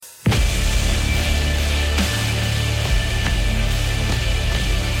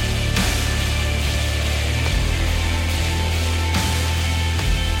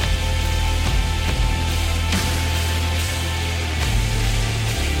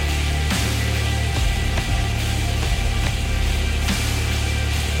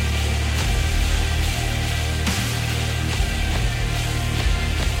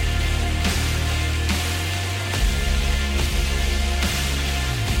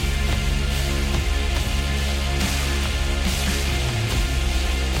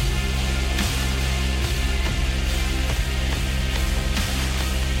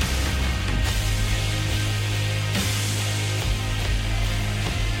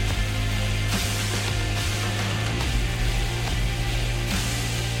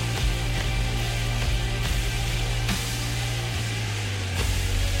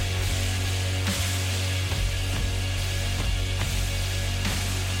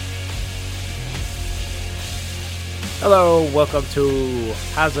Hello, welcome to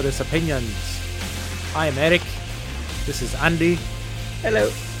Hazardous Opinions. I am Eric. This is Andy.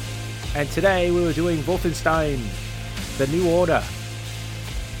 Hello. And today we were doing Wolfenstein, The New Order.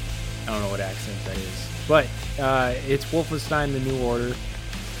 I don't know what accent that is, but it's Wolfenstein, The New Order.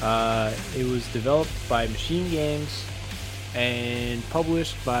 It was developed by Machine Games and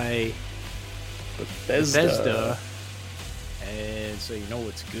published by Bethesda. And so you know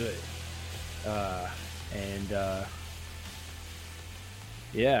it's good.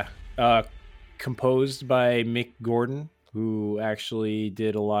 Composed by Mick Gordon, who actually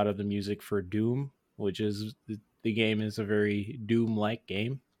did a lot of the music for Doom, which is the game is a very Doom-like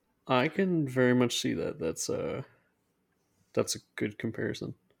game. I can very much see that. That's a good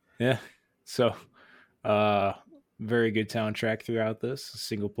comparison. Yeah. So, very good soundtrack throughout this.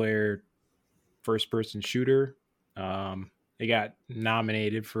 Single-player, first-person shooter. It got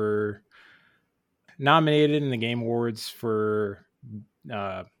nominated in the Game Awards for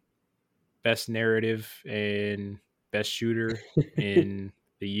best narrative and best shooter in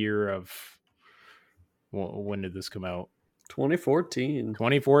the year of, well, when did this come out? 2014.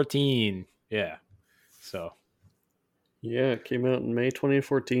 Yeah. So yeah, it came out in May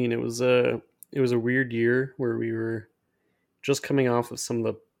 2014. It was a weird year where we were just coming off of some of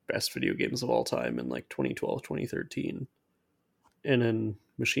the best video games of all time in like 2012, 2013. And then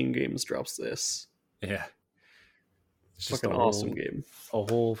Machine Games drops this. yeah, it's just an awesome game. A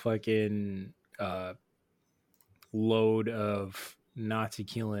whole fucking load of Nazi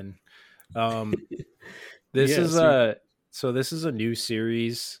killing. This is a new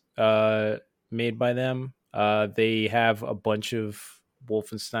series made by them. They have a bunch of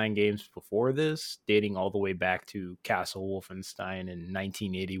Wolfenstein games before this, dating all the way back to Castle Wolfenstein in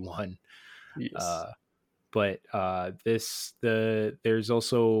 1981. Yes. There's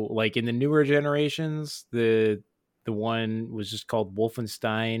also, like, in the newer generations, the one was just called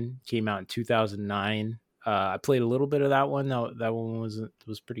Wolfenstein, came out in 2009. I played a little bit of that one. That one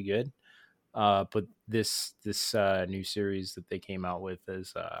was pretty good. But this new series that they came out with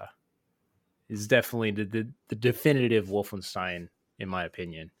is definitely the definitive Wolfenstein, in my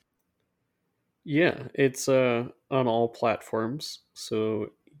opinion. Yeah, it's on all platforms,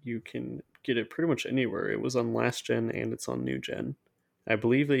 so you can get it pretty much anywhere. It was on last gen and it's on new gen. I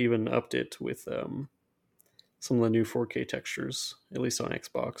believe they even upped it with some of the new 4K textures, at least on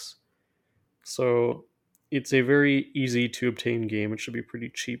Xbox. So it's a very easy to obtain game. It should be pretty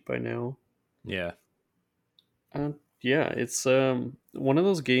cheap by now. Yeah. Yeah, it's one of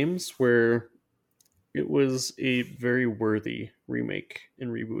those games where it was a very worthy remake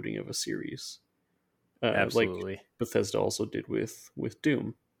and rebooting of a series. Absolutely. Like Bethesda also did with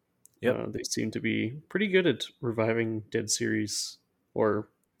Doom. Yep. They seem to be pretty good at reviving dead series or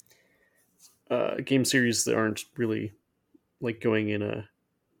game series that aren't really like going in a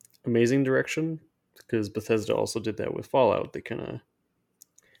amazing direction, because Bethesda also did that with Fallout. They kind of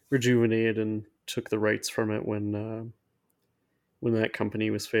rejuvenated and took the rights from it when that company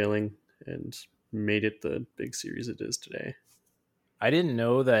was failing and made it the big series it is today. I didn't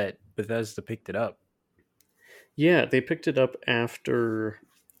know that Bethesda picked it up. Yeah, they picked it up after,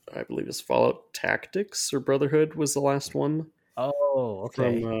 I believe it's Fallout Tactics or Brotherhood was the last one. Oh,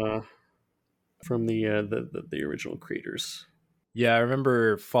 okay. From the original creators. Yeah, I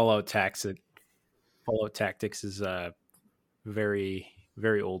remember Fallout Tactics. Fallout Tactics is a very,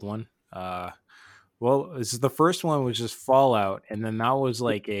 very old one. Well, this is the first one was just Fallout, and then that was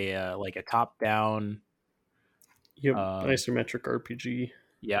like a top down. Yep, isometric RPG.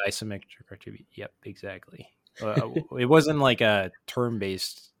 Yeah, isometric RPG. Yep, exactly. It wasn't like a turn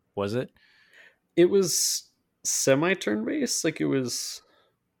based, was it? It was semi turn based. Like, it was.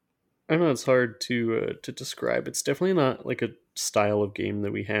 I don't know. It's hard to describe. It's definitely not like a style of game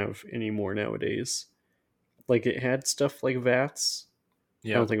that we have anymore nowadays. Like, it had stuff like VATS.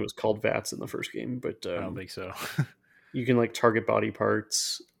 Yeah, I don't think it was called VATS in the first game, but I don't think so. you can like target body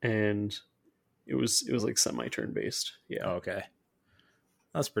parts, and it was like semi turn based. Yeah. Oh, okay,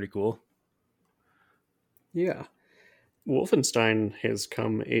 that's pretty cool. Yeah. Wolfenstein has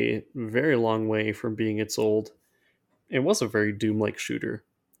come a very long way from being its old. It was a very Doom-like shooter.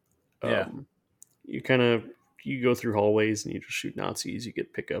 Yeah. You you go through hallways and you just shoot Nazis. You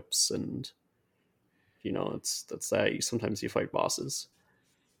get pickups, and that's that. Sometimes you fight bosses.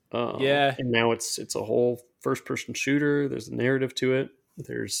 Yeah. And now it's a whole first-person shooter. There's a narrative to it.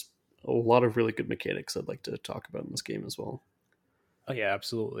 There's a lot of really good mechanics I'd like to talk about in this game as well. Oh yeah,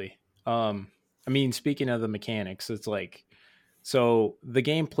 absolutely. I mean, speaking of the mechanics, it's like, so the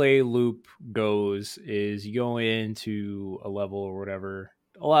gameplay loop is you go into a level or whatever,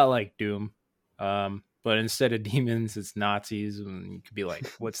 a lot like Doom. but instead of demons, it's Nazis, and you could be like,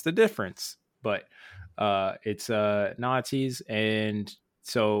 what's the difference? But it's Nazis, and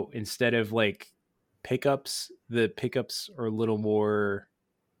so instead of like pickups, the pickups are a little more,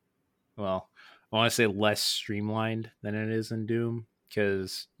 well, I want to say less streamlined than it is in Doom,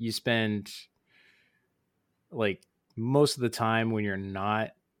 because you spend like most of the time when you're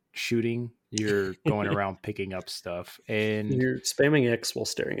not shooting, you're going around picking up stuff. And You're spamming X while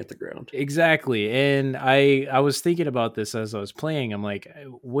staring at the ground. exactly. And I was thinking about this as I was playing. I'm like,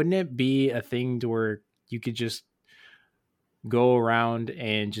 wouldn't it be a thing to where you could just go around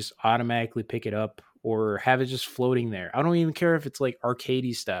and just automatically pick it up, or have it just floating there? I don't even care if it's like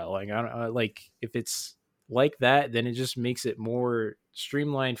arcadey style. Like I don't like if it's like that, then it just makes it more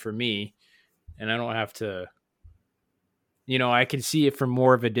streamlined for me, and I don't have to, I can see it from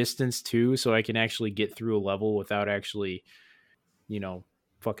more of a distance too, so I can actually get through a level without actually, you know,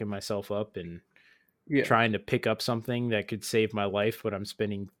 fucking myself up and Yeah. trying to pick up something that could save my life, but I'm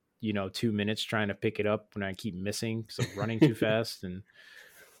spending, 2 minutes trying to pick it up when I keep missing because I'm running too fast. And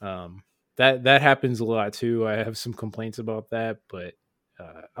um, that happens a lot too. I have some complaints about that, but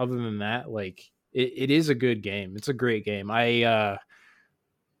other than that, like it is a good game. It's a great game. I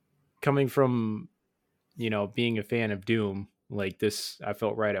coming from being a fan of Doom, like this, I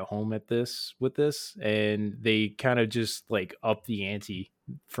felt right at home at this with this, and they kind of just like up the ante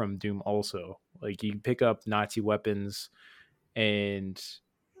from Doom also. Like you can pick up Nazi weapons, and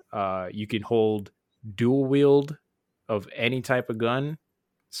you can hold dual wield of any type of gun.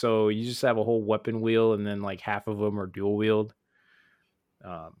 So you just have a whole weapon wheel, and then like half of them are dual wield.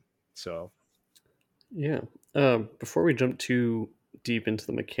 Um, so Yeah. Before we jump too deep into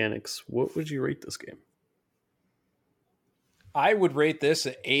the mechanics, what would you rate this game? I would rate this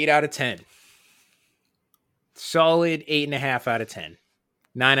an 8 out of 10. Solid 8.5 out of 10.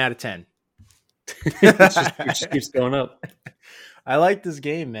 9 out of 10. It just keeps going up. I like this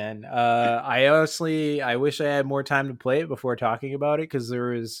game, man. I honestly, I wish I had more time to play it before talking about it, because there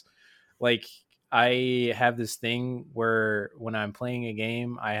was like, I have this thing where when I'm playing a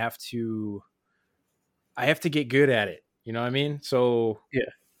game, I have to get good at it. You know what I mean? So Yeah.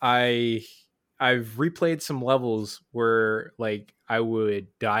 I I've replayed some levels where like I would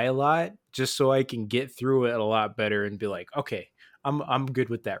die a lot just so I can get through it a lot better and be like, okay, I'm good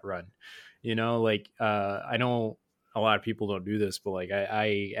with that run. Like I know a lot of people don't do this, but like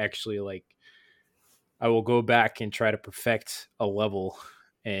I actually like I will go back and try to perfect a level,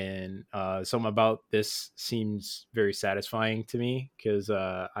 and something about this seems very satisfying to me, because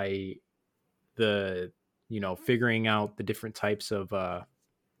I the figuring out the different types of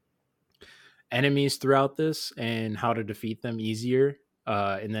enemies throughout this and how to defeat them easier,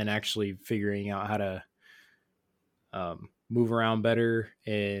 and then actually figuring out how to move around better,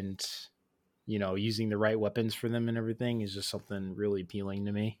 and using the right weapons for them and everything is just something really appealing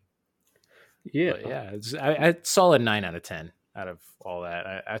to me. Yeah. But yeah, I solid 9 out of 10 out of all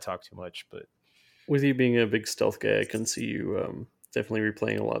that. I talk too much, but With you being a big stealth guy, I can see you definitely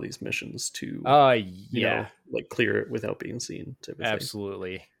replaying a lot of these missions to, yeah, like clear it without being seen, type of thing.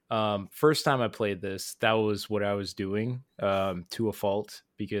 absolutely. First time I played this, that was what I was doing, to a fault,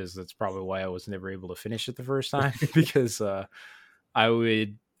 because that's probably why I was never able to finish it the first time. Because I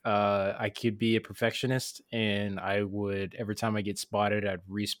would I could be a perfectionist, and I would, every time I get spotted, I'd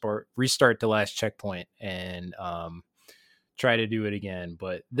restart the last checkpoint and try to do it again.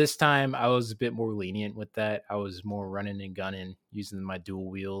 But this time I was a bit more lenient with that. I was more running and gunning, using my dual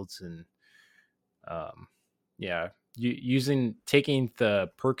wields, and um yeah, using taking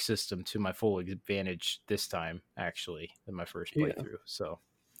the perk system to my full advantage this time, actually, than my first Yeah. playthrough. So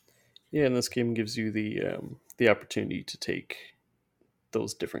Yeah, and this game gives you the opportunity to take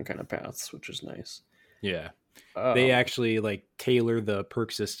those different kind of paths, which is nice. yeah, they Um, actually like tailor the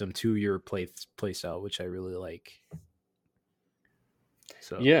perk system to your play style, which I really like.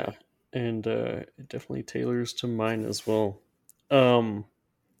 So yeah, and it definitely tailors to mine as well. Um,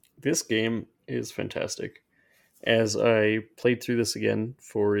 this game is fantastic. As I played through this again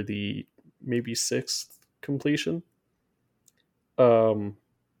for the maybe sixth completion, um,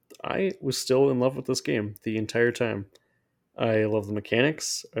 I was still in love with this game the entire time. I love the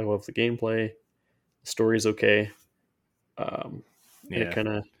mechanics. I love the gameplay. The story's okay. And it yeah, kind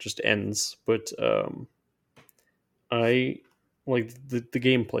of just ends. But I like the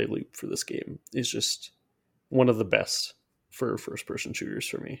gameplay loop for this game is just one of the best for first person shooters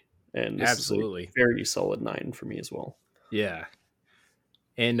for me. And this is a absolutely, very solid 9 for me as well. yeah.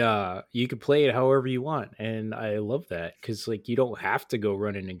 And you can play it however you want, and I love that, because like you don't have to go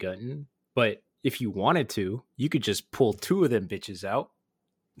running and gunning, but if you wanted to, you could just pull two of them bitches out,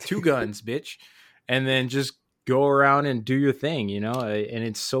 two guns, bitch, and then just go around and do your thing, and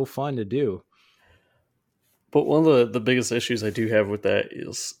it's so fun to do. But one of the biggest issues I do have with that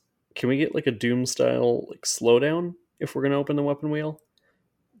is, can we get like a Doom style like slowdown if we're gonna open the weapon wheel?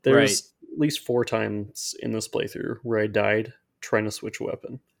 Right. There's at least 4 times in this playthrough where I died trying to switch a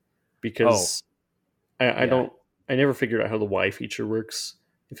weapon Oh, because I yeah. don't I never figured out how the Y feature works.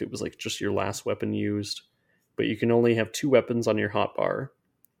 If it was like just your last weapon used, but you can only have 2 weapons on your hotbar,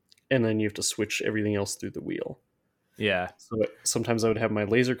 and then you have to switch everything else through the wheel. Yeah. So sometimes I would have my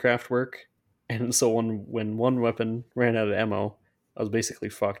laser craft work, and so when one weapon ran out of ammo, I was basically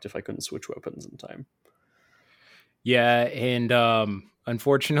fucked if I couldn't switch weapons in time. Yeah, and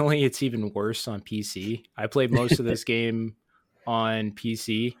unfortunately it's even worse on PC. I played most of this game on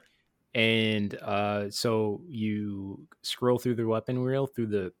PC, and so you scroll through the weapon wheel through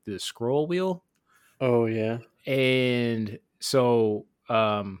the scroll wheel, Oh yeah. and so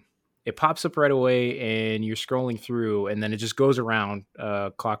it pops up right away and you're scrolling through, and then it just goes around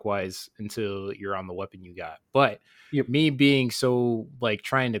clockwise until you're on the weapon you got. But Yep. me being so like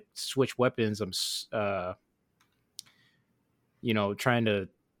trying to switch weapons, I'm trying to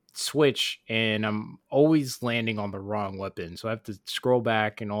switch, and I'm always landing on the wrong weapon. So I have to scroll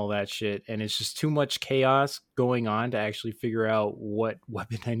back and all that shit. And it's just too much chaos going on to actually figure out what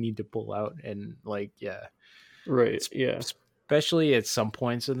weapon I need to pull out. And like, yeah, Right. it's Yeah. especially at some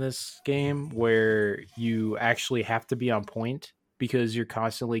points in this game where you actually have to be on point because you're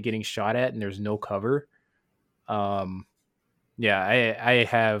constantly getting shot at and there's no cover. Um, yeah, I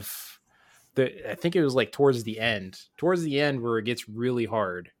have I think it was like towards the end where it gets really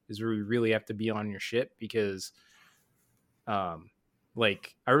hard is where you really have to be on your shit because um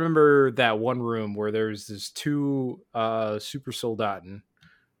like I remember that one room where there's this two super soldaten,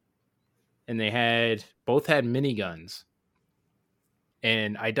 and they had both had miniguns,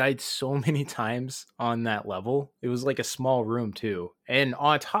 and I died so many times on that level. It was like a small room too, and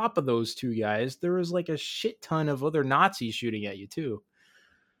on top of those two guys there was like a shit ton of other Nazis shooting at you too.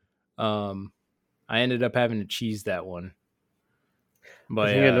 um I ended up having to cheese that one. I But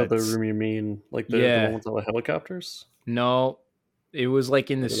think I know the it's room you mean, like the one yeah, with all the helicopters, no, it was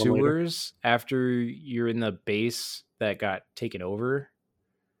like in or the the one later. sewers after you're in the base that got taken over.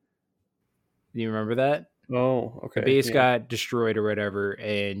 Do you remember that? Oh, The okay, base yeah. got destroyed or whatever,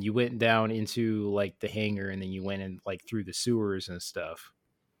 and you went down into like the hangar, and then you went in like through the sewers and stuff.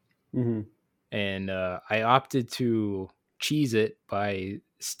 Hmm. And I opted to cheese it by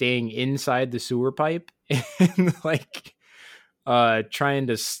staying inside the sewer pipe and like trying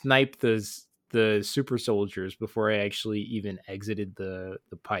to snipe the super soldiers before I actually even exited the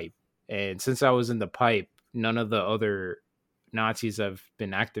pipe. And since I was in the pipe, none of the other Nazis have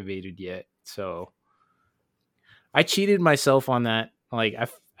been activated yet. So I cheated myself on that. Like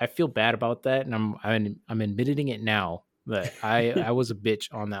I feel bad about that, and I'm admitting it now that I was a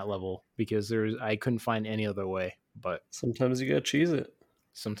bitch on that level because I couldn't find any other way. But Sometimes you gotta cheese it.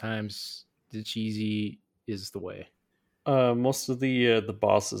 sometimes the cheesy is the way. Most of the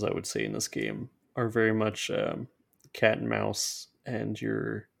bosses I would say in this game are very much cat and mouse, and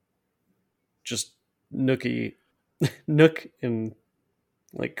you're just nooky, nook and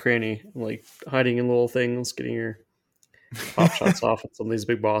like cranny, like hiding in little things, getting your pop shots off at some of these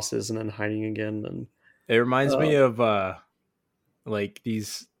big bosses, and then hiding again. And It reminds me uh, of like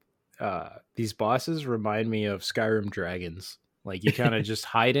these bosses remind me of Skyrim dragons. Like you kind of just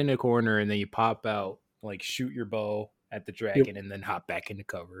hide in a corner and then you pop out, like shoot your bow at the yep, dragon and then hop back into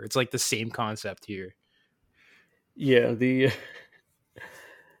cover. It's like the same concept here. yeah,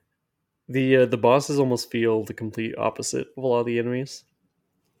 the bosses almost feel the complete opposite of a lot of the enemies.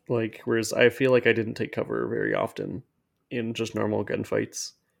 Like, whereas I feel like I didn't take cover very often in just normal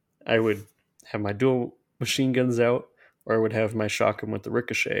gunfights. I would have my dual machine guns out, or I would have my shotgun with the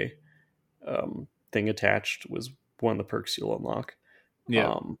ricochet thing attached. Was one of the perks you'll unlock.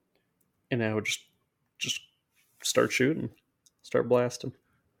 Yeah. Um, and I would just start shooting, start blasting.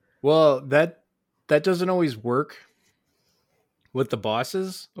 Well, that doesn't always work with the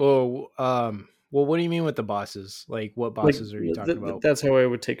bosses. Oh, well, what do you mean with the bosses? Like what Like bosses are you talking about? that's how I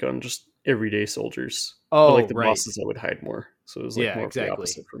would take on just everyday soldiers. But like Oh, the right. bosses, I would hide more. So it was like Yeah, more of the exactly.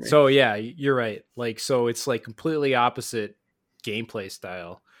 opposite for me. So yeah, you're right. Like so it's like completely opposite gameplay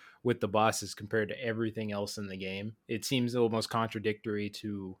style with the bosses compared to everything else in the game. It seems almost contradictory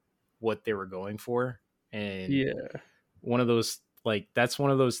to what they were going for. And Yeah, one of those like that's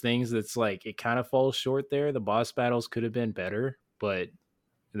one of those things that's like it kind of falls short there. The boss battles could have been better, but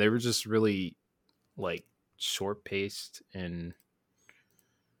they were just really like short paced and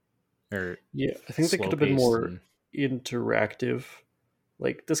or yeah. I think they could slow have been paced more and interactive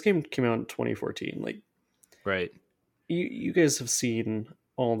Like this game came out in 2014. Like Right. you guys have seen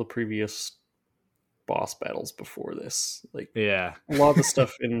all the previous boss battles before this. Like Yeah. a lot of the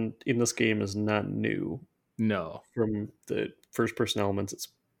stuff in this game is not new No. from the first person elements it's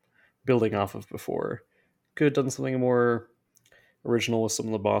building off of before. Could have done something more original with some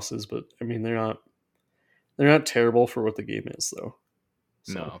of the bosses, but I mean they're not terrible for what the game is though.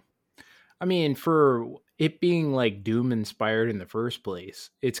 So No. I mean, for it being like Doom inspired in the first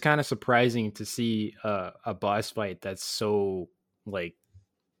place, it's kind of surprising to see a boss fight that's so like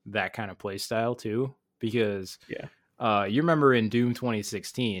that kind of play style too. Because yeah. you remember in Doom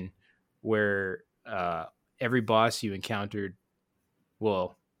 2016 where every boss you encountered,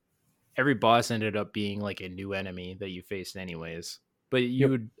 well, every boss ended up being like a new enemy that you faced anyways. But you Yep.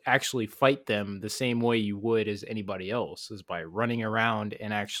 would actually fight them the same way you would as anybody else, is by running around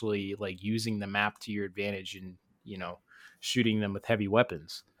and actually like using the map to your advantage and, shooting them with heavy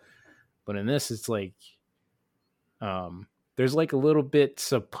weapons. But in this, it's like there's like a little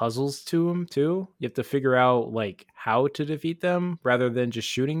bits of puzzles to them too. You have to figure out like how to defeat them rather than just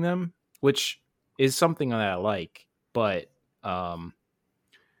shooting them, which is something that I like. But um,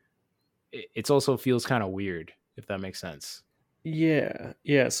 it also feels kind of weird, if that makes sense. Yeah.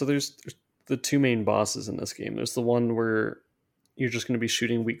 Yeah. So there's the two main bosses in this game. There's the one where you're just going to be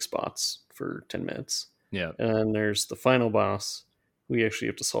shooting weak spots for 10 minutes. Yeah. And then there's the final boss. We actually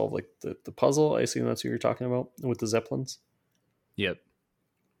have to solve like the puzzle. I assume that's what you're talking about with the Zeppelins. Yep.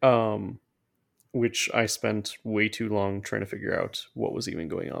 Um, which I spent way too long trying to figure out what was even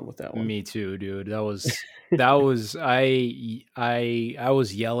going on with that one. Me too, dude. That was I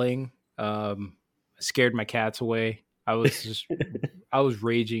was yelling. Scared my cats away. I was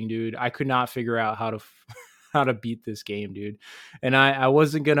raging, dude. I could not figure out how to how to beat this game, dude. And I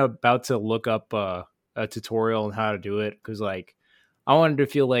wasn't gonna about to look up a tutorial on how to do it because like I wanted to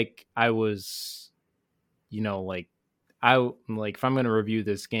feel like I was, like like if I'm gonna review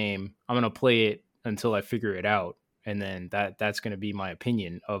this game, I'm gonna play it until I figure it out, and then that's gonna be my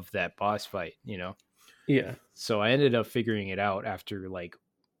opinion of that boss fight. Yeah. So I ended up figuring it out after like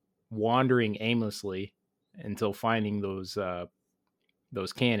wandering aimlessly until finding those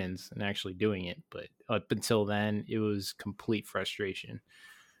cannons and actually doing it. But up until then, it was complete frustration.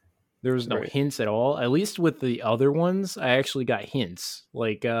 There was no Right. hints at all. At least with the other ones, I actually got hints.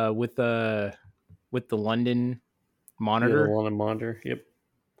 Like with the London Yeah, the monitor, one in Monder. Yep.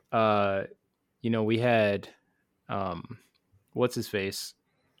 uh, we had um, what's his face?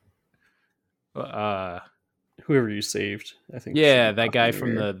 Uh, Whoever you saved, I think should yeah, be that popping guy in your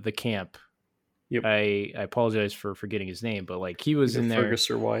from ear. the camp. Yep. I apologize for forgetting his name, but like he was Either in there. Fergus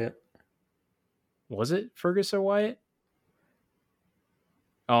or Wyatt. Was it Fergus or Wyatt?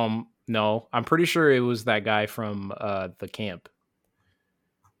 No, I'm pretty sure it was that guy from the camp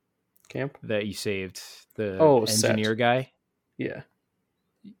Camp. that you saved, the Oh, Set. engineer guy. Yeah.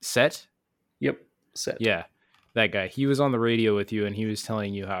 Set? Yep. Set. Yeah, that guy. He was on the radio with you and he was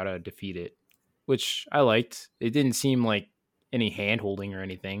telling you how to defeat it, which I liked. It didn't seem like any hand holding or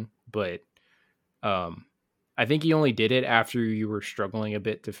anything, but um I think he only did it after you were struggling a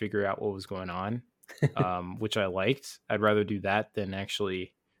bit to figure out what was going on. Which I liked. I'd rather do that than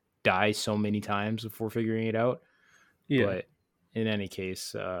actually die so many times before figuring it out. Yeah. But in any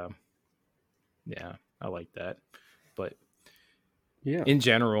case, yeah, I like that. But Yeah. in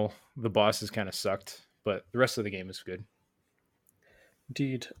general, the bosses kind of sucked, but the rest of the game is good.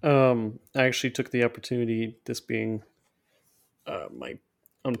 Indeed. I actually took the opportunity, this being my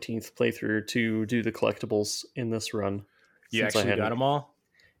umpteenth playthrough, to do the collectibles in this run, You since I actually got hadn't them all?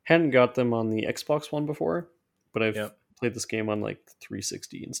 hadn't got them on the Xbox One before, but I've Yep. played this game on like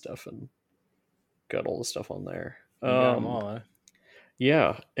 360 and stuff, and got all the stuff on there. You got them all, huh?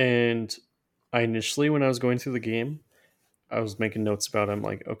 Yeah, and I initially, when I was going through the game, I was making notes about it. I'm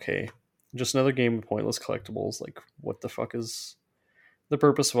like, okay, just another game of pointless collectibles. Like, what the fuck is the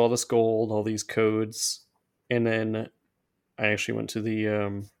purpose of all this gold, all these codes? And then I actually went to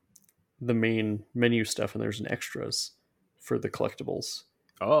the main menu stuff, and there's an extras for the collectibles,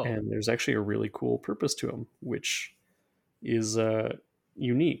 Oh, and there's actually a really cool purpose to them, which is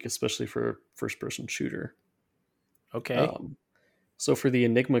unique, especially for a first-person shooter. okay. Um, so for the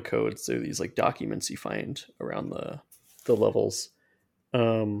Enigma codes, they're these like documents you find around the levels.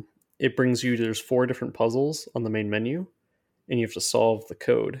 Um, it brings you, there's 4 different puzzles on the main menu, and you have to solve the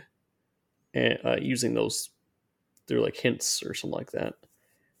code and, using those. They're like hints or something like that.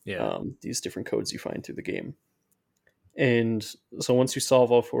 Yeah. These different codes you find through the game. And so once you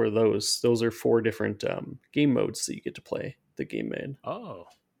solve all 4 of those are 4 different game modes that you get to play the game in. Oh,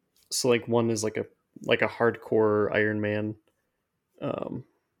 So like one is like a hardcore Iron Man um,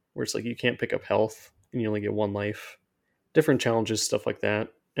 where it's like you can't pick up health and you only get one life. Different challenges, stuff like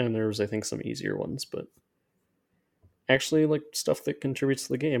that. And there was, I think, some easier ones, but actually like stuff that contributes to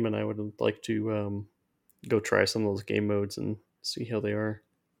the game. And I would like to go try some of those game modes and see how they are.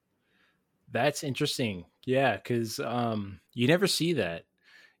 That's interesting. Yeah, because you never see that.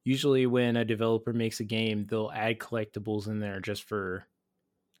 Usually, when a developer makes a game, they'll add collectibles in there just for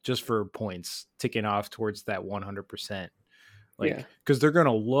points ticking off towards that 100%. Yeah. Like, because they're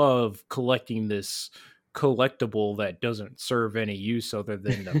gonna love collecting this collectible that doesn't serve any use other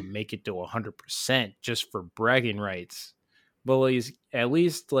than to make it to 100% just for bragging rights. But at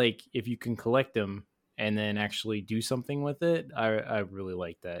least like if you can collect them and then actually do something with it, I really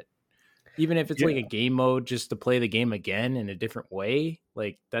like that. Even if it's like a Yeah. game mode just to play the game again in a different way,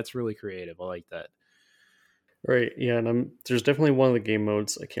 like that's really creative. I like that. Right. Yeah. And there's definitely one of the game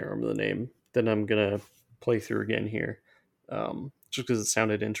modes, I can't remember the name, that I'm going to play through again here, just because it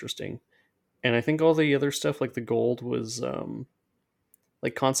sounded interesting. And I think all the other stuff, like the gold, was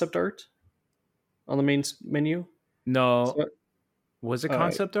like concept art on the main menu. No, So, was it uh,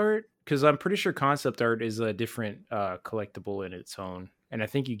 concept art? Because I'm pretty sure concept art is a different collectible in its own, and I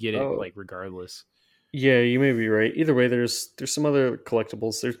think you get it oh, like regardless. yeah, you may be right. Either way, there's some other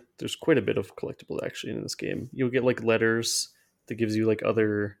collectibles. There's quite a bit of collectibles actually in this game. You'll get like letters that gives you like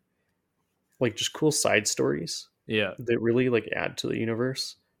other like just cool side stories Yeah. that really like add to the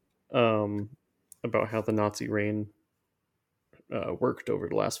universe, um, about how the Nazi reign worked over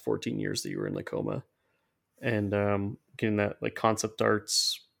the last 14 years that you were in the coma, and getting that like concept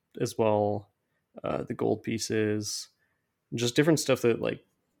arts as well, the gold pieces, just different stuff that like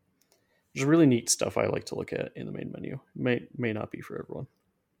there's really neat stuff I like to look at in the main menu. May not be for everyone.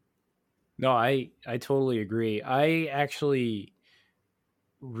 No, I totally agree. I actually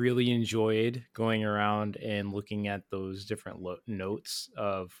really enjoyed going around and looking at those different notes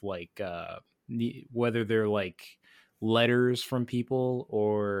of like whether they're like letters from people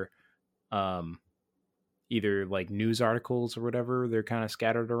or um either like news articles or whatever they're kind of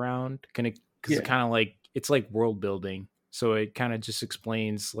scattered around kind of because it's Yeah, kind of like it's like world building, so it kind of just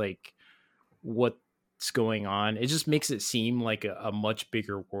explains like what's going on. It just makes it seem like a much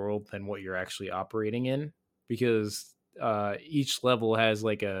bigger world than what you're actually operating in, because each level has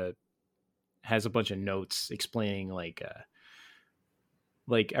a bunch of notes explaining like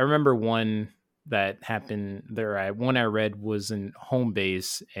I remember one that happened there. One I read was in home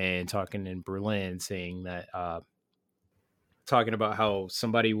base and talking in Berlin, saying that talking about how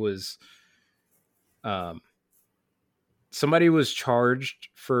um somebody was charged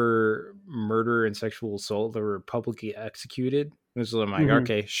for murder and sexual assault that were publicly executed. And so I'm like, hmm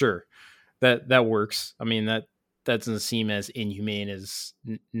okay, sure, that works. I mean that doesn't seem as inhumane as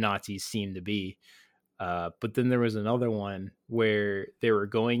Nazis seem to be. But then there was another one where they were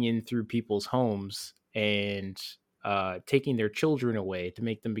going in through people's homes and taking their children away to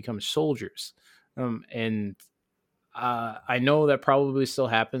make them become soldiers. And I know that probably still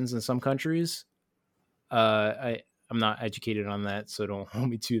happens in some countries. I'm not educated on that, so don't hold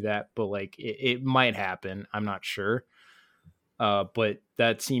me to that. But like, it might happen. I'm not sure. But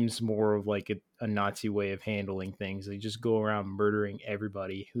that seems more of like a Nazi way of handling things. They just go around murdering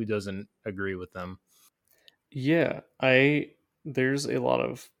everybody who doesn't agree with them. yeah. I There's a lot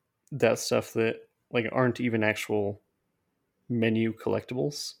of that stuff that like aren't even actual menu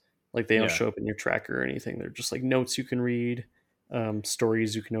collectibles. Like they don't Yeah. show up in your tracker or anything. They're just like notes you can read,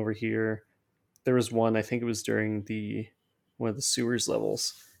 stories you can overhear. There was one, I think it was during the one of the sewers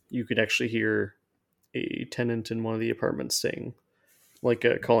levels. You could actually hear a tenant in one of the apartments saying, like,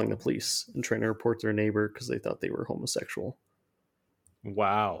 calling the police and trying to report their neighbor because they thought they were homosexual.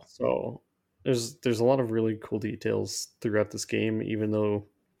 Wow. So there's a lot of really cool details throughout this game, even though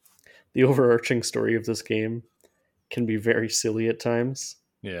the overarching story of this game can be very silly at times,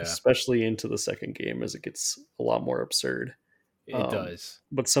 Yeah, especially into the second game as it gets a lot more absurd. it Um, does.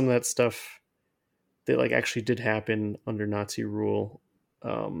 but some of that stuff that like actually did happen under Nazi rule,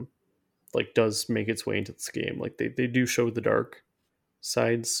 um, like does make its way into this game. Like they do show the dark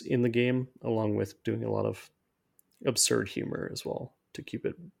sides in the game, along with doing a lot of absurd humor as well to keep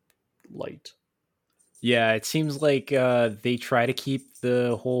it light. Yeah, it seems like they try to keep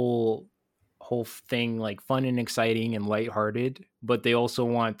the whole thing like fun and exciting and lighthearted, but they also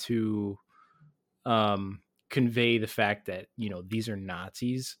want to um convey the fact that these are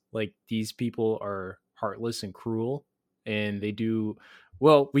Nazis. Like these people are heartless and cruel, and they do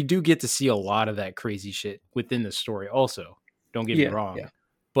well. We do get to see a lot of that crazy shit within the story. Also, don't get me Yeah, wrong, yeah,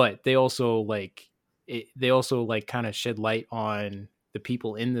 but they also they also like kind of shed light on the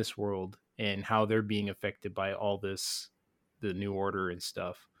people in this world and how they're being affected by all this the New Order and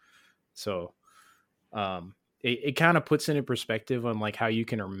stuff. So it kind of puts into perspective on like how you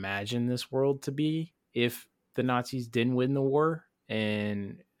can imagine this world to be if the Nazis didn't win the war.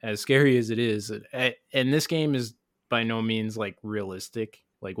 And as scary as it is, and this game is by no means like realistic.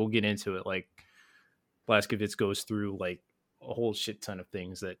 Like we'll get into it. Like Blaskovitz goes through like a whole shit ton of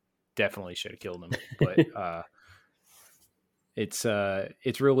things that definitely should have killed him. But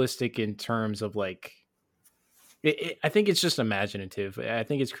it's realistic in terms of like I think it's just imaginative. I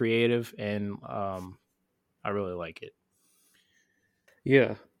think it's creative, and I really like it.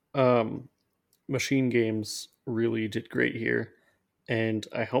 Yeah. Um, Machine Games really did great here, and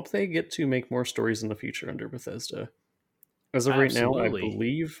I hope they get to make more stories in the future under Bethesda. As of right now, I Absolutely.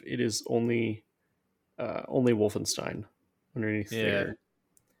 believe it is only Wolfenstein underneath Yeah.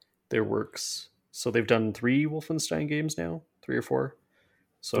 their works. So they've done 3 Wolfenstein games now, 3 or 4.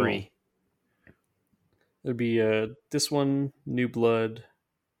 So 3. there'd be this one, New Blood,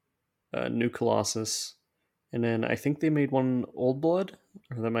 New Colossus, and then I think they made one Old Blood,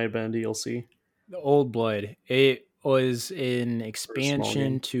 or that might have been a DLC The Old Blood. It was an or a small expansion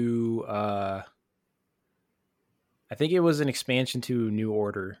game. to I think it was an expansion to New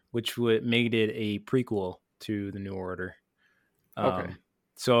Order, which would made it a prequel to the New Order. Okay. Um,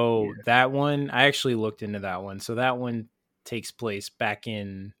 so Yeah. that one, I actually looked into that one. So that one takes place back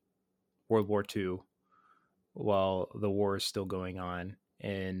in World War II while the war is still going on.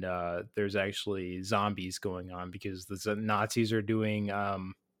 And there's actually zombies going on because the Nazis are doing,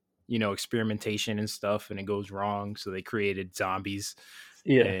 experimentation and stuff, and it goes wrong. So they created zombies,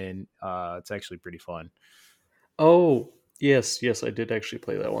 Yeah. and it's actually pretty fun. Oh, yes, yes, I did actually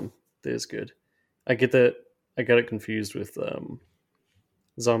play that one. That is good. I get that. I got it confused with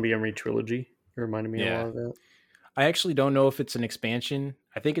Zombie Army Trilogy. It reminded me a Yeah. lot of that. I actually don't know if it's an expansion.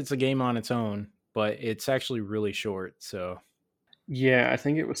 I think it's a game on its own, but it's actually really short. So Yeah, I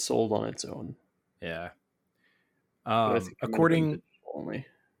think it was sold on its own, yeah. but I Um, think it might have been according digital only.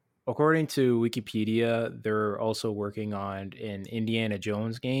 according to Wikipedia, they're also working on an Indiana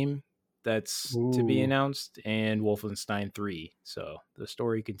Jones game that's to be Ooh, announced and Wolfenstein 3. So the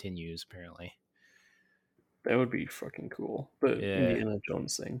story continues apparently. that would be fucking cool. The Yeah. Indiana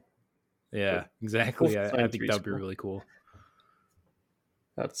Jones thing, but Yeah, exactly. I Wolfenstein think 3 is that'd be cool. really cool.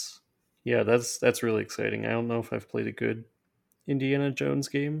 That's yeah, that's really exciting. I don't know if I've played a good Indiana Jones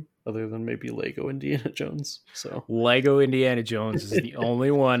game other than maybe Lego Indiana Jones. So Lego Indiana Jones is the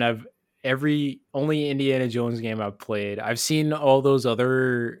only one I've every only Indiana Jones game I've played. I've seen all those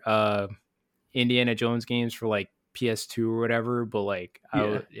other Indiana Jones games for like PS2 or whatever, but like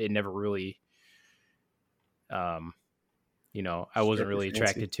yeah, it never really um I wasn't struck your really fancy.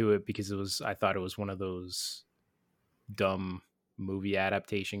 attracted to it because I thought it was one of those dumb movie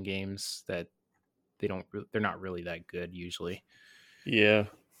adaptation games that they're not really that good usually. Yeah.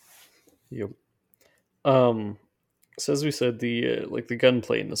 Yep. Um. So as we said, the like the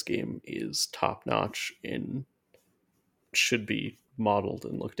gunplay in this game is top notch and should be modeled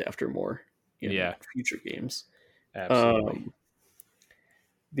and looked after more in Yeah, future games. absolutely. Um,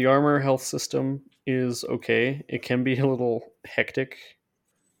 the armor health system is okay. It can be a little hectic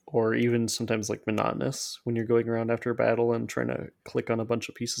or even sometimes like monotonous when you're going around after a battle and trying to click on a bunch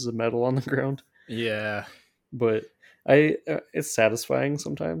of pieces of metal on the ground. Yeah. But I it's satisfying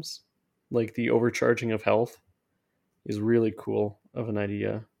sometimes. Like the overcharging of health is really cool of an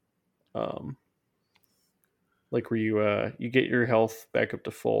idea. Um, like where you get your health back up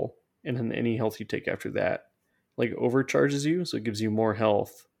to full, and then any health you take after that, like overcharges you, so it gives you more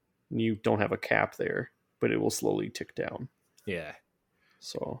health. And you don't have a cap there, but it will slowly tick down. Yeah.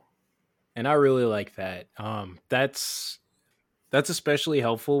 So And I really like that. That's especially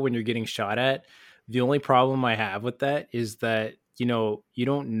helpful when you're getting shot at. The only problem I have with that is that, you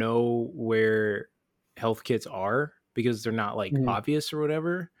don't know where health kits are because they're not like mhm. obvious or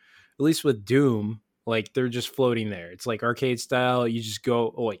whatever. At least with Doom, like they're just floating there. It's like arcade style. You just go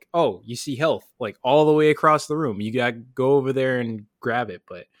like, oh, you see health like all the way across the room. You got to go over there and grab it.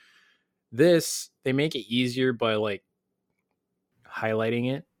 But this, they make it easier by like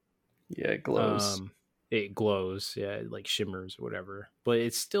highlighting it. Yeah, it glows. um it glows, yeah, it like shimmers or whatever, but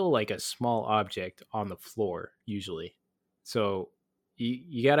it's still like a small object on the floor usually. So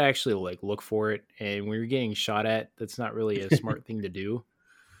you got to actually like look for it, and when you're getting shot at, that's not really a smart thing to do.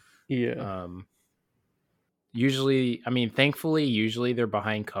 Yeah, um Usually, I mean, thankfully usually they're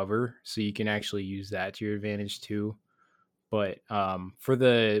behind cover, so you can actually use that to your advantage too. But for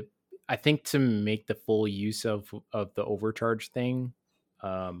the I think to make the full use of the overcharge thing,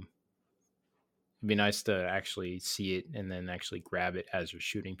 um it'd be nice to actually see it and then actually grab it as you're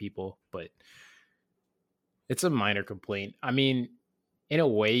shooting people. But It's a minor complaint. I mean, in a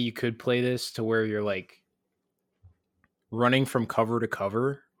way, you could play this to where you're like running from cover to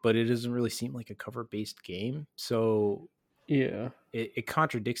cover, but it doesn't really seem like a cover based game. So Yeah, it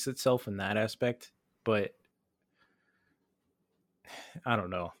contradicts itself in that aspect. But I don't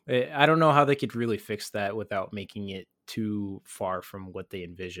know. I don't know how they could really fix that without making it too far from what they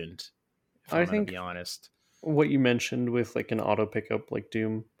envisioned, if I I'm going to think be honest. what you mentioned with like an auto pickup like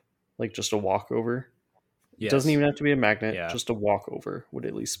Doom, like just a walkover. It doesn't Yes. even have to be a magnet. Yeah. Just a walkover would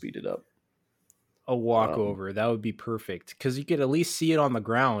at least speed it up. A Um, walkover. That would be perfect because you could at least see it on the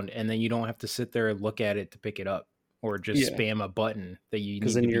ground and then you don't have to sit there and look at it to pick it up or just yeah, spam a button that you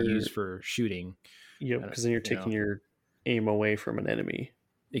because need then to be you're used for shooting. because then you're You know, taking your aim away from an enemy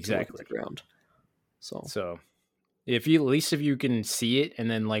to look at the exactly. ground. So So if you, at least if you can see it and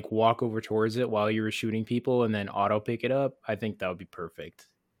then like walk over towards it while you were shooting people and then auto pick it up, I think that would be perfect.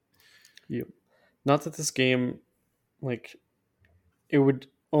 yeah, not that this game like it would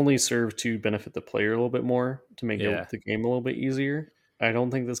only serve to benefit the player a little bit more to make Yeah. the game a little bit easier. I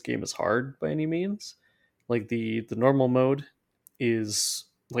don't think this game is hard by any means. Like the normal mode is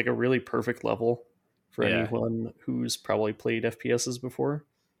like a really perfect level for Yeah. anyone who's probably played FPSs before.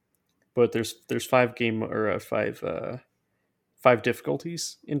 But there's five game or five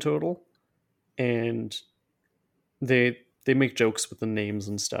difficulties in total, and they make jokes with the names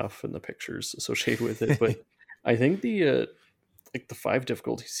and stuff and the pictures associated with it. But I think the like the five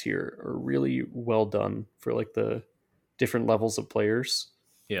difficulties here are really well done for like the different levels of players.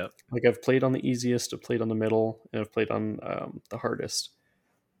 Yeah. Like I've played on the easiest, I've played on the middle, and I've played on the hardest,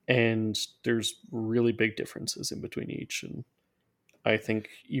 and there's really big differences in between each. And I think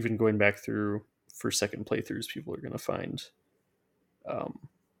even going back through for second playthroughs, people are going to find um,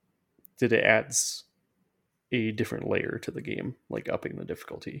 that it adds a different layer to the game, like upping the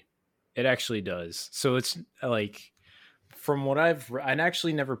difficulty. It actually does. So it's like from what I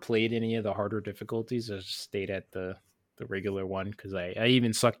actually never played any of the harder difficulties. I just stayed at the regular one because I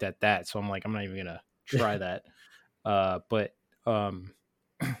even sucked at that. So I'm like, I'm not even gonna try that. But um,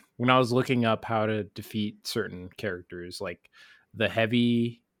 when I was looking up how to defeat certain characters, like the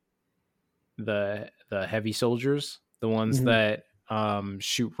heavy the heavy soldiers, the ones Mhm. that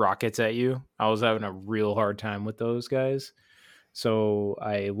shoot rockets at you, I was having a real hard time with those guys. So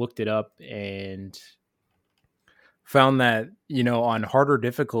I looked it up and found that, you know, on harder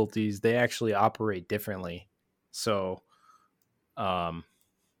difficulties they actually operate differently. So um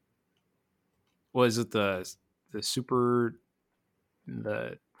was it the super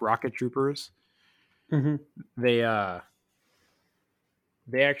the rocket troopers, Mhm. they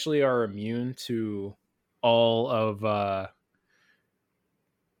they actually are immune to all of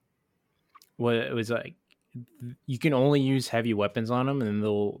what it was like, you can only use heavy weapons on them and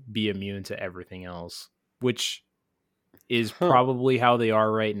they'll be immune to everything else, which is Huh. probably how they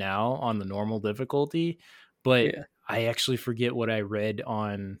are right now on the normal difficulty. But Yeah. I actually forget what I read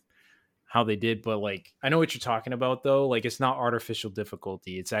on how they did, but like I know what you're talking about though. Like it's not artificial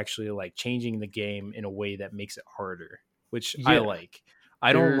difficulty. It's actually like changing the game in a way that makes it harder, which I Yeah. like.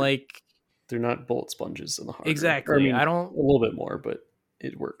 I don't They're like they're not bullet sponges in the harder. Or I exactly. mean, I a don't little bit more, but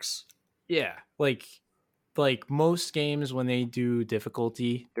it works. yeah, like most games when they do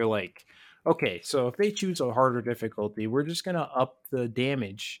difficulty, they're like, okay, so if they choose a harder difficulty, we're just gonna up the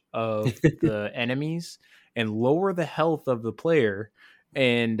damage of the enemies and lower the health of the player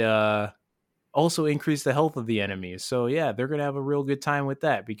and also increase the health of the enemies. So yeah, they're gonna have a real good time with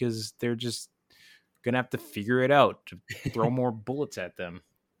that because they're just gonna have to figure it out to throw more bullets at them.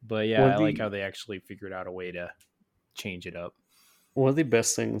 But yeah, one I of like the how they actually figured out a way to change it up. one of the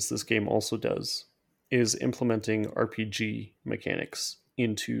best things this game also does is implementing RPG mechanics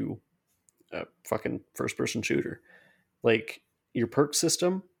into a fucking first person shooter. Like your perk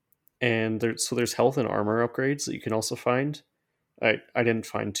system, and there's health and armor upgrades that you can also find. I didn't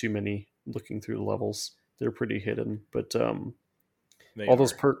find too many looking through the levels. They're pretty hidden, but They all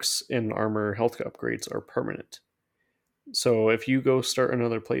those are. perks and armor health upgrades are permanent. So if you go start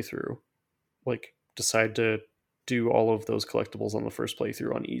another playthrough, like decide to do all of those collectibles on the first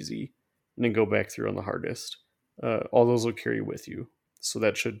playthrough on easy, and then go back through on the hardest, all those will carry with you. So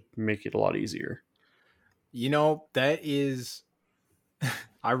that should make it a lot easier. You know, that is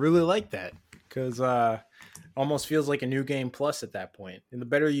I really like that because almost feels like a new game plus at that point. And the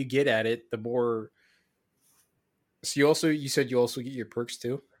better you get at it, the more. So you said you also get your perks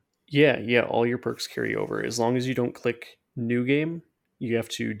too. Yeah, yeah, all your perks carry over as long as you don't click new game. You have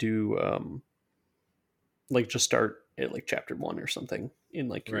to do like just start at like chapter 1 or something in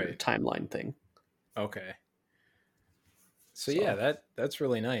like your Right. timeline thing. Okay. So yeah, So that's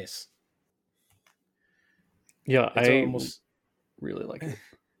really nice. Yeah, It's I almost really like it.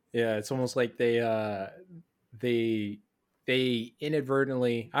 yeah, it's almost like they they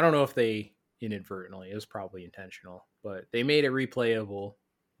inadvertently, I don't know if they inadvertently, it was probably intentional, but they made it replayable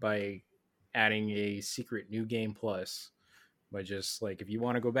by adding a secret new game plus, by just like, if you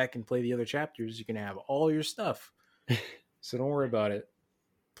want to go back and play the other chapters, you can have all your stuff. So don't worry about it.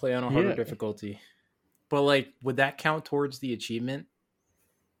 Play on a harder Yeah. difficulty. But like, would that count towards the achievement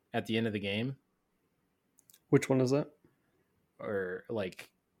at the end of the game? Which one is that? Or like,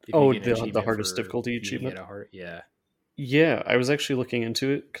 if you Oh, get an the achievement hardest for difficulty beating it achievement. a hard, yeah. Yeah, I was actually looking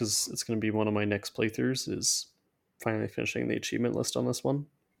into it because it's going to be one of my next playthroughs. Is finally finishing the achievement list on this one.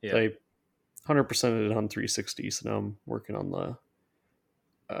 Yeah. I 100%ed it on 360, so now I'm working on the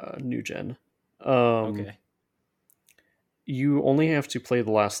new gen. Um, Okay. you only have to play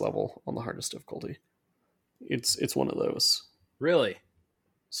the last level on the hardest difficulty. It's one of those. Really?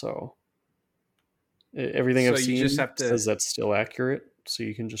 So everything So I've you just seen have to. says that's still accurate. So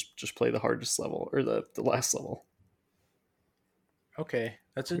you can just play the hardest level or the last level, Okay,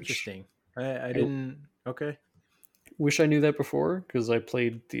 that's which interesting. I I didn't. Okay. wish I knew that before because I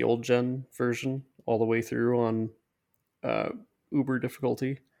played the old gen version all the way through on uh, Uber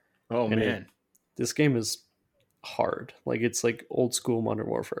difficulty, Oh and man. this game is hard. Like it's like old school Modern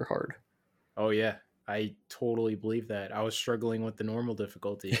Warfare hard. Oh yeah. I totally believe that. I was struggling with the normal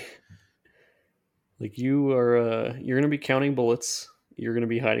difficulty. Like you're gonna be counting bullets. You're gonna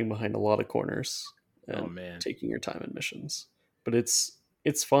be hiding behind a lot of corners Oh and man. taking your time in missions. But it's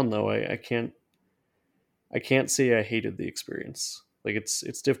fun though. I can't say I hated the experience. Like it's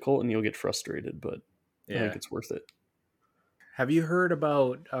difficult and you'll get frustrated, but I think Yeah. it's worth it. Have you heard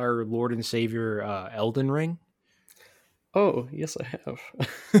about our Lord and Savior Elden Ring? Oh yes, I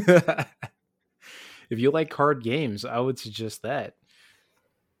have. If you like hard games, I would suggest that.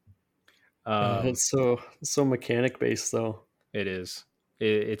 Um, It's so mechanic based though. it is.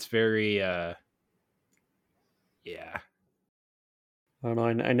 It's very yeah. I don't know.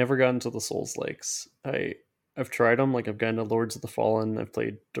 I never got into the Souls likes. I've tried them. Like I've gotten to Lords of the Fallen. I've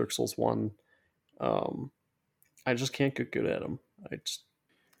played Dark Souls 1. Um, I just can't get good at them. I just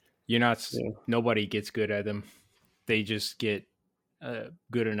You're not. yeah. Nobody gets good at them. They just get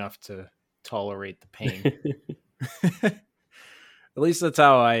good enough to tolerate the pain. At least that's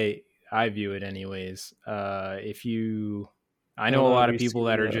how I view it, anyways. If you, I I don't know a know. Have lot of you people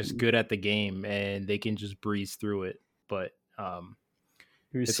that seen are just good at the game and they can just breeze through it, but have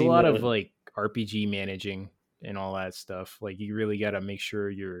you it's a seen lot of the like RPG managing and all that stuff. Like, you really got to make sure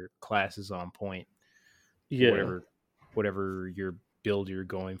your class is on point for yeah. whatever your build you're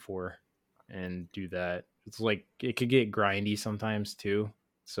going for, and do that. It's like, it could get grindy sometimes too.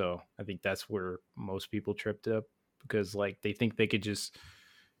 So I think that's where most people tripped up, because like they think they could just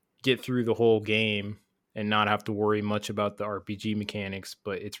get through the whole game and not have to worry much about the RPG mechanics,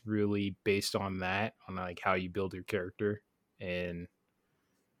 but it's really based on that, on like how you build your character. And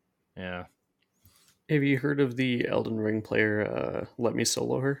yeah. Have you heard of the Elden Ring player Let Me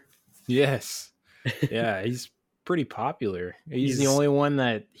Solo Her? Yes. Yeah, he's pretty popular. He's the He's only one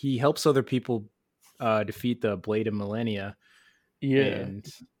that he helps other people defeat the Blade of Millennia. yeah. And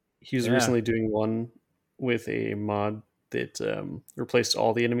He was yeah. recently doing one with a mod that replaced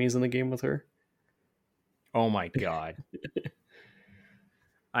all the enemies in the game with her. Oh my god.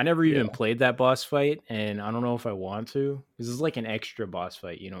 I never Yeah. even played that boss fight, and I don't know if I want to. This is like an extra boss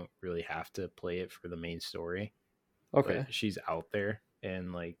fight. You don't really have to play it for the main story, but Okay. she's out there,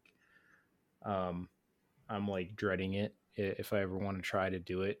 and like, um I'm like dreading it if I ever want to try to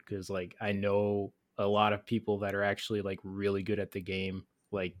do it, because like I know a lot of people that are actually like really good at the game,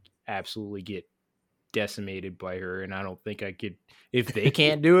 like absolutely get decimated by her, and I don't think I could. If they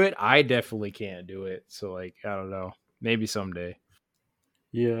can't do it, I definitely can't do it. So like, I don't know, maybe someday.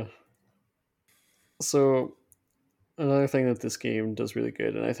 Yeah. So another thing that this game does really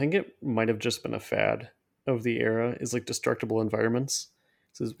good, and I think it might have just been a fad of the era, is like destructible environments.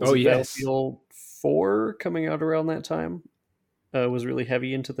 So was Oh it yes. Battlefield 4 coming out around that time? Was really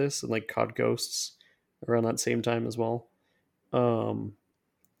heavy into this, and like COD Ghosts around that same time as well. Um,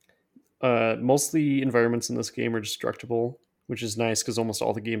 most of the environments in this game are destructible, which is nice because almost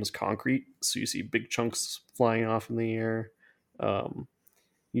all the game is concrete. So you see big chunks flying off in the air. Um,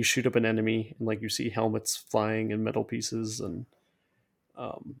 you shoot up an enemy, and like you see helmets flying and metal pieces, and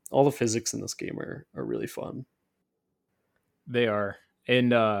all the physics in this game are really fun. They are.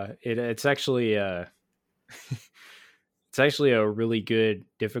 And it's actually it's actually a really good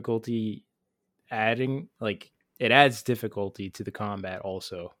difficulty adding, like, it adds difficulty to the combat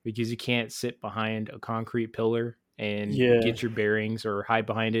also, because you can't sit behind a concrete pillar and Yeah, get your bearings, or hide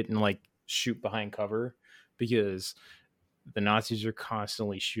behind it and like shoot behind cover, because the Nazis are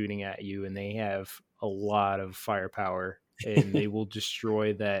constantly shooting at you, and they have a lot of firepower, and they will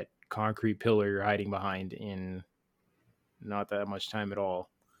destroy that concrete pillar you're hiding behind in not that much time at all.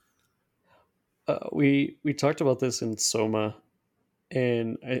 We talked about this in Soma,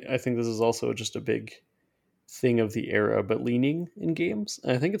 and I think this is also just a big thing of the era, but leaning in games.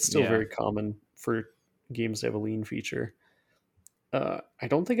 And I think it's still Yeah, very common for games to have a lean feature. I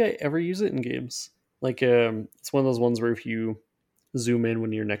don't think I ever use it in games. Like, it's one of those ones where if you zoom in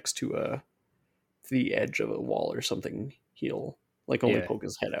when you're next to the edge of a wall or something, he'll like only yeah. poke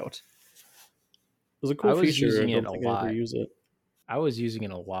his head out. It was a I cool was feature. I using it don't a think I ever lot. use it. I was using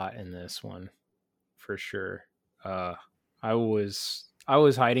it a lot in this one for sure. Uh, I was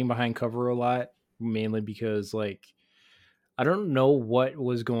hiding behind cover a lot, mainly because like I don't know what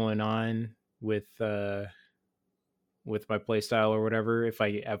was going on with my playstyle or whatever. If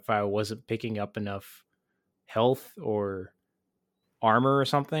I wasn't picking up enough health or armor or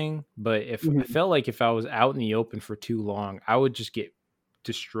something, but if I Mhm. felt like if I was out in the open for too long, I would just get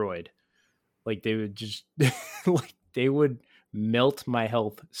destroyed. Like they would just like they would melt my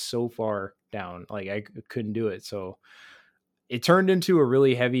health so far down. Like I couldn't do it. So it turned into a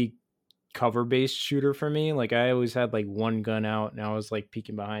really heavy cover based shooter for me. Like I always had like one gun out and I was like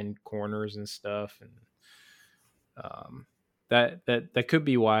peeking behind corners and stuff. And um that could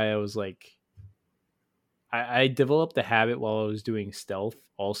be why I was like I developed a habit while I was doing stealth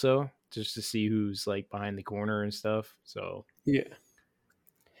also, just to see who's like behind the corner and stuff. So Yeah,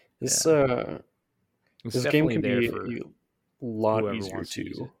 this yeah, it's this game definitely can there be for a lot whoever easier wants to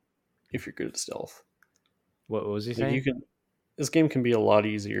use too it. if you're good at stealth. What was he Like you saying? can, this game can be a lot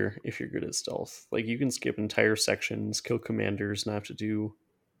easier if you're good at stealth. Like you can skip entire sections, kill commanders, not have to do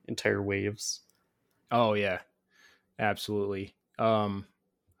entire waves. Oh yeah, absolutely.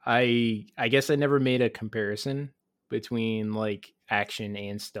 I guess I never made a comparison between like action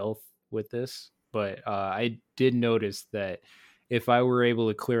and stealth with this, but I did notice that if I were able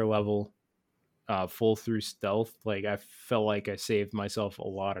to clear a level full through stealth, like I felt like I saved myself a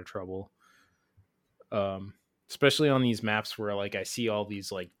lot of trouble. Um, Especially on these maps where like I see all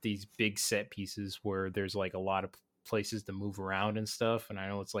these big set pieces where there's like a lot of places to move around and stuff, and I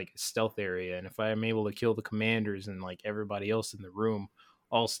know it's like a stealth area, and if I'm able to kill the commanders and like everybody else in the room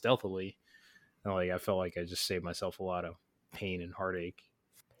all stealthily, and, like I felt like I just saved myself a lot of pain and heartache.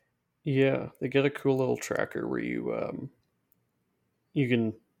 Yeah, they get a cool little tracker where you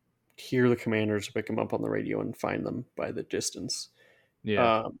can hear the commanders, pick them up on the radio, and find them by the distance.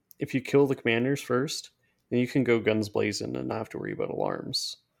 Yeah, If you kill the commanders first, then you can go guns blazing and not have to worry about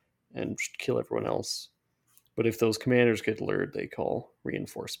alarms and just kill everyone else. But if those commanders get lured, they call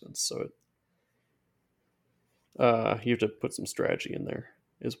reinforcements. So you have to put some strategy in there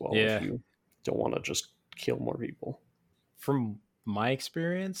as well if yeah. you don't want to just kill more people. From my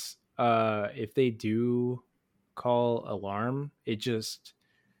experience, if they do call alarm, it just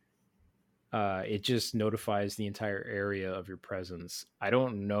notifies the entire area of your presence. I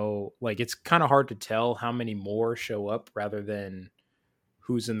don't know, like it's kind of hard to tell how many more show up rather than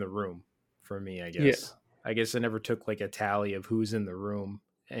who's in the room for me, I Yeah, guess. I guess I never took like a tally of who's in the room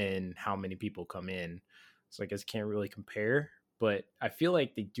and how many people come in. So I guess I can't really compare, but I feel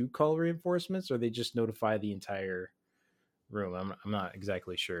like they do call reinforcements or they just notify the entire room. I'm not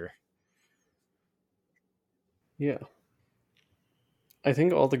exactly sure. yeah. I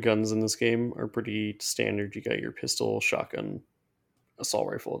think all the guns in this game are pretty standard. You got your pistol, shotgun, assault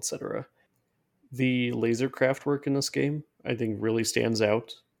rifle, etc. The laser craft work in this game, I think, really stands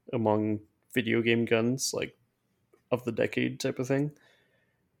out among video game guns, like of the decade type of thing.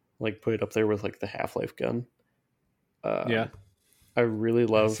 Like put it up there with like the Half Life gun. Yeah, Um, I really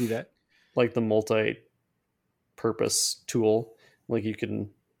I see love that. like the multi-purpose tool. Like you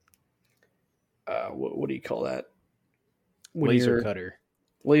can, what do you call that? When Laser you're cutter.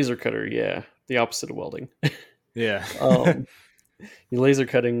 laser cutter, yeah, the opposite of welding. Yeah. um, you're laser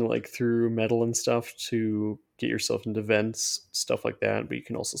cutting like through metal and stuff to get yourself into vents, stuff like that. But you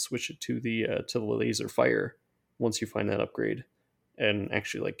can also switch it to the laser fire once you find that upgrade, and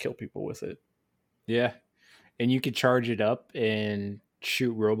actually like kill people with it. Yeah. And you could charge it up and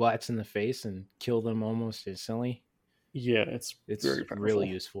shoot robots in the face and kill them almost instantly. Yeah, it's It's very really powerful.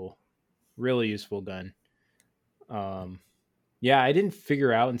 useful. Really useful gun. Um yeah, I didn't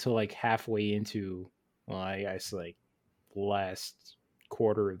figure out until like halfway into, well, I guess like last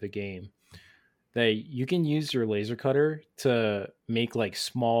quarter of the game that you can use your laser cutter to make like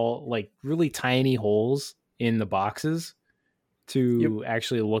small, like really tiny holes in the boxes Yep. to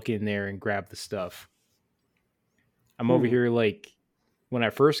actually look in there and grab the stuff. I'm over Hmm. here like when I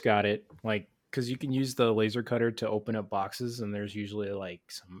first got it, like because you can use the laser cutter to open up boxes, and there's usually like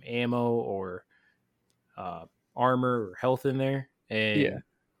some ammo or uh, armor or health in there. Yeah. And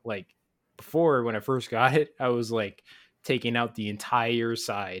like before, when I first got it, I was like taking out the entire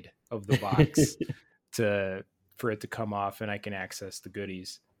side of the box to for it to come off, and I can access the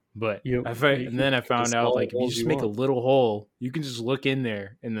goodies. But Yep. You and can then I pick as found out small like if you holes just you make a want. little hole, you can just look in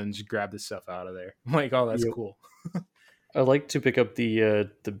there and then just grab the stuff out of there. I'm like, oh, that's Yep. cool. I like to pick up the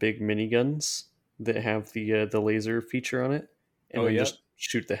big miniguns that have the laser feature on it, and Oh, then yep. just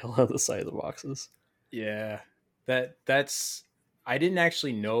shoot the hell out of the side of the boxes. Yeah. That's I didn't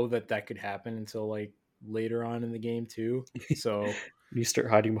actually know that that could happen until like later on in the game too. So, You start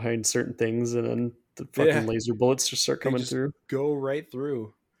hiding behind certain things, and then the fucking yeah, laser bullets just start they coming just through. go right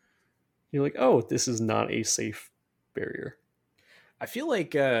through. You're like, oh, this is not a safe barrier. I feel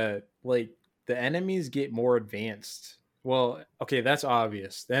like the enemies get more advanced. Well, okay, that's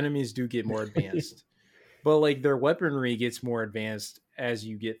obvious. The enemies do get more advanced. But like their weaponry gets more advanced as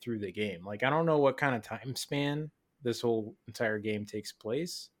you get through the game. Like I don't know what kind of time span this whole entire game takes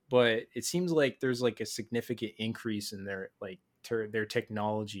place, but it seems like there's like a significant increase in their like their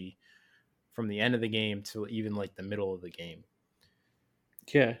technology from the end of the game to even like the middle of the game.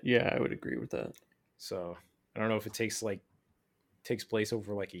 Yeah, yeah, I would agree with that. So I don't know if it takes place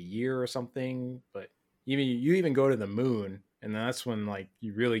over like a year or something, but even you even go to the moon, and that's when like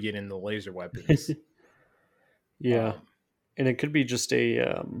you really get into laser weapons. Yeah, Um, and it could be just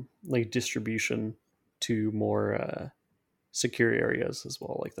a like distribution to more secure areas as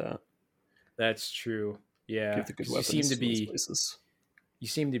well, like that. that's true. Give Yeah, the good because weapons to those places. you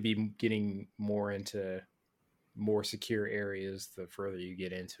seem to be getting more into more secure areas the further you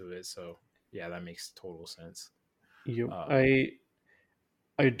get into it. So yeah, that makes total sense. Yep. Um,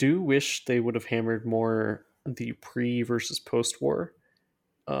 I do wish they would have hammered more the pre versus post war,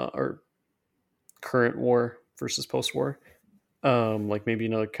 or current war versus post war. Like maybe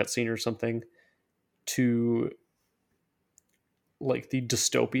another cutscene or something to like the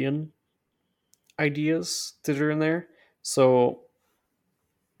dystopian ideas that are in there. So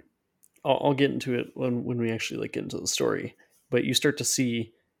I'll get into it when we actually like get into the story. But you start to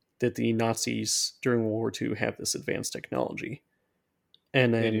see that the Nazis during World War II have this advanced technology,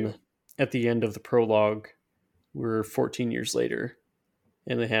 and they do. then at the end of the prologue, we're 14 years later,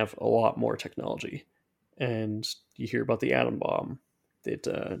 and they have a lot more technology. And you hear about the atom bomb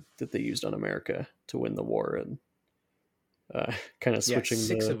that they used on America to win the war, and kind of Yeah, switching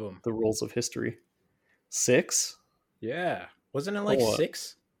six of them. the roles of history. Six? Yeah, wasn't it like Oh,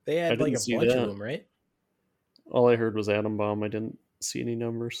 six? They I had like didn't a see bunch of that. them, right? All I heard was atom bomb. I didn't see any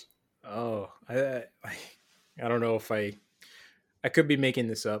numbers. Oh, I don't know if I could be making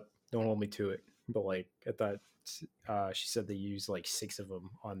this up. Don't hold me to it. But like I thought, she said they used like six of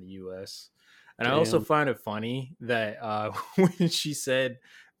them on the U.S. And I also Damn. find it funny that when she said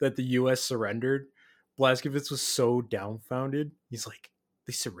that the U.S. surrendered, Blaskovitz was so dumbfounded. He's like,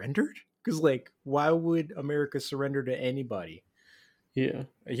 "They surrendered? Because like, why would America surrender to anybody?" Yeah.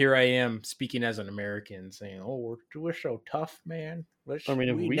 Here I am speaking as an American, saying, "Oh, we're so tough, man. I mean,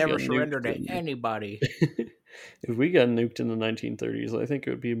 if We we never got surrender nuked to in anybody." if we got nuked in the 1930s, I think it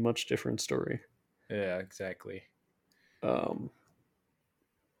would be a much different story. Yeah, exactly. Um,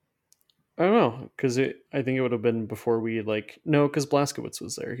 I don't know because I think it would have been before we like no because Blaskowitz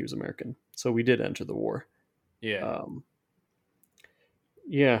was there. He was American, so we did enter the war. Yeah. Um,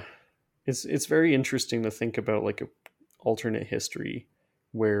 yeah, it's very interesting to think about like a alternate history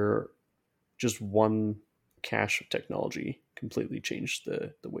where just one cache of technology completely changed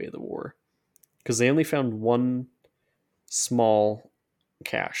the way of the war because they only found one small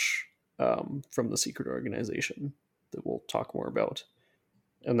cache from the secret organization that we'll talk more about,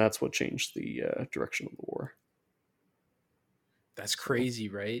 and that's what changed the direction of the war. That's So, crazy,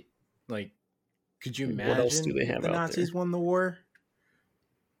 right? Like, could you I mean, what else do imagine they if have the out Nazis there? won the war?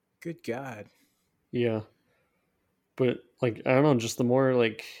 Good God. Yeah, but like I don't know, just the more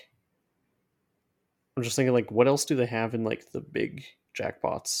like I'm just thinking like what else do they have in like the big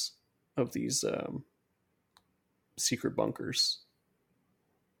jackpots of these secret bunkers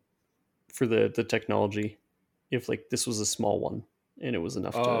for the technology? If like this was a small one and it was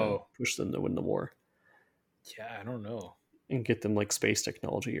enough to Oh, push them to win the war yeah, I don't know. and get them like space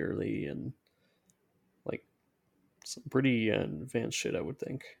technology early and like some pretty advanced shit, I would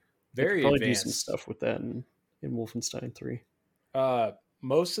think. They could Very probably do some advanced. stuff with that in Wolfenstein 3. Uh,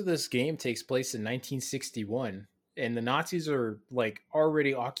 most of this game takes place in 1961, and the Nazis are like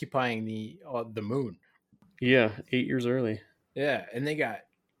already occupying the moon. Yeah, 8 years early. Yeah, and they got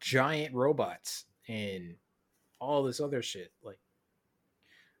giant robots and all this other shit. Like,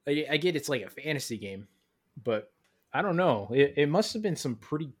 I get it's like a fantasy game, but I don't know. It must have been some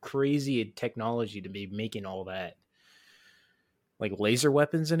pretty crazy technology to be making all that, like laser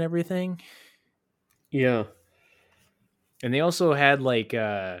weapons and everything. Yeah. And they also had like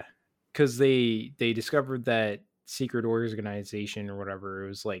because they discovered that secret organization or whatever. It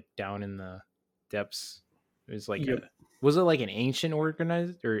was like down in the depths. It was like Yep. a was it like an ancient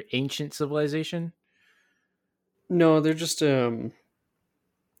organized or ancient civilization? No, they're just an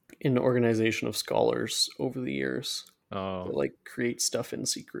organization of scholars over the years Oh, that like create stuff in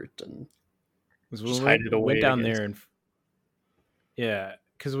secret and 'cause we just hide it went away, I down guess. there and yeah,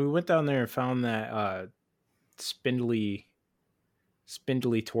 because we went down there and found that spindly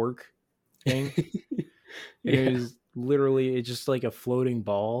torque thing, and it Yeah. was literally it's just like a floating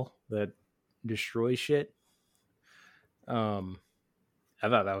ball that destroys shit. Um, I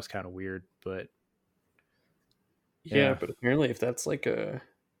thought that was kind of weird, but Yeah, yeah, but apparently if that's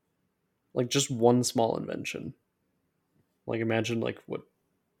like just one small invention, like imagine like what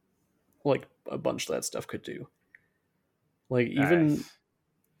like a bunch of that stuff could do. Like I, even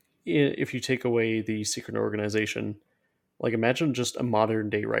if you take away the secret organization, like imagine just a modern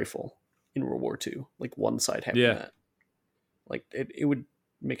day rifle in World War II, like one side having yeah, that. Like it would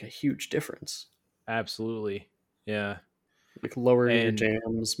make a huge difference. absolutely, yeah, Like lower your and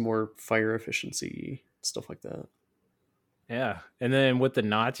jams, more fire efficiency, stuff like that. yeah, and then with the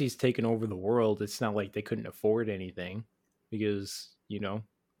Nazis taking over the world, it's not like they couldn't afford anything because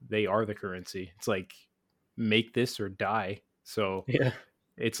they are the currency. It's like make this or die. So Yeah.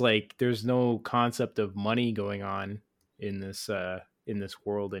 it's like there's no concept of money going on in this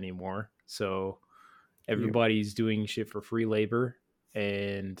world anymore. So Yep. everybody's doing shit for free labor,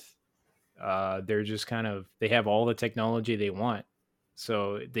 and they're just kind of they have all the technology they want.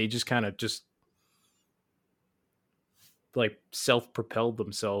 So they just kind of just like self-propelled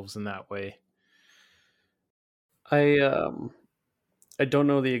themselves in that way. I um I don't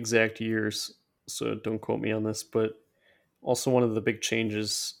know the exact years, so don't quote me on this, but also one of the big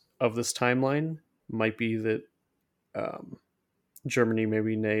changes of this timeline might be that um, Germany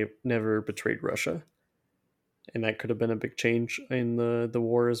maybe never betrayed Russia, and that could have been a big change in the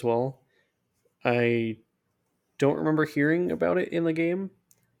war as well. I don't remember hearing about it in the game,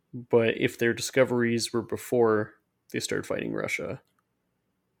 but if their discoveries were before they started fighting Russia,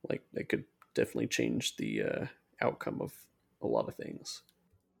 like that could definitely change the outcome of a lot of things.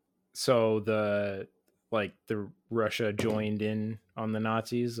 So the Russia joined in on the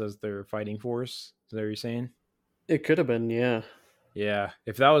Nazis as their fighting force. Is that what you're saying? It could have been, yeah, Yeah,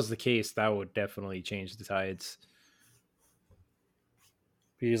 if that was the case, that would definitely change the tides.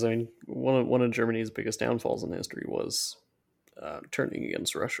 because I mean, one of Germany's biggest downfalls in history was turning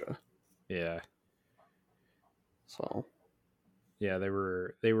against Russia. Yeah, So, yeah, they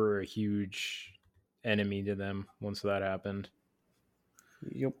were a huge enemy to them once that happened.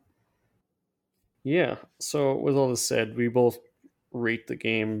 yep. Yeah. So, with all this said, we both rate the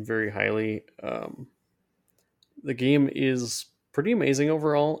game very highly. The game is pretty amazing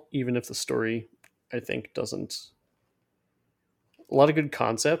overall, even if the story, I think, doesn't. A lot of good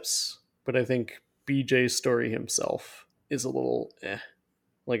concepts, but I think BJ's story himself is a little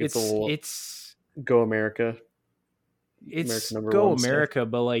like it's a It's little it's go America, America it's number go one stuff. America,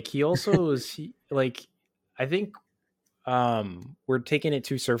 but like he also like I think we're taking it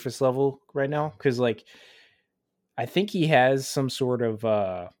to surface level right now because like I think he has some sort of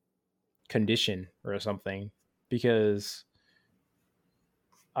condition or something because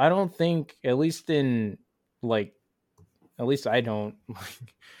I don't think at least in like at least I don't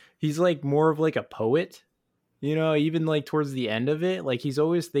like he's like more of like a poet, even like towards the end of it, like he's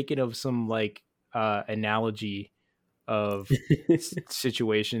always thinking of some like analogy of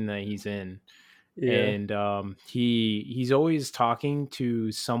situation that he's in, Yeah. and he's always talking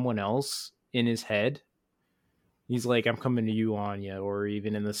to someone else in his head. He's like, I'm coming to you, Anya, or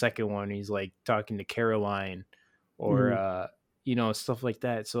even in the second one, he's like talking to Caroline, or Mm. stuff like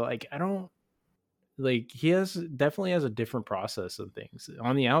that. So like, I don't like he has definitely has a different process of things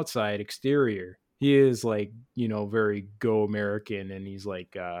on the outside exterior. He is like very go American, and he's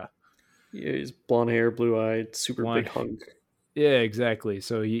like Yeah, he's blonde hair, blue eyed, super big blonde. hunk. Yeah, exactly.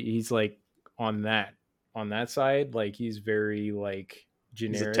 So he's like on that on that side, like he's very like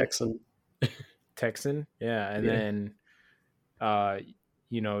He's a generic Texan. Texan. Yeah, and Yeah. then uh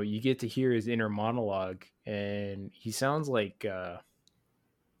you get to hear his inner monologue, and he sounds like I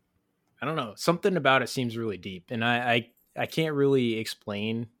don't know, something about it seems really deep, and I can't really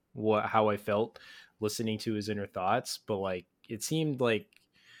explain how I felt listening to his inner thoughts, but like it seemed like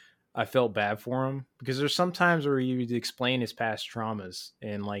I felt bad for him because there's some times where he would explain his past traumas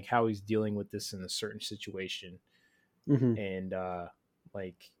and like how he's dealing with this in a certain situation, Hmm. and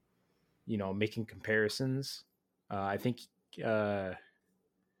like making comparisons. I think uh,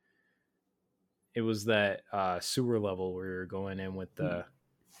 it was that sewer level where we were going in with the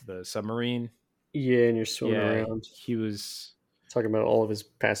submarine. Yeah, and you're swimming Yeah, around he was talking about all of his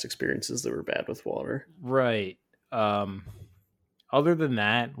past experiences that were bad with water. right. Um, Other than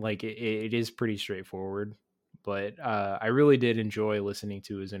that, like it is pretty straightforward. But I really did enjoy listening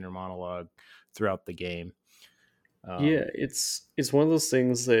to his inner monologue throughout the game. Yeah, Um, it's one of those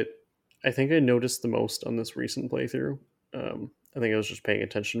things that I think I noticed the most on this recent playthrough. I think I was just paying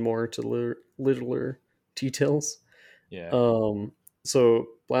attention more to littler details. yeah, Um, so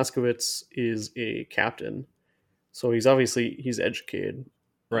Blaskowitz is a captain, so he's educated,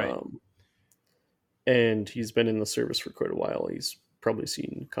 right. um, and he's been in the service for quite a while. He's probably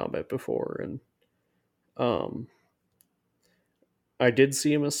seen combat before, and um, I did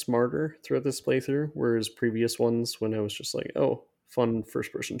see him as smarter throughout this playthrough, whereas previous ones, when I was just like, "Oh, fun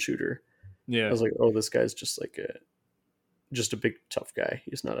first-person shooter," I Yeah, was like, "Oh, this guy's just a big tough guy.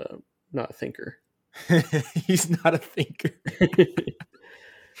 He's not a thinker." he's not a thinker.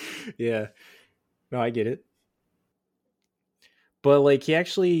 Yeah, no, I get it. But like he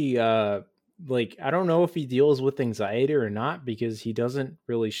actually like I don't know if he deals with anxiety or not because he doesn't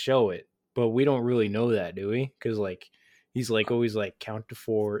really show it. But we don't really know that, do we? Cuz like he's like always like count to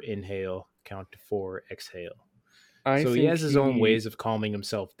 4 inhale, count to 4 exhale. I So he think has his own ways of calming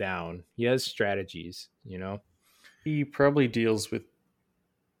himself down. He has strategies, you know. he probably deals with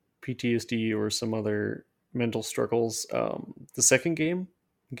PTSD or some other mental struggles. The second game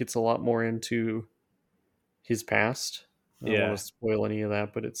gets a lot more into his past. I don't want Yeah, to spoil any of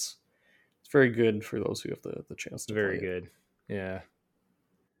that, but it's very good for those who have the chance to play very it. good. Yeah.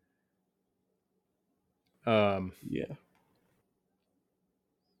 Um Yeah.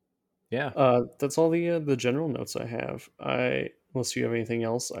 yeah. That's all the general notes I have. Unless you have anything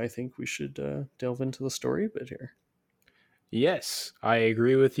else, I think we should delve into the story a bit here. Yes, I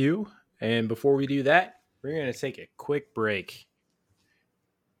agree with you. And before we do that, we're going to take a quick break.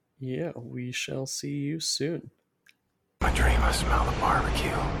 Yeah, we shall see you soon. I dream I smell the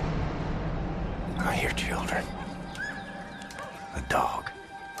barbecue. I hear children. A dog.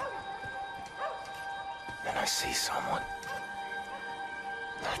 And I see someone.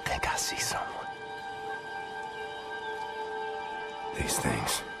 I think I see someone. These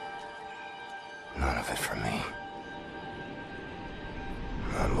things. None of it for me.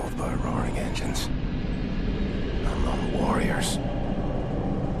 I'm moved by roaring engines. I'm lone warriors.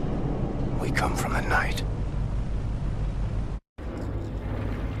 We come from the night.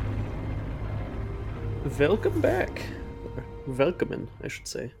 Welcome back. Welcome, I should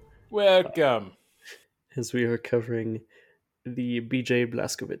say, Welcome. as we are covering the BJ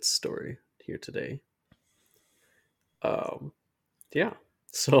Blazkowicz story here today. Um, yeah,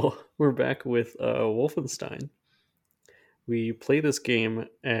 so we're back with Wolfenstein. We play this game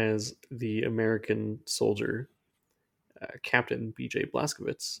as the American soldier, Captain BJ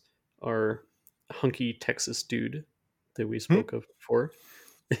Blazkowicz, our hunky Texas dude that we Hmm? spoke of before.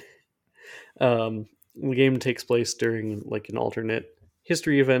 The game takes place during like an alternate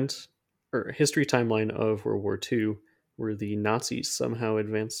history event or history timeline of World War II, where the Nazis somehow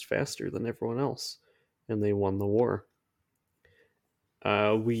advanced faster than everyone else and they won the war.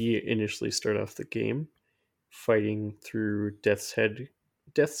 We initially start off the game fighting through Death's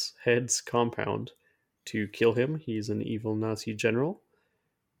Head's compound to kill him. He's an evil Nazi general,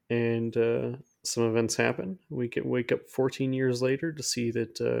 and some events happen. We can wake up 14 years later to see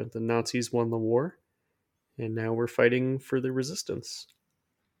that the Nazis won the war, and now we're fighting for the resistance.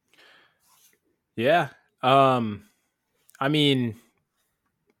 Yeah. I mean,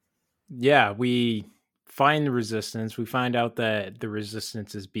 yeah, we find the resistance. We find out that the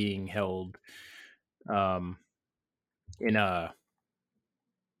resistance is being held um in a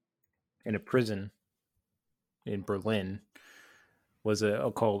prison in Berlin. Was it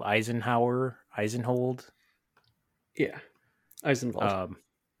called Eisenhold? Yeah, Eisenwald. Um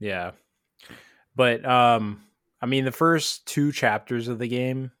yeah. But I mean the first two chapters of the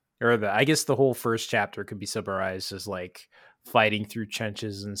game or I guess the whole first chapter could be summarized as like fighting through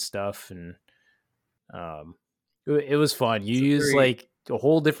trenches and stuff and um it was fun. You It's a use very like a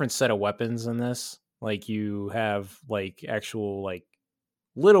whole different set of weapons in this. Like you have like actual like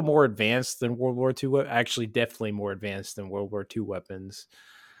little more advanced than World War II. Actually, definitely more advanced than World War II weapons.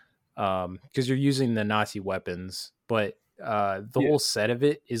 Because you're using the Nazi weapons, but the yeah. whole set of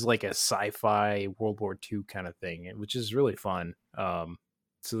it is like a sci-fi World War II kind of thing, which is really fun.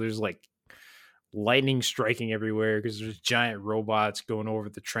 So there's like lightning striking everywhere because there's giant robots going over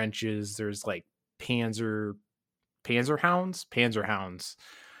the trenches. There's like panzer hounds,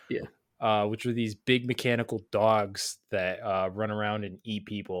 Yeah. which are these big mechanical dogs that run around and eat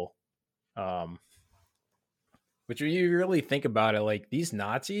people. Um, which, when you really think about it, like these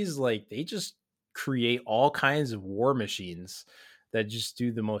Nazis, like they just create all kinds of war machines that just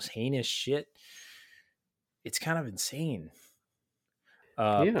do the most heinous shit. It's kind of insane.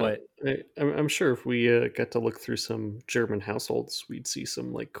 Yeah, But I'm sure if we got to look through some German households, we'd see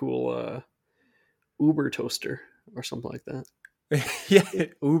some like cool Uber toaster or something like that. yeah,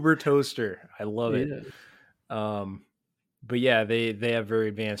 Uber toaster, I love it. Yeah. Um, but yeah, they have very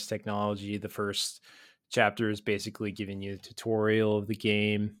advanced technology. The first chapter is basically giving you a tutorial of the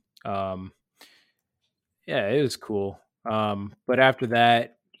game. Yeah, it was cool. But after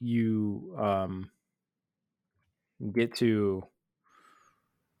that, you get to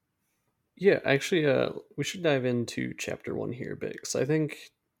Yeah, actually, we should dive into chapter one here a bit because I think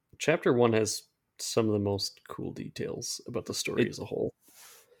chapter one has some of the most cool details about the story it. as a whole.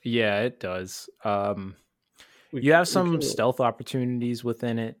 Yeah, it does. We You have we some kind of stealth opportunities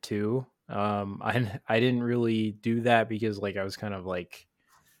within it too. I didn't really do that because like I was kind of like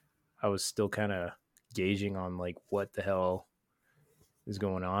I was still kind of gauging on like what the hell is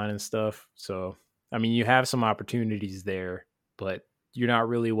going on and stuff. So, I mean, you have some opportunities there, but you're not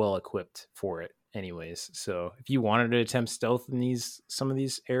really well equipped for it anyways. So, if you wanted to attempt stealth in these some of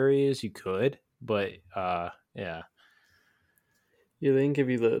these areas, you could, but yeah. yeah, they didn't give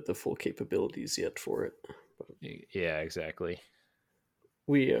you the full capabilities yet for it. Yeah, exactly.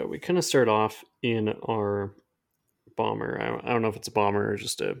 We kind of start off in our bomber. I don't know if it's a bomber or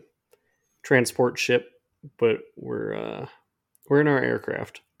just a transport ship, but we're in our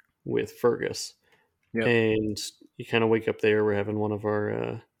aircraft with Fergus, Yep. and you kind of wake up there. We're having one of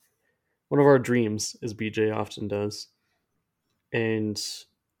our dreams, as BJ often does, and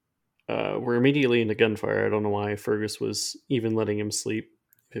we're immediately into gunfire. I don't know why Fergus was even letting him sleep.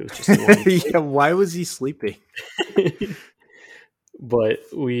 If it was just a long Yeah, why was he sleeping? flight. But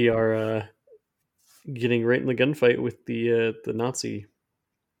we are getting right in the gunfight with the Nazi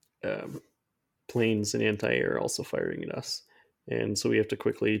um, planes and anti-air also firing at us, and so we have to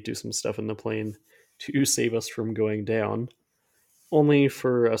quickly do some stuff in the plane to save us from going down. Only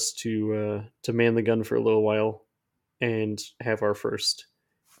for us to man the gun for a little while and have our first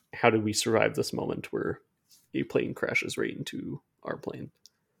 "How did we survive this?" moment, where a plane crashes right into our plane.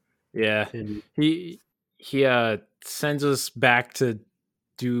 Yeah. And He he sends us back to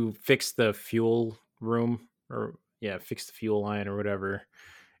do fix the fuel room, or yeah, fix the fuel line or whatever.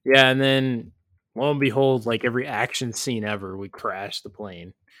 Yeah, and then lo and behold, like every action scene ever, we crash the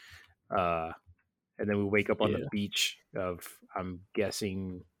plane. Uh and then we wake up on the yeah, beach of, I'm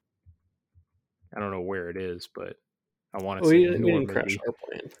guessing, I don't know where it is, but I want to say we didn't crash Normandy. our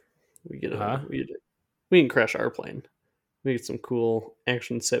plane. We get a Huh? we didn't crash our plane. We get some cool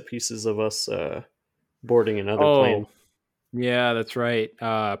action set pieces of us boarding another plane. Oh, yeah, that's right.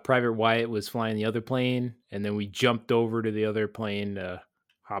 Private Wyatt was flying the other plane, and then we jumped over to the other plane to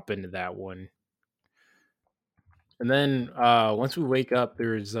hop into that one. And then once we wake up,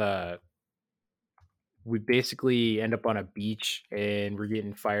 there's we basically end up on a beach and we're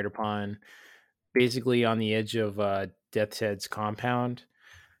getting fired upon, basically on the edge of Death's Head's compound.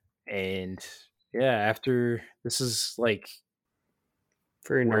 And yeah, after this is like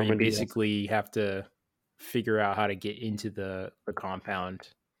Very where you Normandy. basically have to figure out how to get into the compound,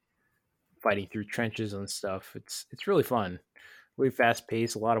 fighting through trenches and stuff. It's really fun, really fast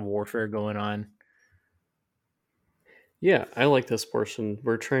paced, a lot of warfare going on. Yeah, I like this portion.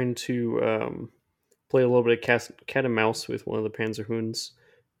 We're trying to play a little bit of cat and mouse with one of the Panzerhunds,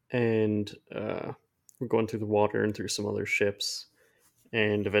 and we're going through the water and through some other ships,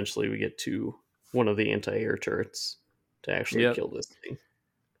 and eventually we get to one of the anti-air turrets to actually Yep. kill this thing.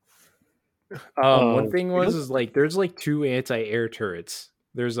 One thing We was don't. is like there's like two anti-air turrets.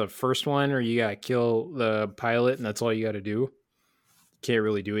 There's a first one where you gotta kill the pilot and that's all you gotta do. Can't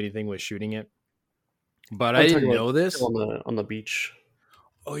really do anything with shooting it. But I I'm talking didn't about know still this. on the beach.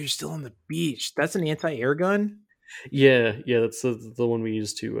 Oh, you're still on the beach. That's an anti-air gun? Yeah, yeah, that's the one we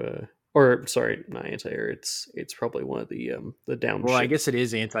use to. Or sorry, not anti-air. It's probably one of the down Well, I ships. guess it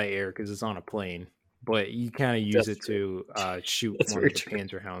is anti-air because it's on a plane. But you kind of use That's it true. to shoot That's one very of the true.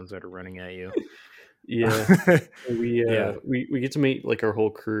 Panzer hounds that are running at you. Yeah, Yeah. we get to meet like our whole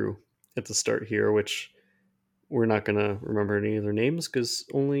crew at the start here, which we're not gonna remember any of their names because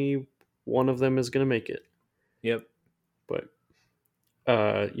only one of them is gonna make it. Yep. But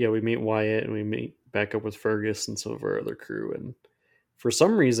yeah, we meet Wyatt and we meet back up with Fergus and some of our other crew, and for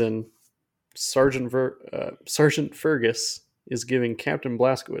some reason, Sergeant Fergus is giving Captain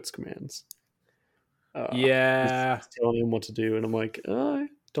Blazkowicz commands. Yeah, He's telling him what to do, and I'm like, I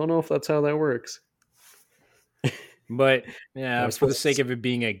don't know if that's how that works. but I yeah, was for the supposed sake to of it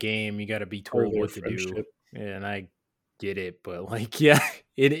being a game, you got to be spoil told their what to do, friendship. and I get it. But like, yeah,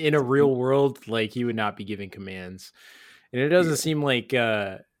 in a real world, like he would not be giving commands, and it doesn't Yeah. seem like.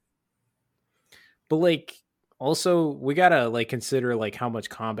 But like, also we gotta like consider like how much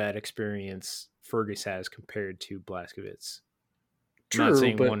combat experience Fergus has compared to Blazkowicz. I'm not True,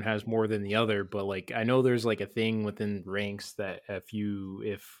 saying but one has more than the other, but like I know there's like a thing within ranks that if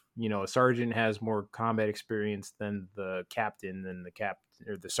a sergeant has more combat experience than the captain, then the cap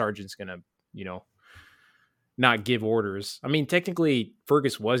or the sergeant's gonna you know not give orders. I mean, technically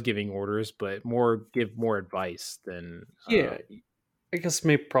Fergus was giving orders, but give more advice than yeah, I guess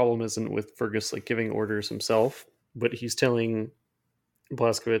my problem isn't with Fergus like giving orders himself, but he's telling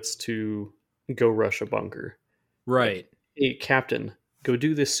Blazkowicz to go rush a bunker. Like, right. hey, Captain, go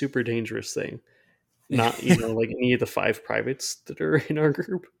do this super dangerous thing. Not, like any of the 5 privates that are in our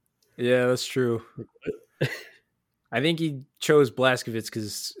group. Yeah, that's true. I think he chose Blazkowicz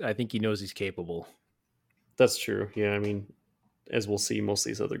because I think he knows he's capable. That's true. Yeah, I mean, as we'll see, most of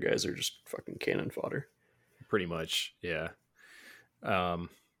these other guys are just fucking cannon fodder. Pretty much, yeah.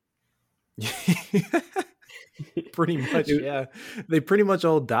 Pretty much, yeah. They pretty much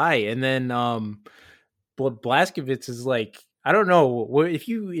all die, and then Blazkowicz is like, I don't know, if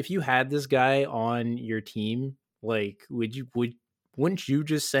you had this guy on your team, like, wouldn't you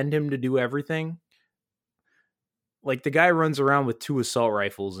just send him to do everything? Like the guy runs around with 2 assault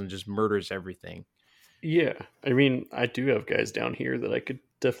rifles and just murders everything. Yeah, I mean, I do have guys down here that I could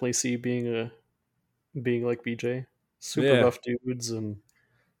definitely see being like BJ, super Yeah, buff dudes, and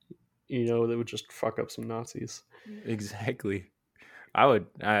they would just fuck up some Nazis. exactly. I would,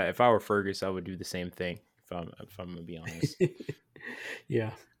 if I were Fergus, I would do the same thing. If I'm gonna be honest.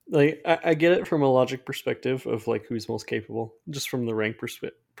 Yeah, like I get it from a logic perspective of like who's most capable. Just from the rank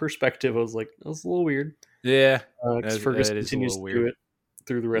perspective, I was like, that's a little weird. Yeah, Because Fergus that is a continues little to do weird. it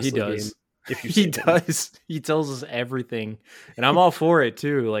through the He rest of the game. does. If you He save him. does. He tells us everything, and I'm all for it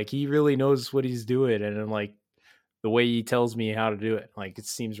too. Like he really knows what he's doing, and I'm like the way he tells me how to do it. Like it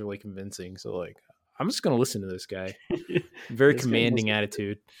seems really convincing. So like, I'm just gonna listen to this guy. Very This guy commanding must be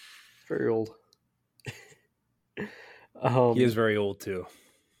attitude. very old. He is very old too.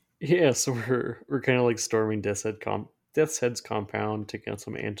 Yeah, so we're kind of like storming Death's Head's compound, taking out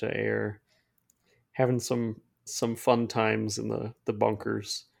some anti-air, having some fun times in the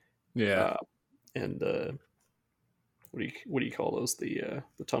bunkers, Yeah, uh, and what do you call those? The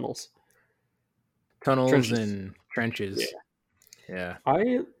tunnels, tunnels trenches. and Yeah, trenches. Yeah.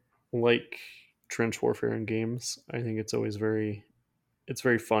 I like trench warfare in games. I think it's very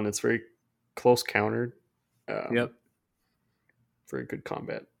fun. It's very close countered. Yep. Very good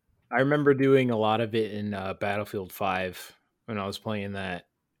combat. I remember doing a lot of it in Battlefield 5 when I was playing that,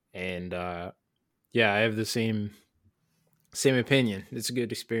 and yeah, I have the same opinion. It's a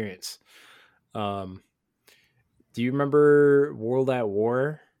good experience. Um, do you remember World at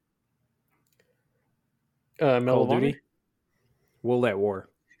War? Medal Call of of Honor. Duty? World at War.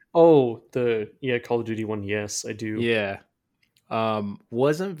 Oh, Call of Duty one. Yes, I do. Yeah.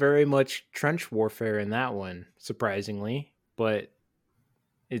 Wasn't very much trench warfare in that one, surprisingly, but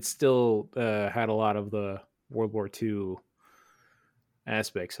it still had a lot of the World War II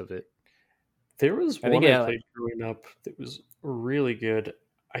aspects of it. There was I think one I yeah, played growing up that was really good.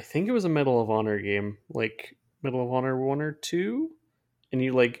 I think it was a Medal of Honor game, like Medal of Honor 1 or 2, and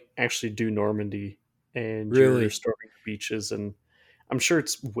you like actually do Normandy and you're really. storming the beaches, and I'm sure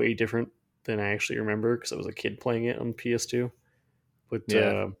it's way different than I actually remember because I was a kid playing it on PS2. But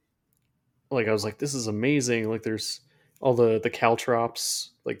Yeah. like I was like, this is amazing. Like there's all the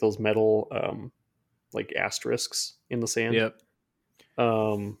caltrops, like those metal like asterisks in the sand. Yep.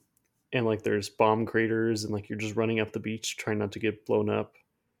 Um and like there's bomb craters, and like you're just running up the beach trying not to get blown up,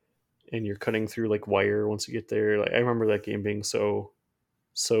 and you're cutting through like wire once you get there. Like I remember that game being so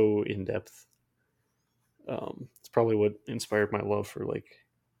in depth. It's probably what inspired my love for like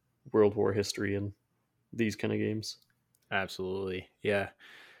World War history and these kind of games. Absolutely. Yeah.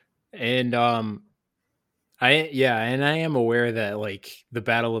 And I am aware that like the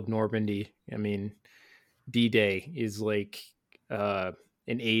Battle of Normandy, I mean, D-Day is like an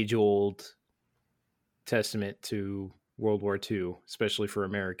age-old testament to World War II, especially for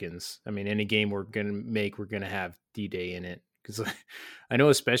Americans. I mean, any game we're gonna have D-Day in it, because I know,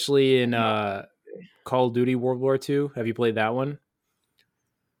 especially in Call of Duty World War II. Have you played that one?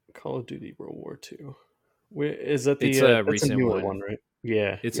 Call of Duty World War II. Is that It's the a that's a recent newer one. one, right?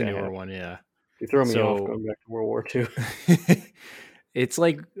 Yeah, It's a yeah, I newer have. one, yeah. You throw me off So going back to World War II. it's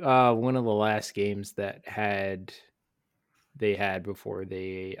like one of the last games that they had before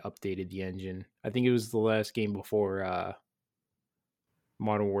they updated the engine. I think it was the last game before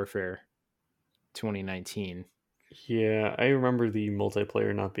Modern Warfare 2019. Yeah, I remember the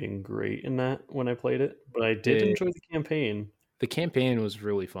multiplayer not being great in that when I played it, but I did It, enjoy the campaign. the campaign was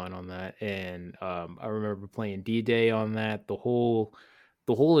really fun on that, and I remember playing D-Day on that. The whole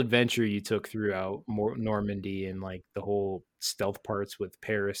adventure you took throughout Normandy and like the whole stealth parts with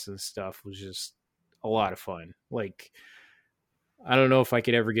Paris and stuff was just a lot of fun. Like I don't know if I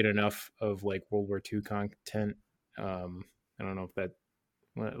could ever get enough of like World War II content. I don't know if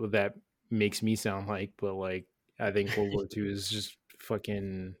what that makes me sound like, but like I think World War II is just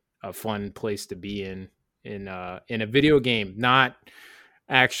fucking a fun place to be in a video game. Not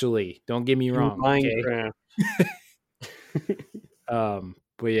actually, don't get me In wrong, okay? Minecraft.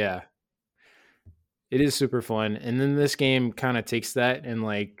 But yeah, it is super fun. And then this game kind of takes that and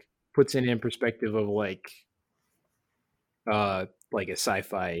like puts it in perspective of like a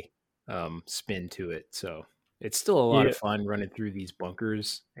sci-fi spin to it. So it's still a lot Yeah, of fun running through these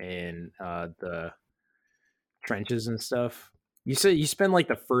bunkers and the trenches and stuff. You said you spend like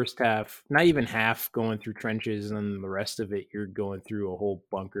the first half, not even half, going through trenches, and then the rest of it you're going through a whole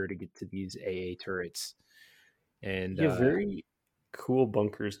bunker to get to these AA turrets. And yeah, very cool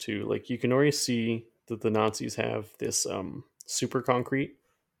bunkers too. Like you can already see that the Nazis have this super concrete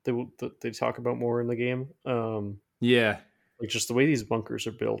that they talk about more in the game. yeah, Like just the way these bunkers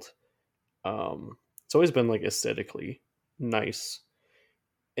are built. It's always been like aesthetically nice,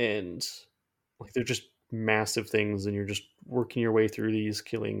 and like they're just massive things, and you're just working your way through these,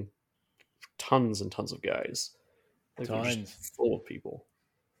 killing tons and tons of guys. Like they're just tons. full of people.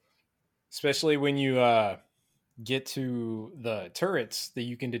 Especially when you get to the turrets that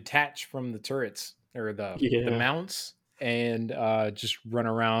you can detach from the turrets or the Yeah, mounts and just run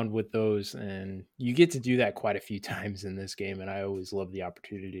around with those, and you get to do that quite a few times in this game, and I always love the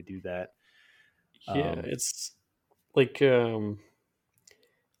opportunity to do that. yeah. um It's like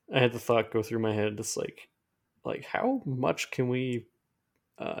I had the thought go through my head. It's like how much can we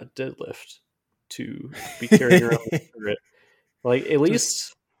deadlift to be carrying around this turret? Like at just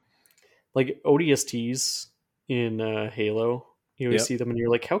least like ODSTs in Halo, you always yep, see them and you're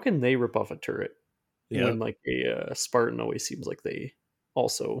like, how can they rip off a turret? When yep, like a Spartan always seems like they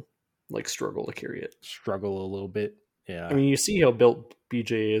also like struggle to carry it. struggle a little bit, I yeah. mean, you see how built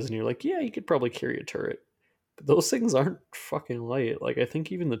BJ is, and you're like, yeah, you could probably carry a turret, but those things aren't fucking light. Like I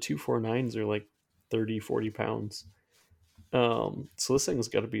think even the 249s are like 30, 40 pounds. So this thing's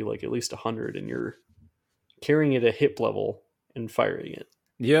got to be like at least 100, and you're carrying it at hip level and firing it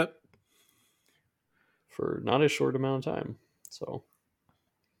Yep. for not a short amount of time. So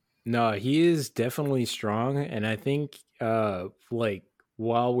No, he is definitely strong, and I think like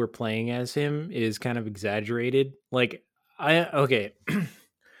while we're playing as him is kind of exaggerated. Like I okay,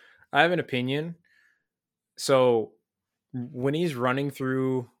 I have an opinion. So when he's running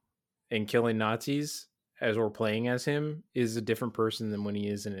through and killing Nazis as we're playing as him is a different person than when he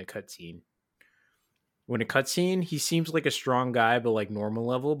is in a cutscene. When a cutscene, he seems like a strong guy, but like normal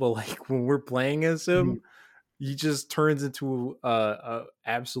level. But like when we're playing as mhm. him, he just turns into a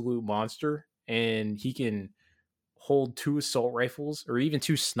absolute monster, and he can hold two assault rifles or even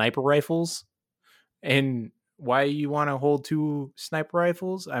two sniper rifles. And why you want to hold two sniper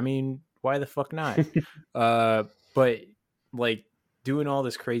rifles? I mean, why the fuck not? Uh, but like doing all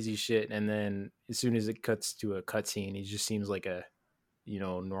this crazy shit, and then as soon as it cuts to a cutscene, he just seems like a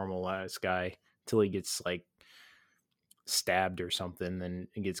normal ass guy till he gets like stabbed or something. Then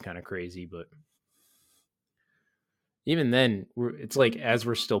it gets kind of crazy. But even then, it's like as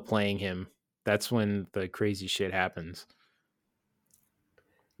we're still playing him, that's when the crazy shit happens.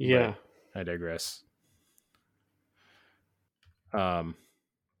 But Yeah, I digress. Um,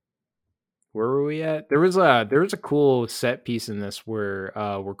 where were we at? There was a cool set piece in this where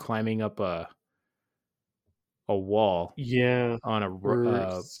we're climbing up a wall yeah, on we're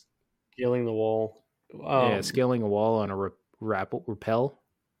scaling the wall. yeah, Um, scaling a wall on a rappel.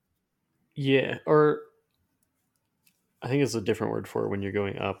 yeah, or I think it's a different word for it when you're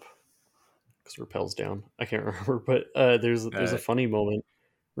going up because repels down. I can't remember, but there's a Uh, funny moment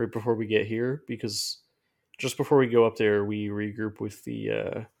right before we get here because just before we go up there, we regroup with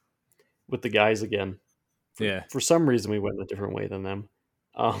the guys again. yeah, For some reason, we went a different way than them,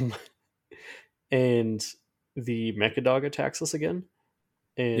 um, and the mecha dog attacks us again,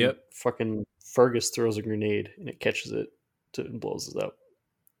 and yep. fucking Fergus throws a grenade and it catches it and blows up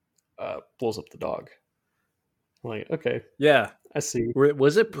the dog. Like, okay, Yeah. I see.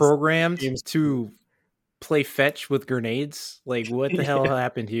 Was it This programmed game's to play fetch with grenades? Like, what the hell yeah,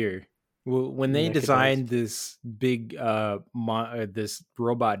 happened here? When they mechanized. designed this big this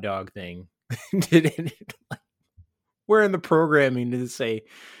robot dog thing, did it, where in the programming did it say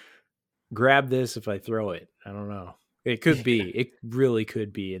grab this if I throw it? I don't know. It could Yeah. be. It really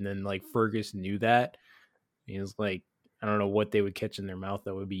could be. And then like Fergus knew that. He was like, I don't know what they would catch in their mouth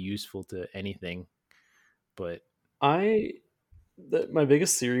that would be useful to anything. But I my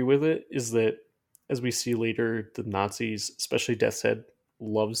biggest theory with it is that, as we see later, the Nazis, especially Death's Head,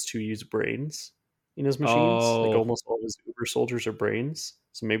 loves to use brains in his machines. Like oh almost all his Uber soldiers are brains.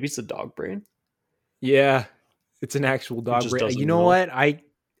 So maybe it's a dog brain. yeah, it's an actual It dog just brain. You doesn't know know. what?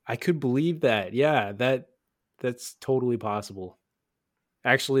 I could believe that. Yeah, that's totally possible.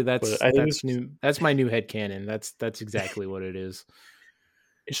 Actually, But I think that's new. That's my new headcanon. That's exactly what it is.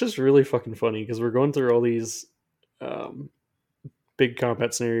 it's just really fucking funny because we're going through all these um, big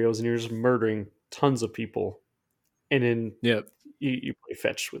combat scenarios and you're just murdering tons of people, and then Yep. you play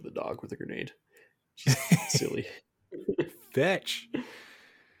fetch with a dog with a grenade. Just silly. Fetch.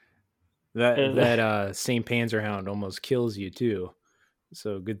 That And same Panzerhound almost kills you too.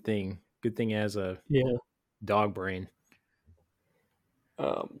 So good thing. Good thing it has a yeah, dog brain.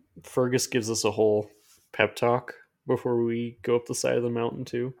 Fergus gives us a whole pep talk before we go up the side of the mountain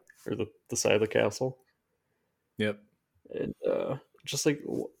too, or the side of the castle, Yep. and just like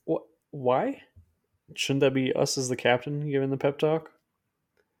what? Why shouldn't that be us as the captain giving the pep talk?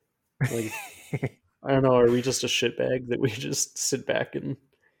 Like, I don't know. Are we just a shitbag that we just sit back and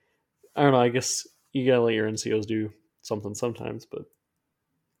I don't know. I guess you gotta let your NCOs do something sometimes, but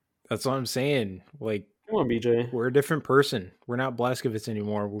That's what I'm saying. Like come on, BJ. we're a different person. We're not Blaskovitz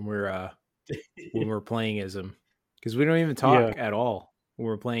anymore when we're playing as him. Because we don't even Yeah, talk at all when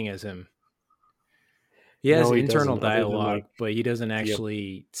we're playing as him. He has no, he internal doesn't. Other than like, dialogue, but he doesn't yep,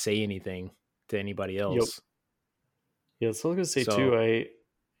 actually say anything to anybody yep, else. yeah. That's what I was gonna say too. So I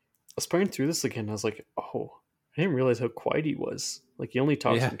was playing through this again. I was like, oh, I didn't realize how quiet he was. Like he only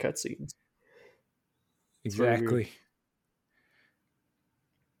talks yeah, in cutscenes. It's very weird. exactly.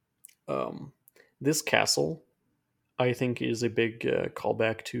 Um, this castle, I think, is a big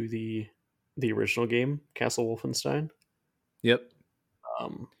callback to the original game, Castle Wolfenstein. Yep.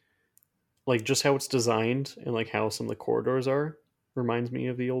 Um, like just how it's designed and like how some of the corridors are reminds me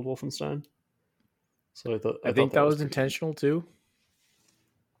of the old Wolfenstein. So I I thought think that that was was pretty neat. intentional too.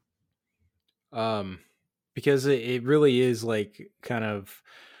 Um because it really is like kind of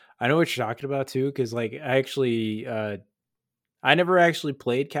I know what you're talking about too, because like I actually I never actually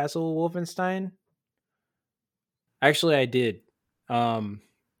played Castle Wolfenstein. Actually, I did. Um,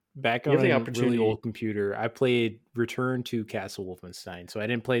 back You have on the a really opportunity. old computer, I played Return to Castle Wolfenstein. So I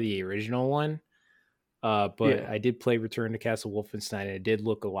didn't play the original one, but Yeah, I did play Return to Castle Wolfenstein, and it did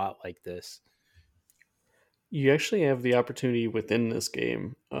look a lot like this. you actually have the opportunity within this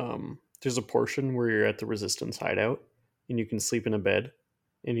game. There's a portion where you're at the Resistance hideout, and you can sleep in a bed,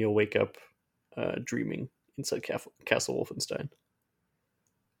 and you'll wake up dreaming inside Castle Wolfenstein.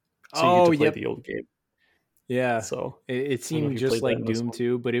 So you get Oh, to play yep, the old game. yeah. So It I don't know if seemed you just played that like in this Doom one.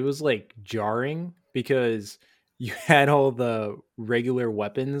 too, but it was like jarring because you had all the regular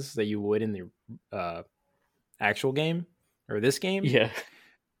weapons that you would in the actual game or this game, Yeah.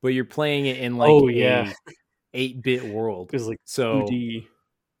 but you're playing it in like Oh yeah. a 8-bit It world. was like So 2D,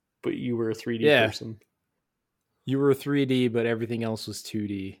 but you were a 3D yeah, person. you were 3D, but everything else was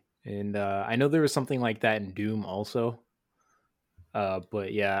 2D. And I know there was something like that in Doom also.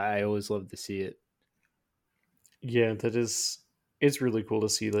 But yeah, I always love to see it. Yeah, that is. It's really cool to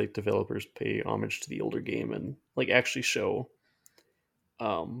see like developers pay homage to the older game and like actually show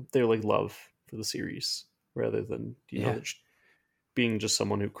their like love for the series rather than Yeah, being just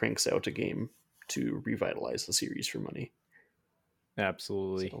someone who cranks out a game to revitalize the series for money.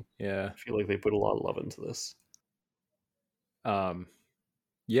 absolutely. So Yeah. I feel like they put a lot of love into this. Um,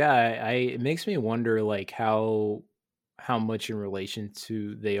 yeah, it makes me wonder like how much in relation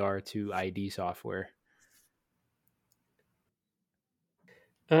to they are to ID software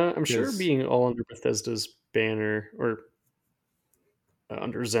I'm sure because being all under Bethesda's banner or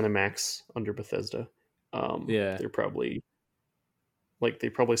under ZeniMax under Bethesda, yeah. they're probably like they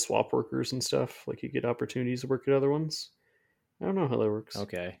probably swap workers and stuff. Like you get opportunities to work at other ones. I don't know how that works.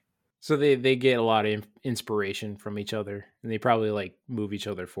 Okay. So they get a lot of inspiration from each other, and they probably like move each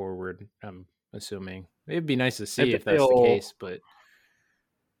other forward. I'm assuming it'd be nice to I see bet if that's the case, but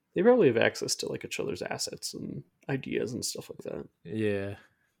they probably have access to like each other's assets and ideas and stuff like that. yeah,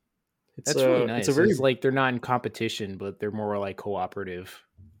 It's that's really a nice. very It's like they're not in competition, but they're more like cooperative.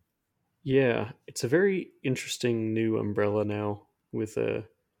 Yeah, it's a very interesting new umbrella now with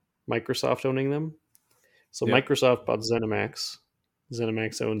Microsoft owning them. So Yep. Microsoft bought ZeniMax.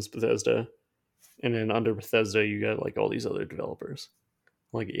 ZeniMax owns Bethesda, and then under Bethesda, you got like all these other developers,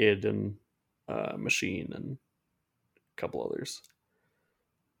 like id and Machine and a couple others.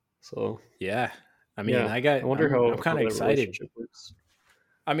 So Yeah. I mean, yeah, I wonder I'm how kind of that excited. relationship works.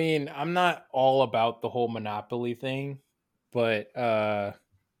 I mean, I'm not all about the whole monopoly thing, but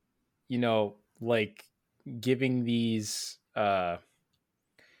you know, like giving these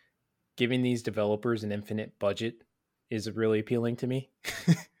giving these developers an infinite budget is really appealing to me.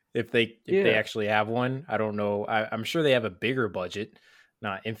 If they Yeah, actually have one, I don't know. I'm sure they have a bigger budget,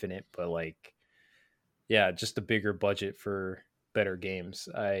 not infinite, but like yeah, just a bigger budget for better games.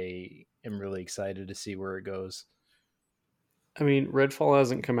 I am really excited to see where it goes. I mean Redfall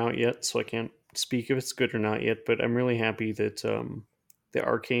hasn't come out yet, so I can't speak if it's good or not yet. But I'm really happy that the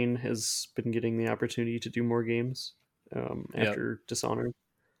Arcane has been getting the opportunity to do more games Yep. after Dishonored.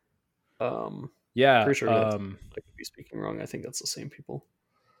 Um, Yeah, Pretty sure that's, I could be speaking wrong. I think that's the same people.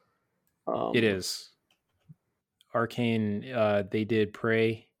 it Um, is. Arcane, they did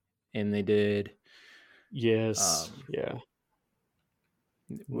Prey and they did yes, um yeah,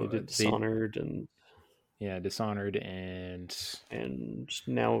 and they did they Dishonored and yeah, Dishonored and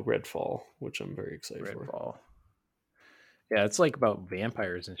now Redfall, which I'm very excited for. Redfall. Yeah, it's like about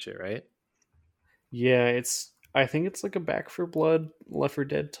vampires and shit, right? Yeah, it's I think it's like a Back for Blood, Left 4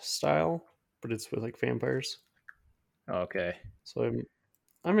 Dead style, but it's with like vampires. Okay. So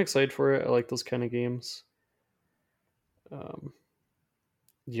I'm excited for it. I like those kind of games. Um,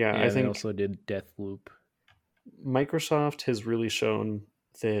 yeah, I Yeah, they think also did Deathloop. Microsoft has really shown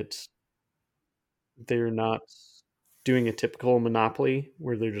that they're not doing a typical monopoly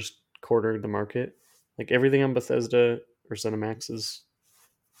where they're just cornering the market. Like everything on Bethesda or ZeniMax's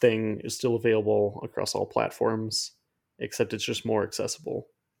thing is still available across all platforms, except it's just more accessible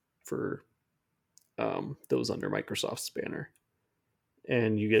for those under Microsoft's banner.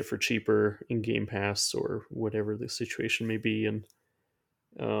 And you get it for cheaper in Game Pass or whatever the situation may be,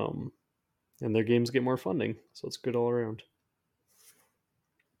 um, and their games get more funding, so it's good all around.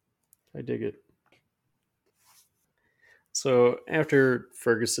 I dig it. So after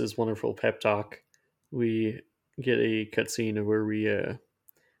Fergus's wonderful pep talk, we get a cutscene of where we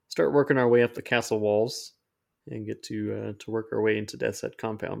start working our way up the castle walls and get to work our way into Death's Head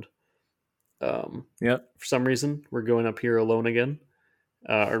compound. Yep. For some reason, we're going up here alone again,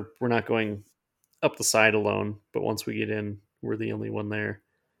 or we're not going up the side alone. But once we get in, we're the only one there,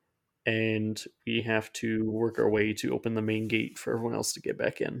 and we have to work our way to open the main gate for everyone else to get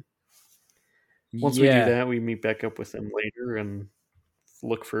back in. Once we do Yeah. that, we meet back up with them later and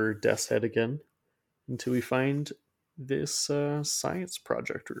look for Death's Head again until we find this science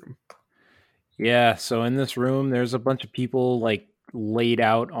project room. Yeah. So in this room, there's a bunch of people like laid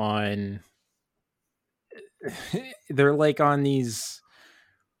out on. They're like on these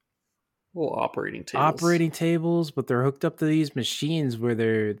Little operating tables. operating tables, but they're hooked up to these machines where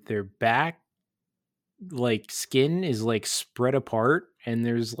their back like skin is like spread apart and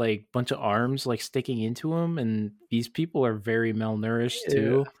there's like a bunch of arms like sticking into them, and these people are very malnourished Yeah,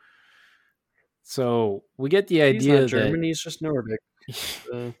 too. So we get the he's not idea that German. He's just Nordic.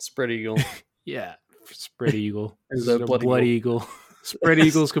 Spread eagle yeah, spread eagle. or This the is a blood blood eagle. eagle. Spread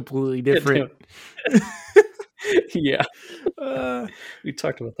eagle's completely Yeah, different. yeah, uh, we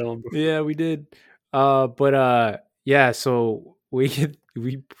talked about that one before. yeah, we did. But yeah. So get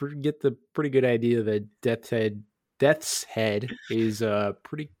the pretty good idea that Death's Head is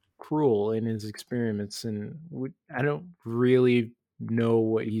pretty cruel in his experiments, and I don't really know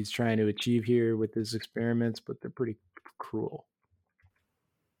what he's trying to achieve here with his experiments, but they're pretty cruel.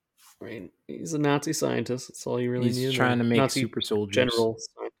 I mean, he's a Nazi scientist. That's all you really need He's to trying know. to make Nazi super soldiers. general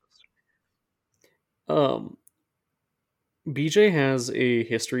scientist. Um, BJ has a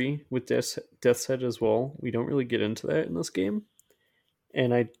history with Death's Head as well. We don't really get into that in this game,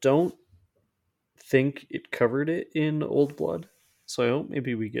 and I don't think it covered it in Old Blood. So I hope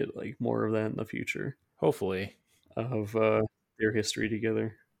maybe we get like more of that in the future Hopefully, of their history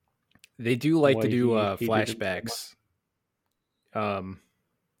together. they do like to Why do he hated him so much. flashbacks.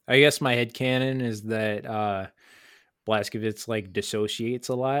 I guess my head canon is that Blaskovitz like dissociates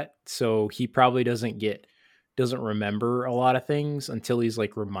a lot, so he probably doesn't remember a lot of things until he's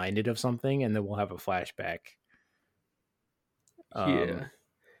like reminded of something, and then we'll have a flashback. Yeah,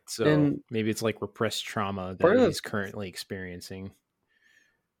 So and maybe it's like repressed trauma that part of the, he's currently experiencing.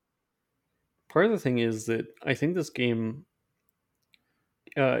 part of the thing is that I think this game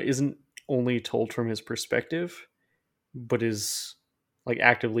isn't only told from his perspective, but is like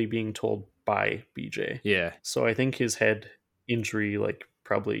actively being told by BJ. Yeah. So I think his head injury like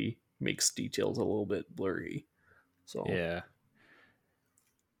probably makes details a little bit blurry. So Yeah.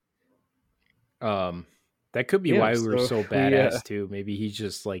 That could be yeah, why we were so so we badass too. Maybe he's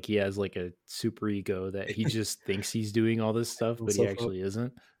just like he has like a super ego that he just thinks he's doing all this stuff, but he himself up. actually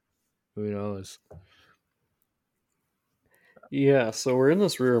isn't. Who knows? Yeah, so we're in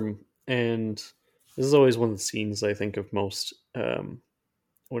this room, and this is always one of the scenes I think of most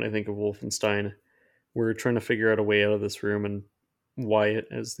when I think of Wolfenstein. We're trying to figure out a way out of this room, and Wyatt,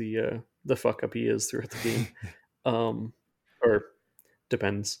 as the fuck up he is throughout the game, um, or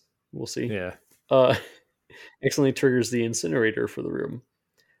depends. We'll see. Yeah. Uh, accidentally triggers the incinerator for the room,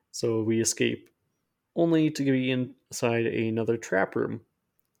 so we escape, only to be inside another trap room.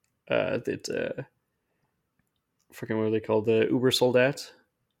 That Freaking what are they called? The Uber Soldat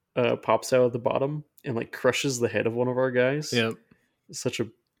pops out of the bottom and like crushes the head of one of our guys. Yep. Such a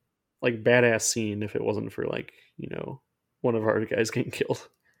like badass scene if it wasn't for like one of our guys getting killed.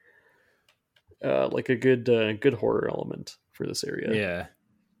 Like a good horror element for this area. Yeah.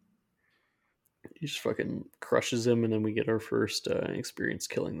 He just fucking crushes him, and then we get our first experience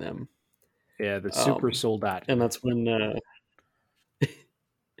killing them. Yeah. The super Um, soldat. and that's when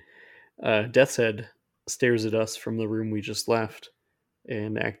Death's Head stares at us from the room we just left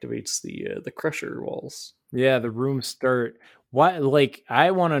and activates the crusher walls. Yeah, the rooms start. What? Like,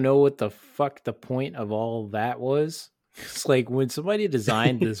 I want to know what the fuck the point of all that was. It's like when somebody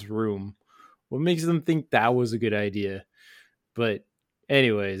designed this room, what makes them think that was a good idea? But,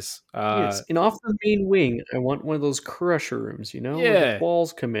 anyways, Yes, and off the main wing, I want one of those crusher rooms, where the yeah.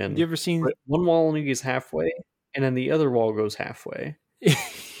 walls come You in. ever seen? But one wall only goes halfway, and then the other wall goes halfway,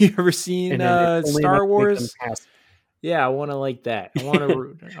 You ever seen and then it's only enough Star to make them Wars? pass Yeah, I want to like that. I want a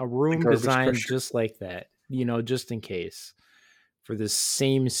the room garbage designed crusher. just like that. Just in case for this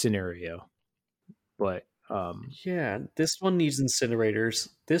same scenario. But Yeah, this one needs incinerators.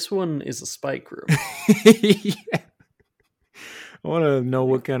 This one is a spike room. yeah. I want to know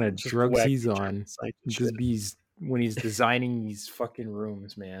what kind of Just drugs wacky he's German on. science shit. Just bees when he's designing these fucking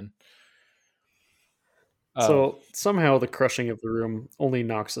rooms, man. So somehow the crushing of the room only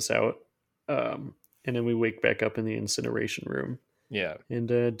knocks us out, and then we wake back up in the incineration room. Yeah, And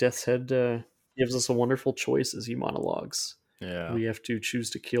Death's Head gives us a wonderful choice as he monologues. yeah. We have to choose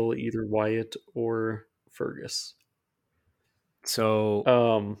to kill either Wyatt or Fergus.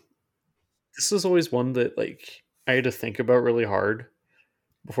 So This is always one that like I had to think about really hard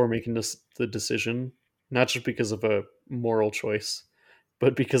before making the decision, not just because of a moral choice,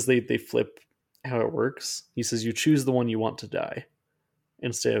 but because they flip how it works. He says you choose the one you want to die,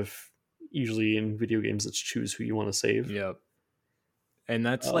 instead of usually in video games it's choose who you want to save. yep. And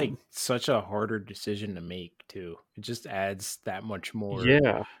that's like such a harder decision to make too. It just adds that much more.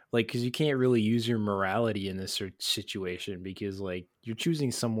 Yeah, Like, because you can't really use your morality in this situation because, like, you're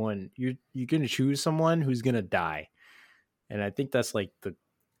choosing someone. You're gonna choose someone who's gonna die, and I think that's like the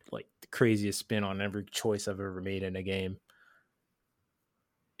craziest spin on every choice I've ever made in a game.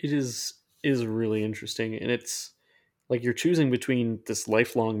 it is really interesting, and it's like you're choosing between this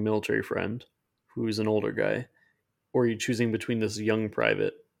lifelong military friend who's an older guy, or you're choosing between this young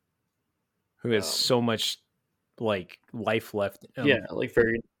private. Who has so much like life left. Yeah, like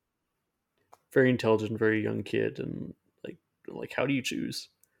very very intelligent, very young kid, and like how do you choose?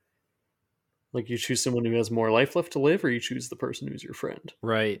 Like you choose someone who has more life left to live, or you choose the person who's your friend.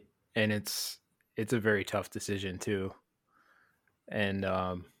 Right, and it's a very tough decision too. And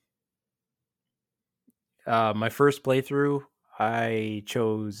my first playthrough, I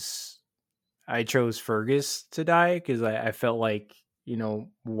chose Fergus to die because I felt like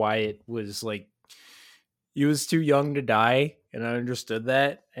Wyatt was like he was too young to die, and I understood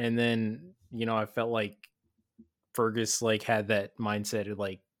that. And then I felt like Fergus like had that mindset of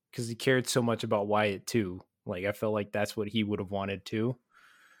like because he cared so much about Wyatt too. Like I felt like that's what he would have wanted too.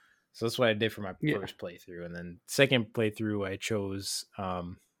 So that's what I did for my Yeah, first playthrough, and then second playthrough I chose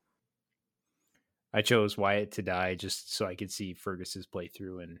Wyatt to die just so I could see Fergus's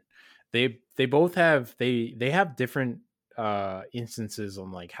playthrough, and they both have they have different instances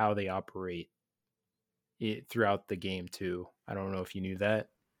on like how they operate it throughout the game too. I don't know if you knew that.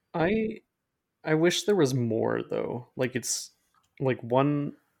 I wish there was more though. Like it's like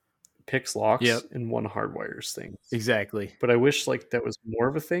one picks locks Yep, and one hardwires things. exactly. But I wish like that was more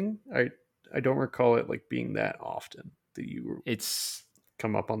of a thing. I don't recall it like being that often that you It's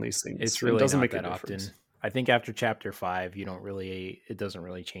come up on these things. it's It really doesn't not make a that often. difference. I think after chapter 5, it doesn't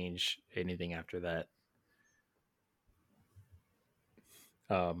really change anything after that.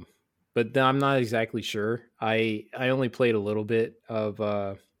 Um but I'm not exactly sure. I only played a little bit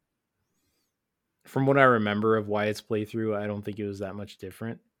of from what I remember of Wyatt's playthrough. I don't think it was that much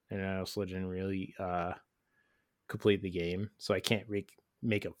different, and I also didn't really complete the game, so I can't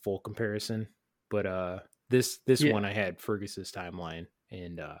make a full comparison. But this Yeah, one I had Fergus's timeline,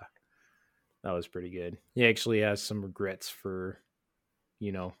 and that was pretty good. He actually has some regrets for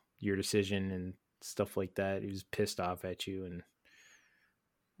your decision and stuff like that. He was pissed off at you,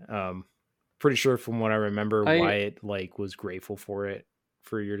 and pretty sure from what I remember, I Wyatt like was grateful for it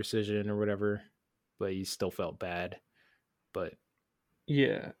for your decision or whatever, but he still felt bad. But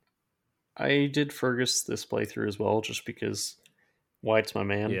yeah, I did Fergus this playthrough as well, just because White's my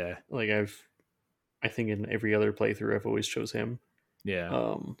man. yeah, Like I think in every other playthrough, I've always chose him. yeah,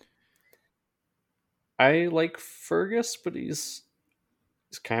 Um, I like Fergus, but he's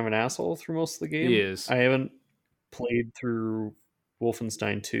kind of an asshole through most of the he game. is. I haven't played through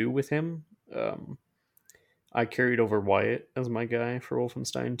Wolfenstein 2 with him. I carried over Wyatt as my guy for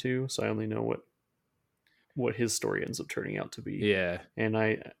Wolfenstein 2, so I only know what his story ends up turning out to be. Yeah, And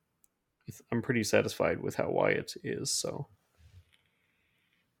I'm pretty satisfied with how Wyatt is, so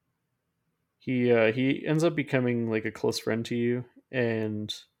he ends up becoming like a close friend to you,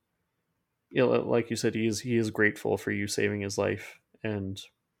 and like you said, he is grateful for you saving his life, and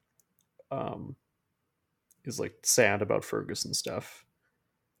um is like sad about Fergus and stuff.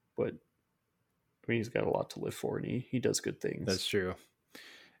 But I mean, he's got a lot to live for, and he does good that's things. true.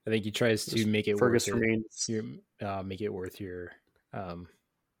 I think he tries to Just make it worth Fergus it. remains. Make it worth your, um,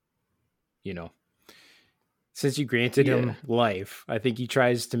 you know, since you granted Yeah. him life, I think he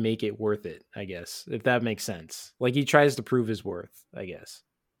tries to make it worth it, I guess, if that makes sense. Like he tries to prove his worth, I guess.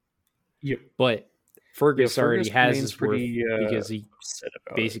 Yep. But Yeah. Fergus already Fergus has remains his worth pretty because he upset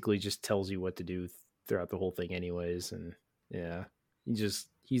about it. basically just tells you what to do throughout the whole thing anyways, and yeah,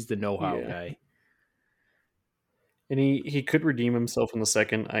 he's the know-how Yeah. guy. And he could redeem himself in the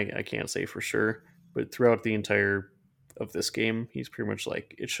second. I can't say for sure, but throughout the entire of this game, he's pretty much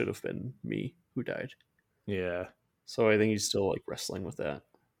like, it should have been me who died. Yeah. So I think he's still like wrestling with that.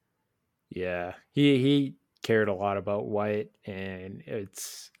 Yeah. He cared a lot about Wyatt, and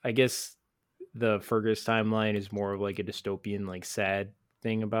it's I guess the Fergus timeline is more of like a dystopian, like sad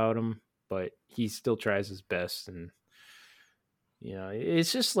thing about him, but he still tries his best, and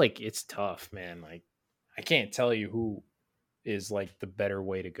it's just like it's tough, man. Like I can't tell you who is like the better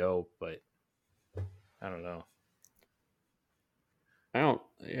way to go, but I don't know. I don't.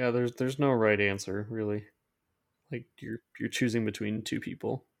 Yeah, there's no right answer really. Like you're choosing between two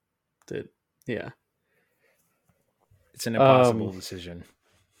people. That yeah. It's an Um, impossible decision,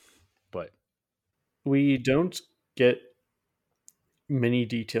 but we don't get many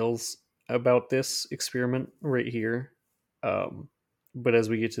details about this experiment right here. Um, but as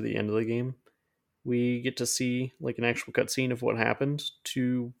we get to the end of the game, we get to see like an actual cutscene of what happened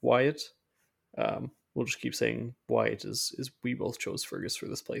to Wyatt. We'll just keep saying Wyatt is we both chose Fergus for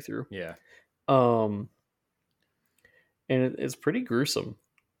this playthrough. yeah, Um, and it's pretty gruesome,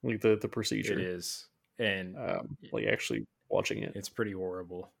 like the it procedure. is, and Like actually watching it, it's pretty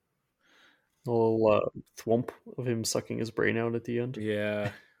horrible. a little thwomp of him sucking his brain out at the end,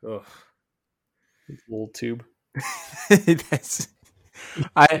 Yeah. Ugh. with a little tube. That's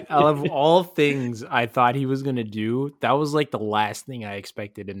I out of all things I thought he was gonna do, that was like the last thing I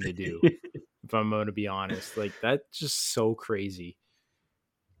expected him to do. If I'm gonna be honest, like that's just so crazy.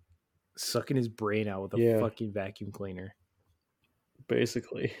 Sucking his brain out with a Yeah, fucking vacuum cleaner.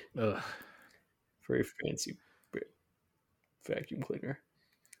 basically, Ugh. very fancy vacuum cleaner.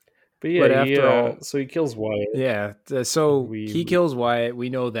 But yeah, But after all, so he kills Wyatt. yeah. And So he kills Wyatt. We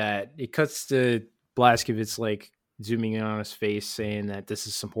know that. It cuts to Blazkowicz like zooming in on his face, saying that this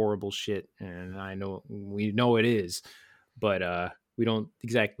is some horrible shit, and we know it is, but we don't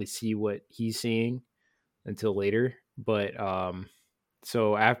exactly see what he's seeing until later. But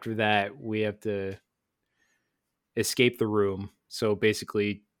so after that, we have to escape the room. So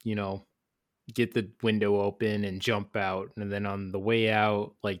basically, get the window open and jump out, and then on the way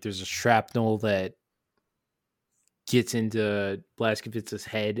out, like there's a shrapnel that gets into Blazkowicz's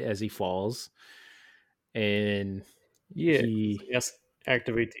head as he falls, and Yeah, he yes,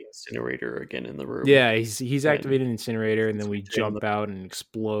 activate the incinerator again in the room, yeah he's and activated an incinerator, and then since we we jammed jump out and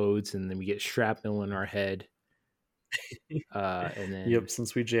explodes, and then we get shrapnel in our head, and then yep,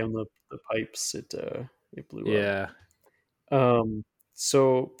 since we jammed the pipes, it blew up. yeah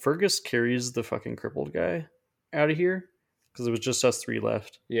So Fergus carries the fucking crippled guy out of here because it was just us three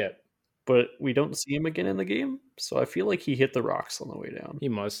left. yeah But we don't see him again in the game, so I feel like he hit the rocks on the way down, he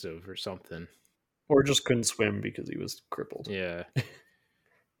must have or something. or just couldn't swim because he was crippled. Yeah,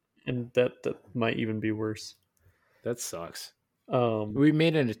 and that might even be worse. That sucks. Um, We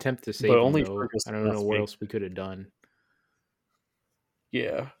made an attempt to but save him only though. Fergus I and don't know what Deathwing. else we could have done.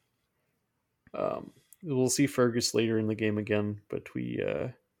 Yeah. We'll see Fergus later in the game again, but we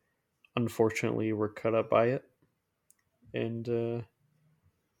unfortunately were cut up by it, and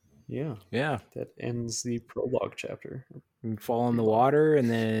yeah, Yeah, that ends the prologue chapter. we fall in the Prologue. water and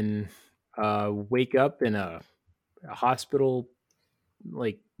then wake up in a hospital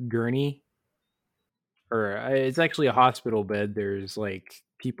like gurney, or it's actually a hospital bed. There's like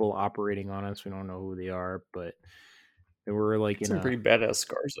people operating on us. We don't know who they are, but we're like Got in some a pretty badass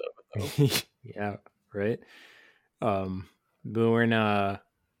scars out of it, though. yeah, right. But we're in a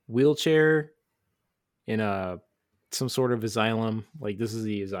wheelchair in a some sort of asylum. Like this is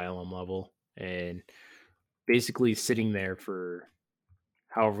the asylum level, and basically sitting there for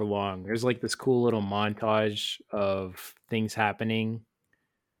however long. There's like this cool little montage of things happening,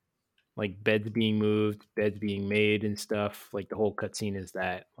 like beds being moved, beds being made, and stuff. Like the whole cutscene is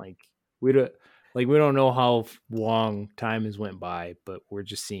that. We don't we don't know how long time has went by, but we're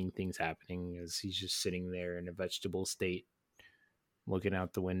just seeing things happening as he's just sitting there in a vegetable state, looking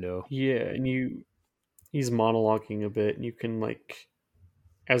out the window. Yeah, and he's monologuing a bit, and you can like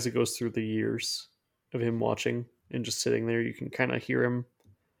as it goes through the years of him watching and just sitting there, you can kind of hear him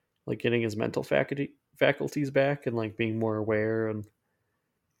like getting his mental faculties back and like being more aware, and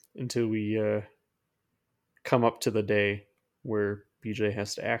until we come up to the day where BJ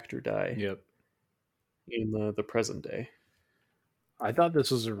has to act or die Yep. in the present day. I thought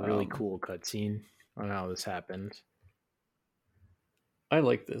this was a really Um, cool cutscene on how this happened. I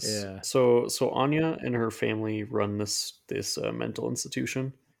like this. Yeah. So Anya and her family run this mental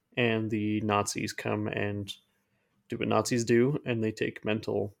institution, and the Nazis come and do what Nazis do, and they take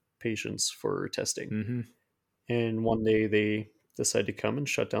mental patients for testing. Mm-hmm. And one day they decide to come and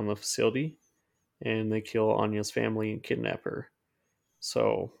shut down the facility, and they kill Anya's family and kidnap her.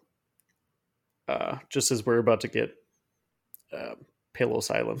 So just as we're about to get uh, Palo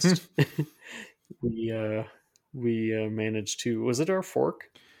silenced, we managed to. Was it our fork?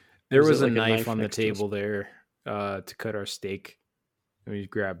 Or There was it was a like a knife knife on the next to us? table there to cut our steak. And we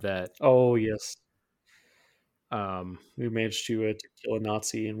grabbed that. Oh yes, Um, we managed to kill a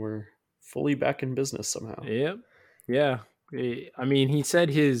Nazi, and we're fully back in business somehow. yep. Yeah. I mean, he said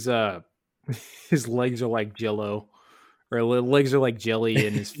his his legs are like jello, or legs are like jelly,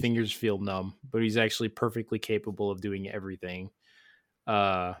 and his fingers feel numb. But he's actually perfectly capable of doing everything.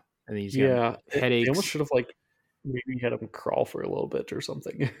 Uh, and he's got Yeah, they almost headaches. should have like maybe had him crawl for a little bit or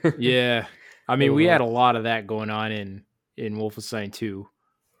something. Yeah. I I mean, don't we had know. a lot of that going on in Wolfenstein 2,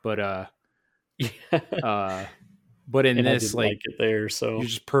 but Yeah, uh, but in and I this, didn't like like, it there. you're So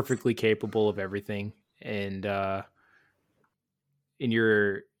just perfectly capable of everything, and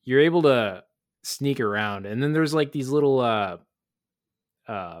you're able to sneak around. And then there's like these little uh,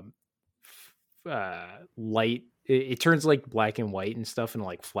 light. It turns like black and white and stuff, and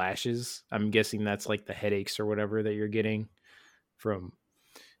like flashes. I'm guessing that's like the headaches or whatever that you're getting from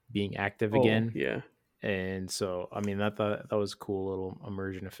being active oh again. yeah, And so, I mean, that was a cool little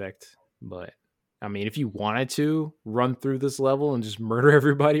immersion effect. But I mean, if you wanted to run through this level and just murder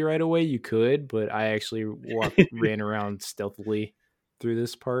everybody right away, you could. But I actually ran around stealthily through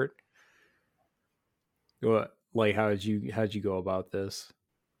this part. What, like, how'd you go about this?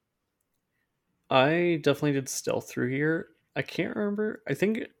 I definitely did stealth through here. I can't remember. I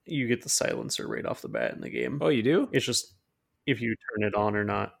think you get the silencer right off the bat in the game. Oh, you do? It's just if you turn it on or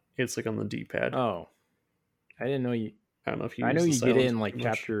not. It's like on the D-pad. Oh, I didn't know you. I don't know if you I know use the you get it silencer in like too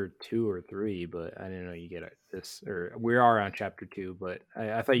much. chapter 2 or 3, but I didn't know you get it this. Or we are on chapter 2, but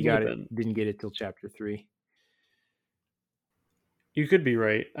I thought you Might got have it. been. Didn't get it till chapter 3. You could be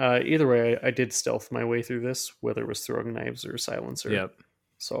right. Either way, I did stealth my way through this, whether it was throwing knives or silencer. Yep.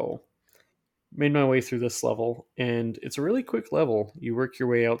 So made my way through this level, and it's a really quick level. You work your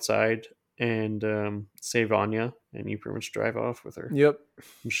way outside and save Anya, and you pretty much drive off with her. Yep.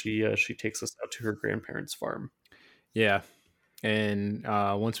 And she takes us out to her grandparents' farm. Yeah. And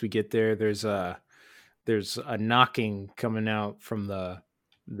once we get there, there's a knocking coming out from the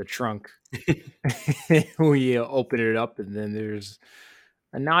trunk. We open it up, and then there's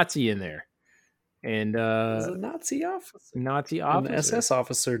a Nazi in there, and It's a Nazi officer, Nazi an officer. SS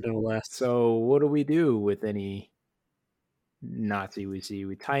officer, no less. So what do we do with any Nazi we see?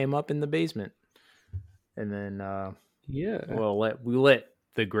 We tie him up in the basement, and then Yeah, we let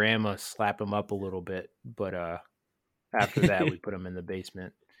the grandma slap him up a little bit, but after that we put him in the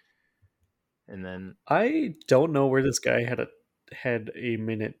basement, and then I don't know where this guy had a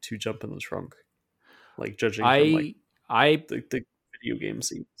minute to jump in the trunk. Like judging from like I the video game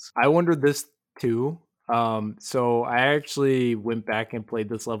scenes. I wondered this too. So I actually went back and played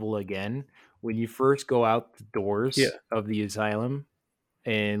this level again. When you first go out the Yeah. doors of the asylum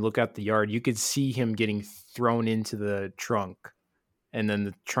and look out the yard, you could see him getting thrown into the trunk, and then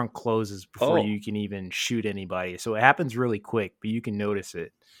the trunk closes before Oh, you can even shoot anybody. So it happens really quick, but you can notice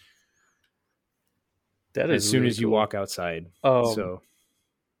it that as is soon really as you cool. walk outside. Um, So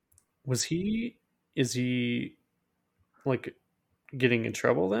was he? Is he like getting in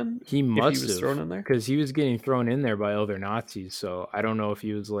trouble then? he If he must was have, thrown in there? because he was getting thrown in there by other Nazis. So I don't know if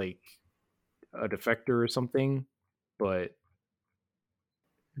he was like a defector or something, but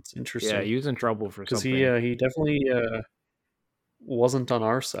It's yeah, interesting he was in trouble for because something. he definitely wasn't on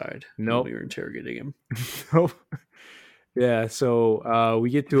our side when we Nope. were interrogating him. Nope. Yeah, so we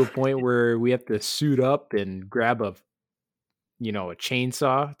get to a point where we have to suit up and grab a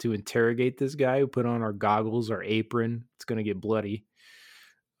chainsaw to interrogate this guy. We put on our goggles, our apron. It's gonna get bloody.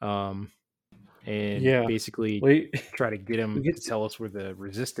 Um, and Yeah. basically Wait, try to get we him get to to, tell us where the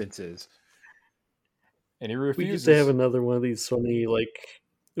resistance is. And he we get to have refuses. another one of these funny like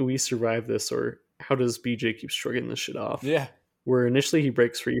we survive this or how does BJ keep shrugging this shit off? Yeah. Where initially he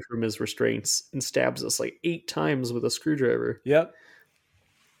breaks free from his restraints and stabs us like 8 times with a screwdriver. Yep.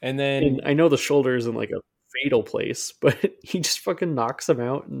 And And then I know the shoulder isn't like a fatal place, but he just fucking knocks him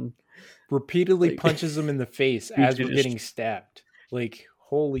out and repeatedly like punches him in the face as BJ we're just getting stabbed. Like,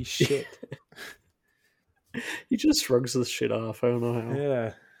 holy shit. he just shrugs this shit off. I don't know how.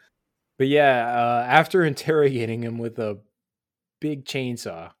 Yeah. But yeah, after interrogating him with a big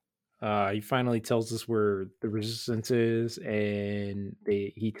chainsaw, he finally tells us where the resistance is, and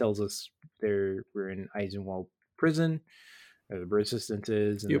he tells us we're in Eisenwald prison, where the resistance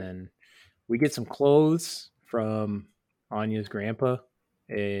is, and Yep. then we get some clothes from Anya's grandpa,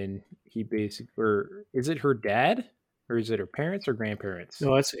 and he basically, or is it her dad, or is it her parents or grandparents?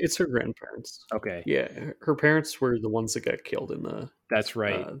 No, it's her grandparents. Okay, Yeah, her parents were the ones that got killed in that's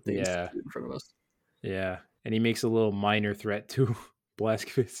right. the Yeah, institute in front of us. yeah, and he makes a little minor threat to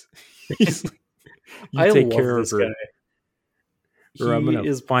Blaskovitz. He's like, "You I take love care of this her, guy. or I'm He gonna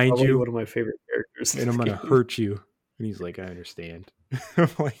is find probably you, one of my favorite characters in and I'm the gonna game. hurt you." And he's like, "I understand." I'm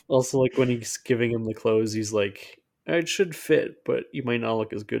like, Also, like when he's giving him the clothes, he's like, "It should fit, but you might not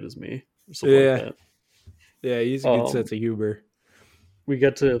look as good as me," or something like yeah, that. yeah, he's a good Um, sense of humor. we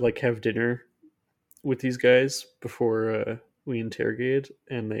got to like have dinner with these guys before we interrogated,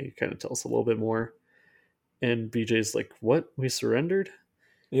 and they kind of tell us a little bit more. And BJ's like, "What? We surrendered?"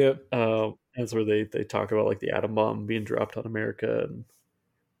 Yep. That's where they talk about like the atom bomb being dropped on America and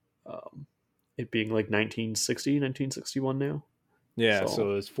um, it being like 1960, 1961 now. Yeah, So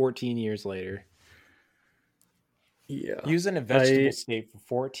so it was 14 years later. yeah, He was in a I vegetable state for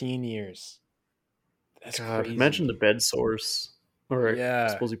 14 years. That's God imagine the crazy. bed sores. Or I Yeah,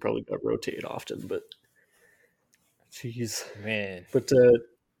 suppose he probably got rotated often, but jeez. man. But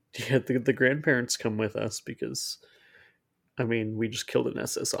yeah, the grandparents come with us because I mean we just killed an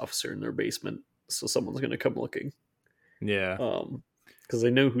SS officer in their basement, so someone's gonna come looking. Yeah. Because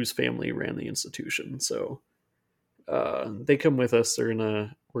they know whose family ran the institution, so they come with us. We're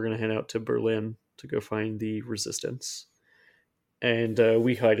gonna head out to Berlin to go find the resistance, and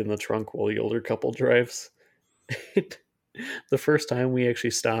we hide in the trunk while the older couple drives. The first time we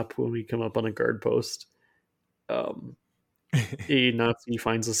actually stop when we come up on a guard post, um, a Nazi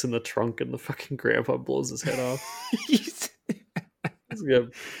finds us in the trunk, and the fucking grandpa blows his head off. He's- He's got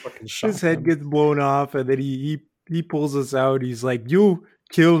a fucking His head shotgun. gets blown off, and then he pulls us out. He's like, "You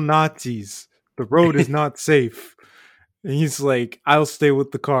kill Nazis. The road is not safe." And he's like, "I'll stay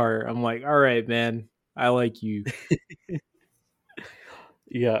with the car." I'm like, "All right, man. I like you.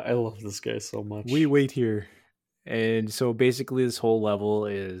 Yeah, I love this guy so much. We wait here." And so basically this whole level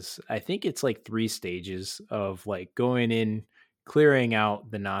is, I think it's like 3 stages of like going in, clearing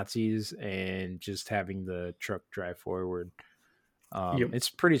out the Nazis, and just having the truck drive forward. Yep. It's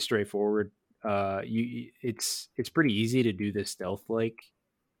pretty straightforward. It's pretty easy to do this stealth like,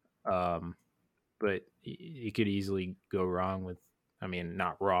 um, but it could easily go wrong with. I mean,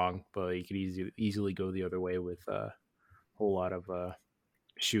 not wrong, but you could easily go the other way with a whole lot of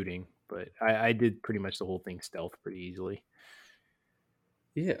shooting. But I did pretty much the whole thing stealth pretty easily.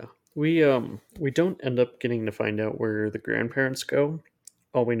 Yeah. We don't end up getting to find out where the grandparents go.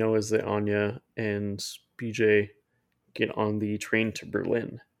 All we know is that Anya and BJ get on the train to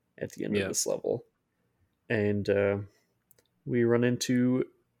Berlin at the end of Yeah, this level. And we run into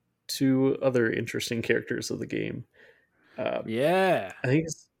two other interesting characters of the game. Uh, yeah. I think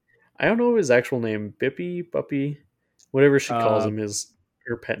I don't know his actual name. Bippy, Buppy, whatever she calls Uh, him is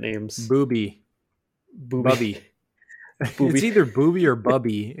her pet names. Booby, Booby. Bubby. It's Booby. either Booby or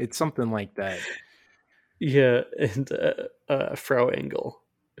Bubby. It's something like that. Yeah, and Frau Engel,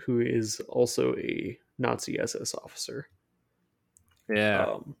 who is also a Nazi SS officer. Yeah.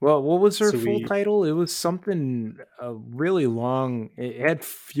 Um, Well, what was her so full we, title? It was something really long. It had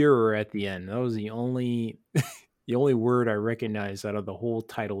Führer at the end. That was the only the only word I recognized out of the whole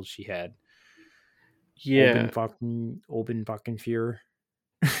title she had. yeah, Oben fucking Führer.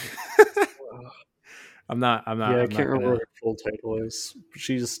 uh, yeah, I I'm can't not remember what gonna. her full title is. But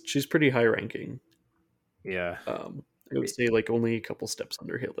she's pretty high ranking. Yeah. I would say like only a couple steps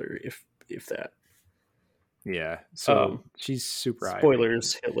under Hitler, if that. Yeah. So Um, she's super high ranking.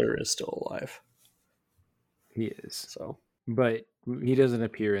 spoilers: Hitler is still alive. He is, So but he doesn't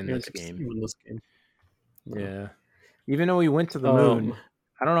appear in you don't this get to see game. him in this game. No. Yeah. Even though he went to the Um, moon,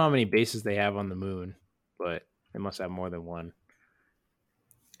 I don't know how many bases they have on the moon, but they must have more than one.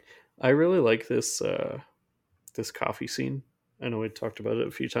 I really like this coffee scene. I know we talked about it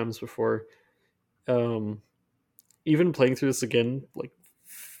a few times before. Um, even playing through this again, like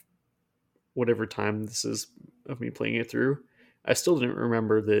whatever time this is of me playing it through, I still didn't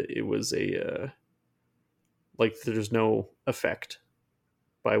remember that it was a like there's no effect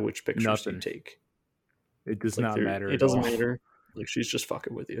by which pictures you Nothing. take. It does Like not there, matter it at doesn't all. matter. Like she's just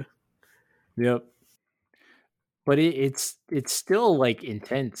fucking with you. Yep. But it's still like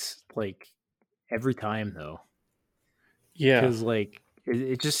intense, like every time though, Yeah, because like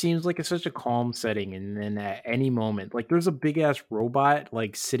it just seems like it's such a calm setting, and then at any moment, like there's a big ass robot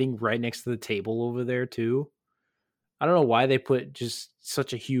like sitting right next to the table over there too. I don't know why they put just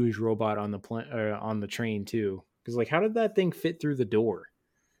such a huge robot on the on the train too. Because like, how did that thing fit through the door?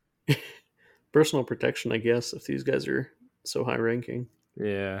 personal protection, I guess. If these guys are so high ranking,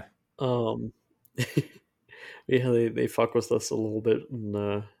 Yeah, um, yeah, they fuck with us a little bit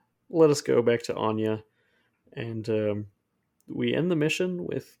and let us go back to Anya, and we end the mission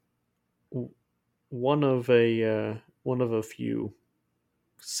with one of a few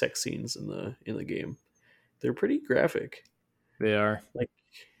sex scenes in the game. They're pretty graphic. they are.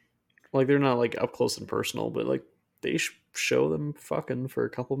 Like they're not like up close and personal, but like they show them fucking for a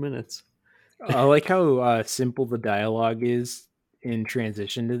couple minutes. I like how simple the dialogue is in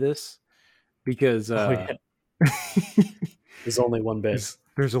transition to this because Oh yeah, there's only one bed.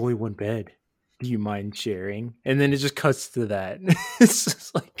 there's only one bed. Do you mind sharing? And then it just cuts to that. It's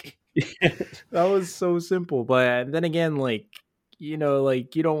just like that was so simple, but then again, like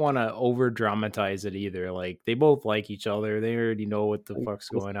like you don't want to over dramatize it either. Like they both like each other. They already know what the fuck's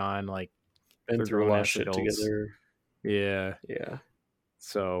Both going on. Like been they're through a grown lot of ass shit adults. together. Yeah. Yeah,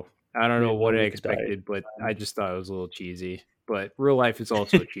 So I don't know man, what one I of you could die. expected, but I just thought it was a little cheesy. But real life is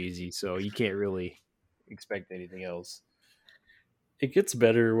also cheesy, so you can't really expect anything else. It gets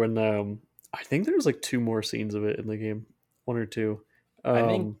better when I think there's like two more scenes of it in the game, one or two. I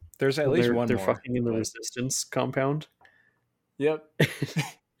think there's at When least one they're more, fucking in the but resistance compound, yep.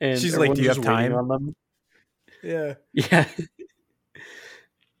 and She's like, "Do everyone's you have just waiting time?" on them. Yeah. Yeah,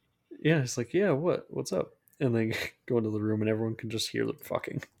 yeah. It's like, yeah, what's up? And they go into the room, and everyone can just hear them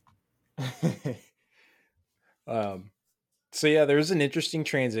fucking. um so yeah, there's an interesting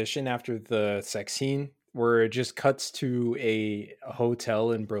transition after the sex scene where it just cuts to a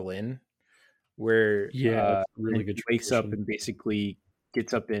hotel in Berlin where Yeah, it's a and really good she wakes up transition. and basically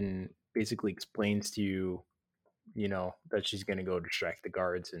gets up and basically explains to you, that she's going to go distract the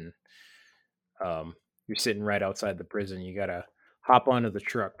guards, and you're sitting right outside the prison. You got to hop onto the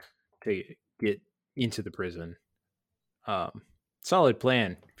truck to get into the prison. Um, Solid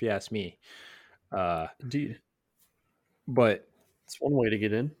plan, if you ask me. Uh, Indeed, but it's one way to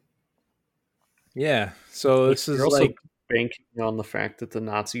get in. yeah, so Like this you're is also like, banking on the fact that the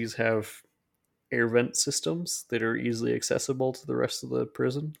Nazis have air vent systems that are easily accessible to the rest of the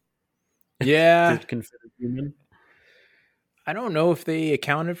prison yeah, that can fit a human. I don't know if they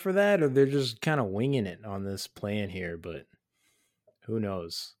accounted for that or they're just kind of winging it on this plan here, but who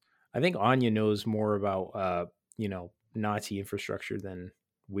knows? I think Anya knows more about Nazi infrastructure than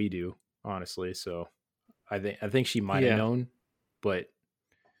we do, honestly. So I think she might have Yeah, known, but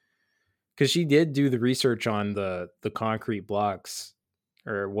because she did do the research on the concrete blocks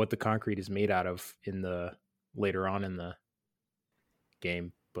or what the concrete is made out of in the later on in the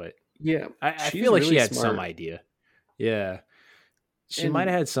game, but yeah, I she's feel like she really had some smart, idea. Yeah, she might and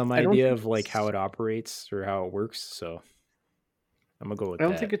have had some I don't idea think of like how it's it operates or how it works. So I'm gonna go I with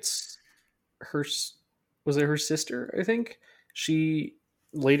don't think that. it's her. Was it her sister? I think she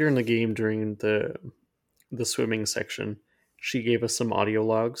later in the game during the swimming section, she gave us some audio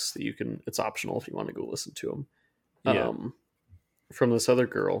logs that you can. It's optional if you want to go listen to them. Yeah. From this other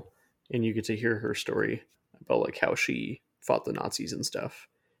girl, and you get to hear her story about like how she fought the Nazis and stuff,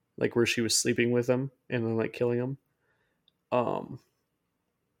 like where she was sleeping with them and then like killing them. Um,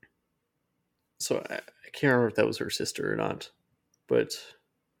 so I can't remember if that was her sister or not, but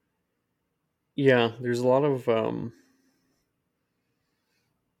yeah, there's a lot of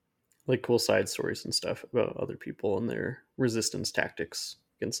like cool side stories and stuff about other people and their resistance tactics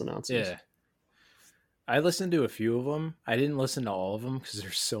against the Nazis. Yeah. I listened to a few of them. I didn't listen to all of them because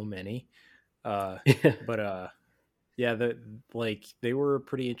there's so many. Yeah, But yeah, they were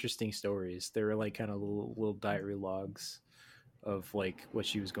pretty interesting stories. They were like kind of little diary logs of like what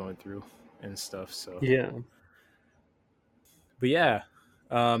she was going through and stuff. So, yeah, but yeah,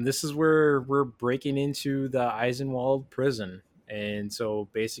 this is where we're breaking into the Eisenwald prison, and so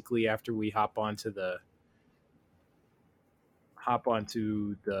basically after we hop onto the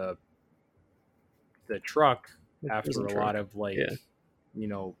truck the after prison a lot truck. of like Yeah, you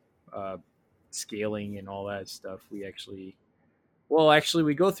know uh, scaling and all that stuff, we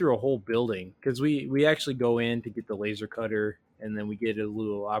go through a whole building because we actually go in to get the laser cutter, and then we get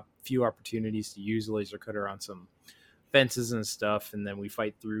few opportunities to use the laser cutter on some fences and stuff, and then we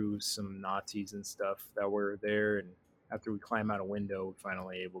fight through some Nazis and stuff that were there. And after we climb out a window, we're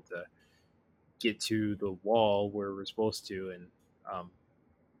finally able to get to the wall where we're supposed to, and um,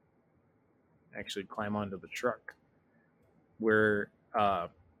 actually climb onto the truck where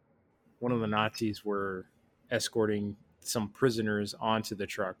one of the Nazis were escorting some prisoners onto the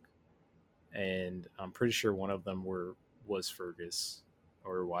truck, and I'm pretty sure one of them was Fergus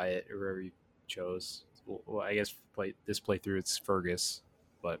or Wyatt or whoever you chose. Well, I guess this playthrough it's Fergus,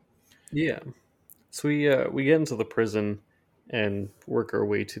 but yeah. So we get into the prison and work our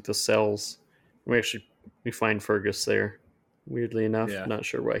way to the cells. We find Fergus there. Weirdly enough, yeah, not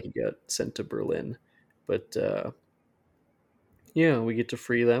sure why he got sent to Berlin, but yeah, we get to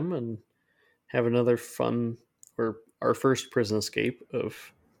free them and have another fun or our first prison escape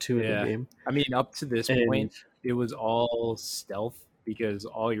of two in the yeah. game. I mean, up to this And point, it was all stealth because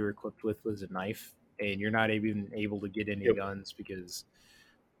all you were equipped with was a knife, and you're not even able to get any yep, guns because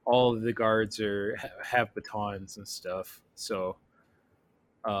all of the guards have batons and stuff. So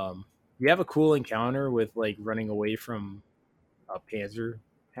you have a cool encounter with like running away from a Panzer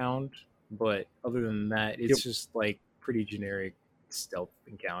Hound, but other than that, yep, it's just like pretty generic stealth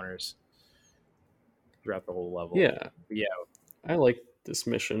encounters throughout the whole level. yeah, But yeah, I like this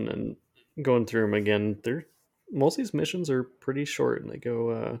mission and going through them again. They're most of these missions are pretty short and they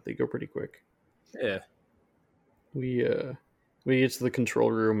go pretty quick. yeah, We uh we get to the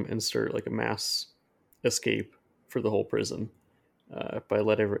control room and start like a mass escape for the whole prison by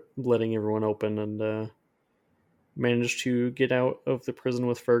letting everyone open and manage to get out of the prison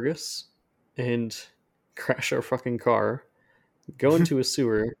with Fergus and crash our fucking car, go into a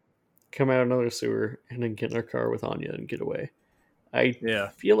sewer, come out another sewer, and then get in our car with Anya and get away. I yeah.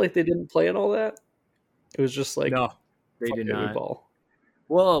 feel like they didn't plan all that. It was just like, No, they fuck did it, we not. ball.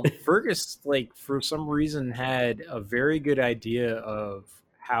 Well, Fergus, like for some reason, had a very good idea of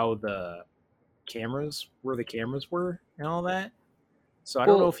how where the cameras were, and all that. So I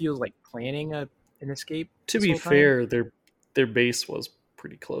don't know Well, if he was like planning an escape to this be whole time. fair, their base was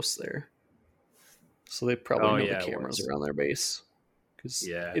pretty close there, so they probably Oh know the yeah, it cameras was. around their base because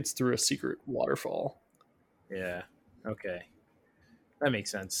Yeah, it's through a secret waterfall. yeah. Okay, that makes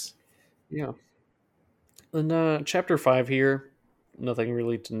sense. Yeah. And chapter 5 here, nothing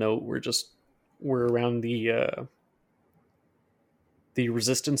really to note. We're around the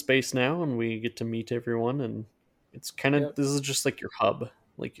resistance base now, and we get to meet everyone, and it's kind of Yep. this is just like your hub.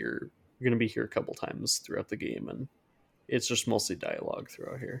 Like you're gonna be here a couple times throughout the game, and it's just mostly dialogue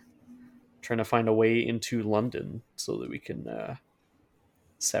throughout here. Trying to find a way into London so that we can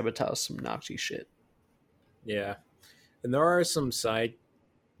sabotage some Nazi shit. Yeah, and there are some side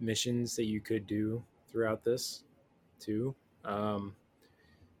missions that you could do throughout this too. Um,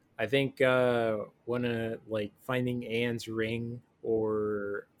 I think one like finding Anne's ring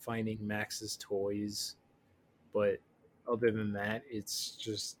or finding Max's toys, but other than that, it's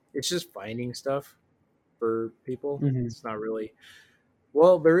just finding stuff for people. Mm-hmm. It's not really.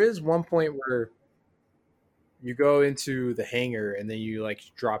 Well, there is one point where you go into the hangar and then you like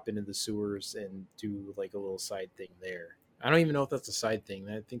drop into the sewers and do like a little side thing there. I don't even know if that's a side thing.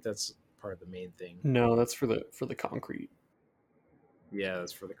 I think that's part of the main thing. No, that's for the concrete. Yeah,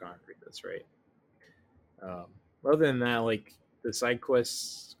 that's for the concrete. That's right. Um, other than that, like the side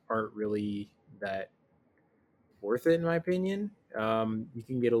quests aren't really that worth it in my opinion. You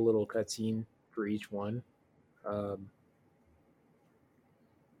can get a little cutscene for each one. Um,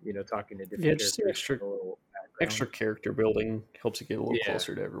 talking to Yeah, different just the characters, a little background. extra character building helps you get a little Yeah,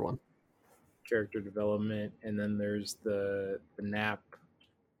 closer to everyone. character development, and then there's the nap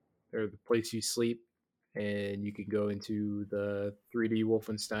or the place you sleep, and you can go into the 3D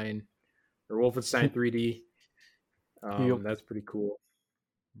Wolfenstein or Wolfenstein 3D. Yep. That's pretty cool.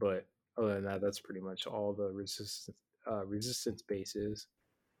 But other than that, that's pretty much all the resistance base is.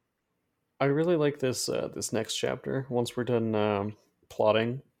 I really like this next chapter. Once we're done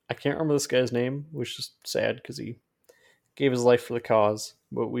plotting, I can't remember this guy's name, which is sad because he gave his life for the cause.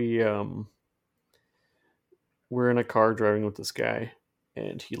 But we're in a car driving with this guy,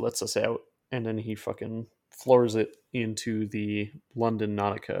 and he lets us out, and then he fucking floors it into the London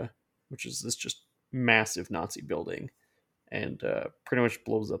Nautica, which is this just massive Nazi building, and pretty much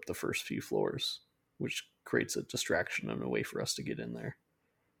blows up the first few floors, which creates a distraction and a way for us to get in there.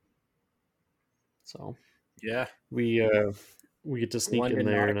 So Yeah, we get to sneak in London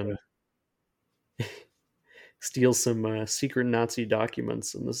there and Nautica. then steal some secret Nazi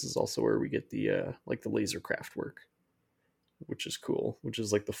documents, and this is also where we get the like the laser craft work, which is cool. Which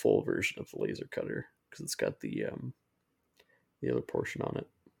is like the full version of the laser cutter because it's got the other portion on it.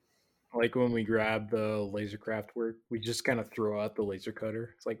 Like when we grab the laser craft work, we just kind of throw out the laser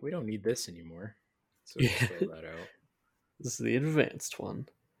cutter. It's like we don't need this anymore, so we just Yeah, throw that out. this is the advanced one,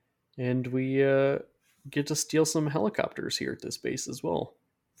 and we get to steal some helicopters here at this base as well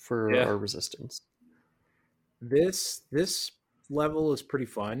for Yeah, our resistance. this level is pretty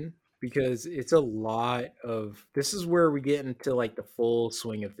fun because it's a lot of. This is where we get into like the full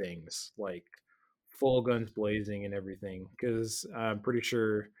swing of things, like full guns blazing and everything. Because I'm pretty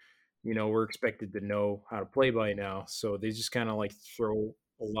sure, we're expected to know how to play by now, so they just kind of like throw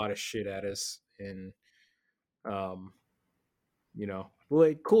a lot of shit at us and um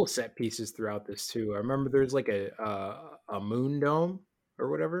like cool set pieces throughout this too. I remember there's like a moon dome or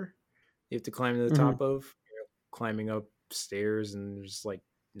whatever you have to climb to the Mm-hmm. top of. You're climbing up stairs and there's like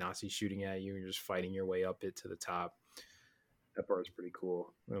Nazis shooting at you and you're just fighting your way up it to the top. That part's pretty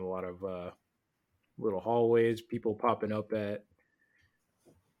cool. And a lot of little hallways, people popping up at.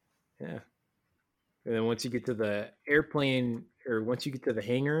 Yeah. And then once you get to the airplane or once you get to the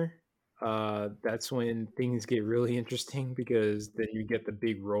hangar, that's when things get really interesting because then you get the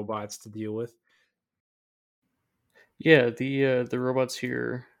big robots to deal with. Yeah, the robots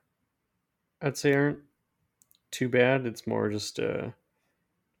here, I'd say aren't too bad. It's more just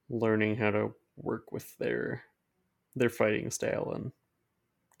learning how to work with their fighting style and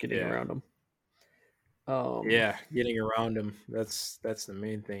getting Yeah. around them. Um, Yeah, getting around them. That's the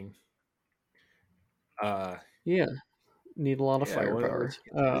main thing. Uh yeah, need a lot of yeah, firepower. once you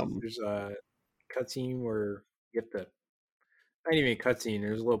get to this, there's a cutscene where you have to not even a cutscene,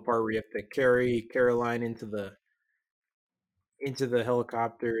 there's a little part where you have to carry Caroline into the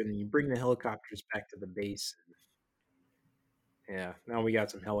helicopter and then you bring the helicopters back to the base. Yeah, now we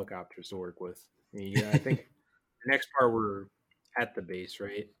got some helicopters to work with. Yeah, I think the next part we're at the base,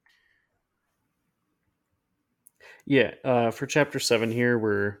 right? Yeah, for chapter 7 here,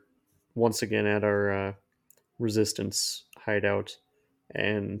 we're once again at our resistance hideout,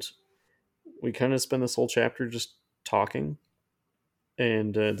 and we kind of spend this whole chapter just talking.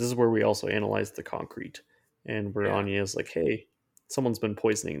 And this is where we also analyze the concrete, and where Yeah. Anya is like, "Hey, someone's been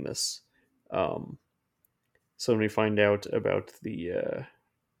poisoning this." Um, so when we find out about the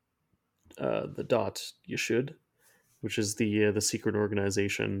dot, you should, which is the secret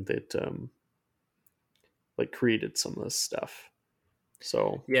organization that like created some of this stuff.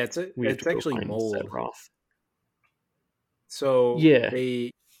 So Yeah, we have to it's go actually find mold. Sedroth. So Yeah,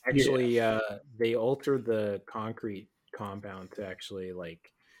 they yeah, actually they altered the concrete compound to actually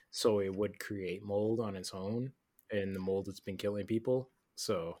like so it would create mold on its own and the mold that's been killing people.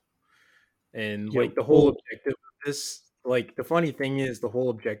 So and yeah. like the whole Well, objective of this like the funny thing is the whole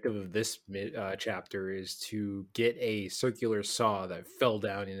objective of this chapter is to get a circular saw that fell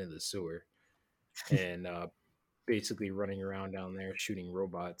down into the sewer and basically running around down there shooting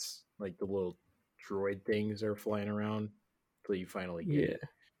robots like the little droid things are flying around until you finally get yeah. it.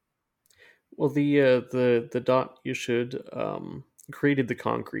 Well, the dot you should created the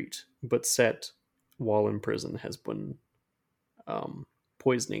concrete, but Set, while in prison, has been um,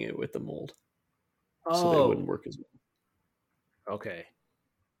 poisoning it with the mold, so that it wouldn't Oh, work as okay.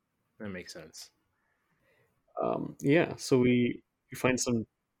 That makes sense. well. Yeah, so we find some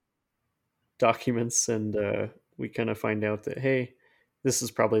documents, and we kind of find out that, hey, this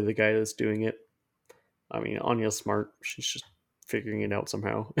is probably the guy that's doing it. I mean, Anya's smart; she's just figuring it out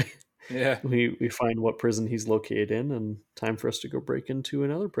somehow. Yeah. We find what prison he's located in, and time for us to go break into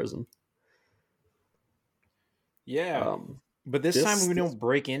another prison. Yeah. Um, But this time we this don't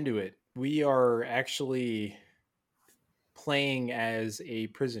break into it. We are actually playing as a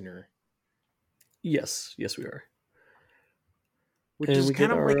prisoner. Yes, we are. which And is we get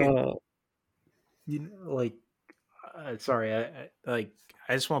kind of like our a like sorry, like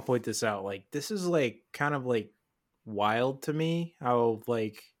I just want to point this out. Like this is like kind of like wild to me how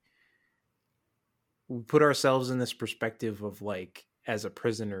like we put ourselves in this perspective of like as a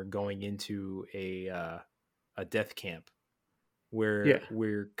prisoner going into a death camp yeah. where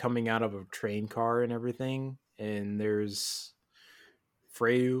we're coming out of a train car and everything, and there's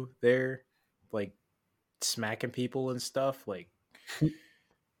Freyu there, like smacking people and stuff. Like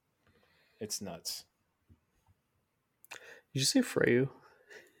it's nuts. Did you say Freyu?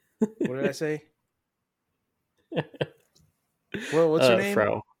 What did I say? Well, what's her name?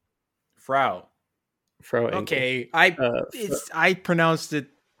 Frau. Frau. Frau Engel. Okay, Uh, I pronounced it.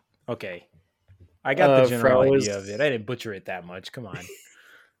 Okay, I got the general Frau idea of it. is I didn't butcher it that much. Come on.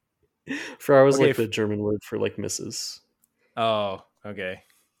 Frau is Okay. like the German word for like Mrs. Oh, okay.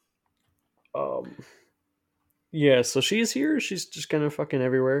 Um, yeah, so she's here. She's just kind of fucking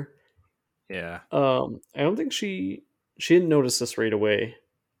everywhere. Yeah. I don't think she didn't notice us right away,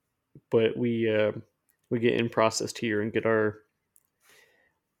 but we get in processed here and get our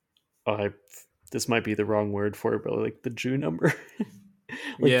uh, this might be the wrong word for it, but like the Jew number,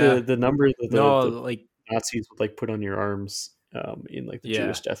 like Yeah. the number that No, the like Nazis would like put on your arms in like the yeah.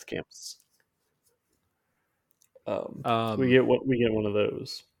 Jewish death camps. Um We get one of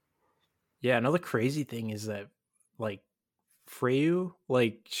those. yeah, another crazy thing is that like Freyu,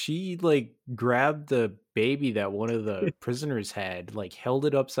 like she like grabbed the baby that one of the prisoners had, like held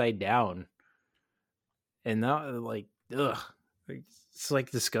it upside down, and that like ugh, like, it's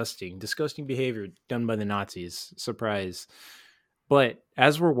like disgusting behavior done by the Nazis. Surprise. But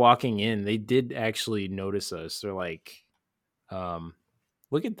as we're walking in, they did actually notice us. They're like, um,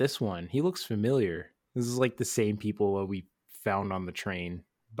 look at this one. He looks familiar. This is like the same people that we found on the train,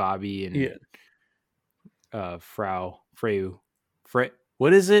 Bobby and Yeah, Freyu.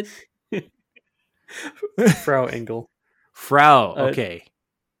 What is it? Frau Engel. Frau. Uh, Okay.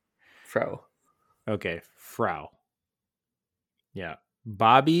 Frau. Okay. Frau. Yeah.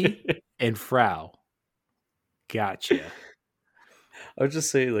 Bobby and Frau. Gotcha. I would just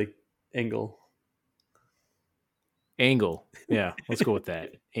say like Engel, Angle. Yeah. Let's go with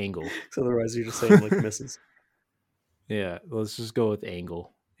that. Angle. because otherwise you're just saying like Mrs. Yeah. Let's just go with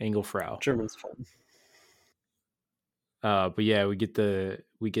Angle. Angle Frau. German's fun. But yeah, we get the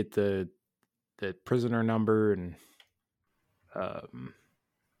prisoner number, and um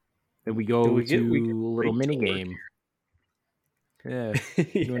then we And go we get to a little right to mini work game. Yeah.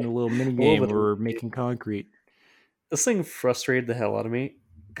 here. Doing a little mini A little game bit where of we're making concrete. this thing frustrated the hell out of me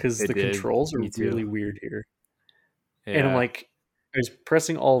because It the did. controls are Me too. really weird here. And I'm Yeah. like, I was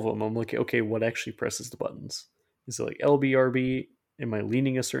pressing all of them. I'm like, okay, what actually presses the buttons? Is it like LB, RB? Am I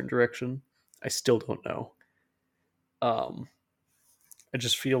leaning a certain direction? I still don't know. Um, I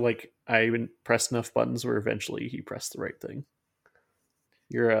just feel like I haven't pressed enough buttons where eventually he pressed the right thing.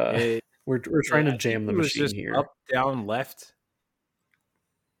 You're It, we're trying to I think jam the it was machine just here. up, down, left,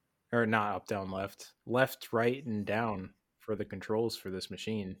 or not up, down, left, right, and down for the controls for this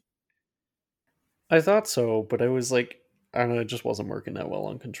machine. I thought so, but I was like, I don't know, it just wasn't working that well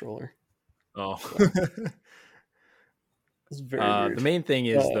on controller. Oh. So it's very The weird. main thing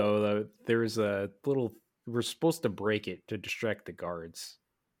is Uh, though, there's a little. We're supposed to break it to distract the guards,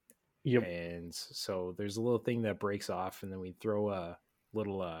 yep. and so there's a little thing that breaks off, and then we throw a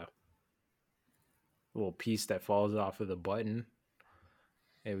little little piece that falls off of the button,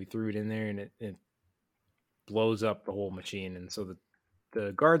 and we threw it in there, and it blows up the whole machine, and so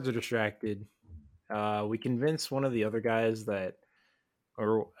the guards are distracted. We convince one of the other guys that,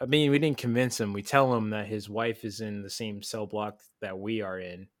 or I mean, we didn't convince him. We tell him that his wife is in the same cell block that we are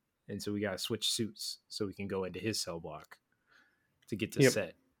in, and so we got to switch suits so we can go into his cell block to get to Yep.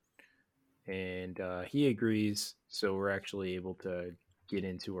 set. And he agrees, so we're actually able to get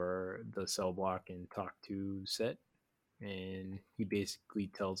into the cell block and talk to set. And he basically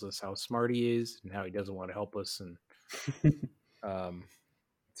tells us how smart he is and how he doesn't want to help us, and um,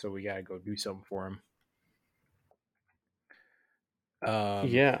 so we got to go do something for him. Um,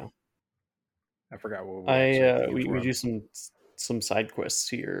 Yeah. I forgot what we actually have to do for We him. do some side quests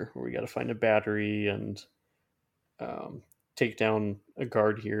here where we got to find a battery and take down a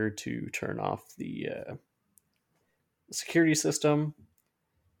guard here to turn off the security system.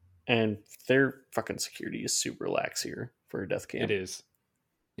 And their fucking security is super lax here for a death It camp. is,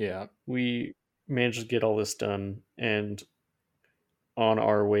 yeah. We managed to get all this done, and on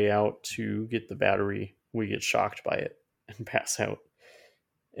our way out to get the battery, we get shocked by it and pass out.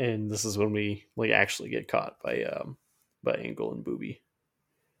 And this is when we like actually get caught by Angle and Booby.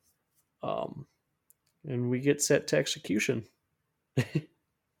 Um, and we get set to execution.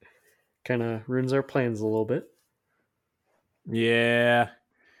 Kind of ruins our plans a little bit. Yeah,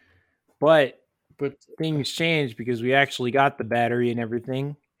 but But things changed because we actually got the battery and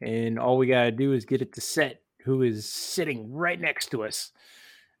everything, and all we gotta do is get it to Set, who is sitting right next to us.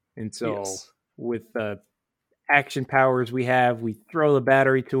 And so, yes, with the action powers we have, we throw the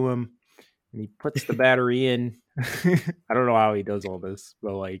battery to him, and he puts the battery in. I don't know how he does all this,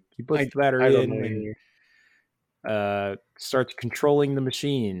 but like he puts I the I battery don't know in and either. starts controlling the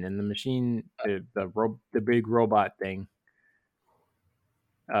machine, and the machine, the big robot thing.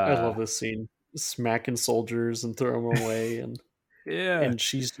 I Uh, love this scene, smacking soldiers and throwing them away, yeah, and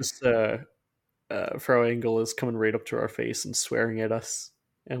she's just Frau Engel is coming right up to our face and swearing at us,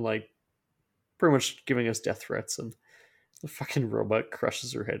 and like pretty much giving us death threats, and the fucking robot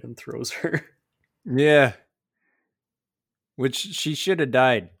crushes her head and throws her. yeah. Which she should have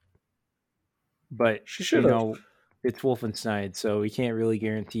died, but She should have. it's Wolfenstein, so we can't really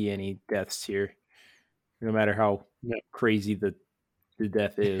guarantee any deaths here, no matter how No, crazy the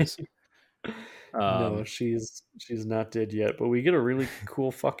death is. no, Um, she's not dead yet, but we get a really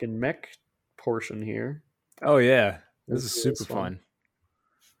cool fucking mech portion here. oh yeah, this This is is super fun.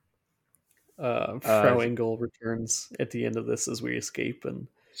 fun. Frau Engel returns at the end of this as we escape and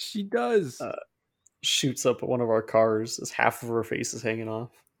She does. uh, shoots up at one of our cars as half of her face is hanging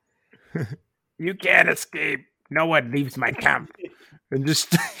off. You can't escape. No one leaves my camp. And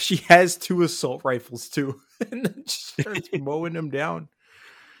just she has two assault rifles too, and then she starts mowing them down.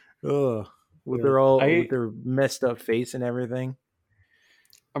 Ugh, with Yeah. their all with their messed up face and everything.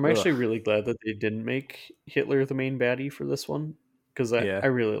 I'm Ugh, actually really glad that they didn't make Hitler the main baddie for this one because I yeah.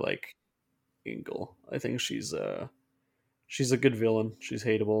 really like Engel. I think she's a good villain. She's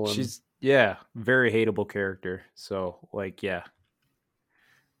hateable and She's very hateable character. So like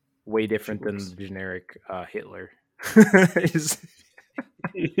way she different than works. the generic Hitler. is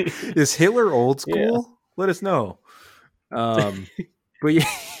is Hitler old Yeah, school? Let us know. But yeah,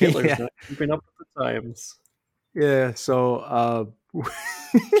 Hitler's yeah, not keeping up with the times. yeah. So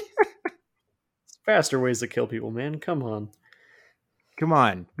Faster ways to kill people, man. Come on. come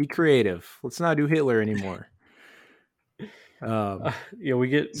on, be creative. Let's not do Hitler anymore. Um, We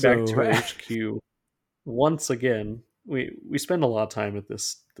get back so to our HQ once again. We spend a lot of time at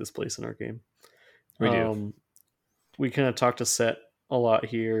this place in our game. we do. We kind of talk to Set a lot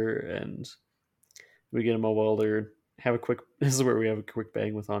here, and we get him a welder. Have a quick. This is where we have a quick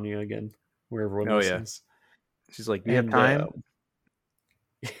bang with Anya again, where everyone Oh yeah. listens. She's like, "Do you have And time?"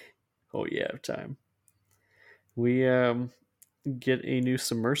 oh yeah, I have time. We get a new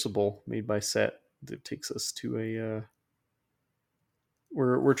submersible made by Set that takes us to a.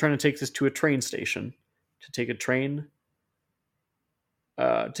 We're trying to take this to a train station to take a train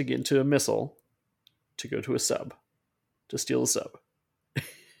to get into a missile to go to a sub to steal a sub.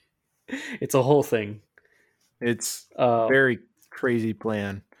 It's a whole thing. It's Uh, very crazy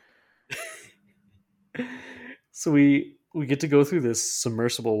plan. so we get to go through this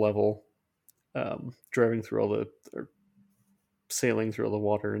submersible level, driving through all the or sailing through all the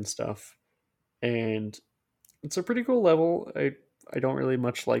water and stuff, and it's a pretty cool level. I don't really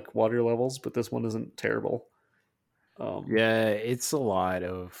much like water levels, but this one isn't terrible. Yeah, it's a lot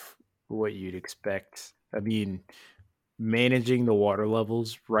of what you'd expect. I mean, managing the water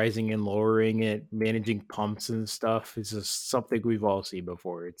levels, rising and lowering it, managing pumps and stuff is just something we've all seen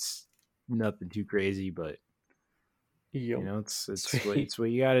before. It's nothing too crazy, but Yep. Sweet. it's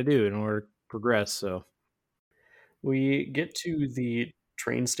what you got to do in order to progress. So We get to the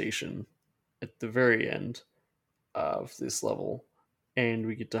train station at the very end of this level, and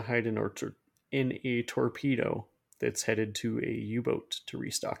we get to hide in a torpedo that's headed to a U-boat to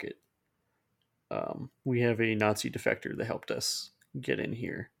restock it. We have a Nazi defector that helped us get in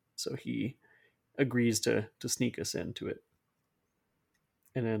here, so he agrees to sneak us into it.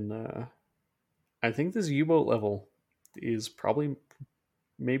 And then I think this U-boat level is probably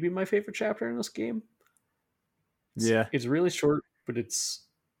maybe my favorite chapter in this game. yeah, It's really short, but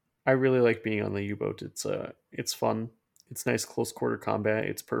I really like being on the U-boat. It's fun. It's nice close quarter combat.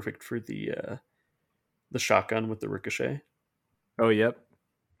 It's perfect for the shotgun with the ricochet. oh yep,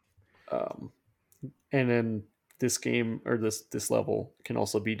 Um, and then this game or this level can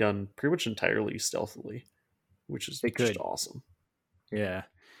also be done pretty much entirely stealthily, which is it just could, awesome. yeah.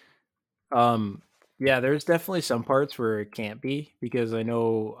 Um, yeah, there's definitely some parts where it can't be because I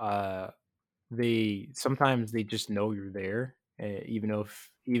know they sometimes they just know you're there, even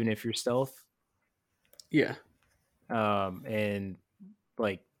if you're stealth. Yeah, And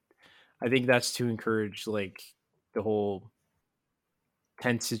like I think that's to encourage like the whole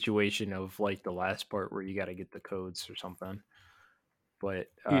tense situation of like the last part where you got to get the codes or something. But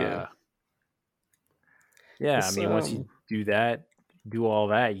Yeah. yeah, I This mean, once you do all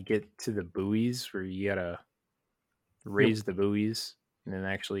that, you get to the buoys where you gotta Yep. raise the buoys and then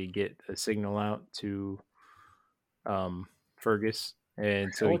actually get a signal out to Fergus,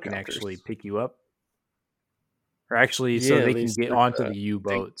 and so he can actually Helicopters. pick you up, or actually, so Yeah, they they can get start onto the take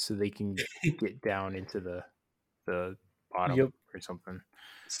U-boat, so they can get down into the bottom Yep. or something.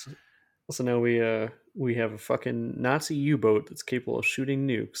 So, so now we have a fucking Nazi U-boat that's capable of shooting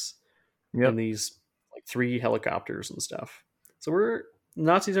nukes and Yep. these like 3 helicopters and stuff. So we're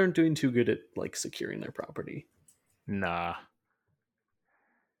Nazis aren't doing too good at like securing their property. Nah.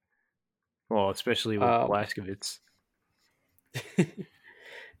 Well, especially with Um, Blazkowicz, it's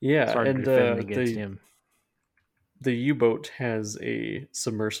yeah, hard to and defend against him. the U-boat has a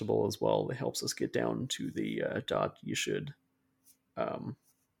submersible as well that helps us get down to the dot. You should, um,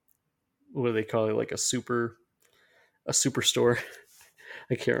 what do they call it? Like a superstore.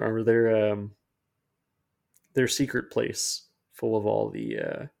 I can't remember their secret place full of all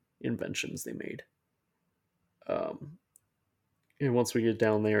the inventions they made. Um, and once we get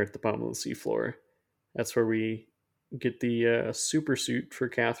down there at the bottom of the seafloor, that's where we get the super suit for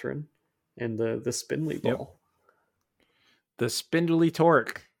Catherine and the spindly Yep. ball. The spindly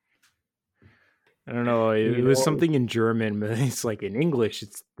torque. I don't know. It You was know, something in German, but it's like in English,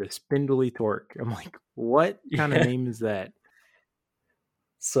 it's the spindly torque. I'm like, what kind of yeah. name is that?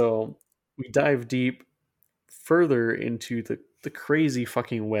 So we dive deep further into the crazy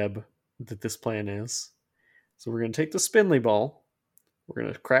fucking web that this plan is. So we're going to take the spindly ball. We're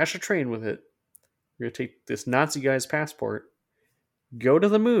going to crash a train with it. We're going to take this Nazi guy's passport, go to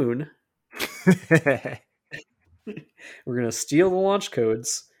the moon. We're going to steal the launch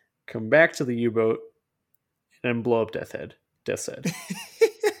codes, come back to the U-boat, and blow up Death's Head.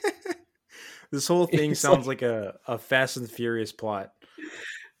 This whole thing It's sounds like, like a Fast and Furious plot.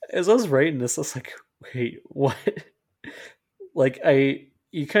 as I was writing this, I was like, wait, what?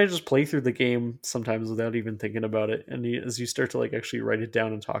 You kind of just play through the game sometimes without even thinking about it, and as you start to like actually write it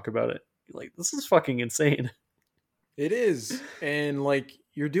down and talk about it, you're like, this is fucking insane. It is. And like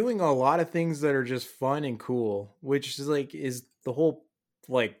you're doing a lot of things that are just fun and cool, which is the whole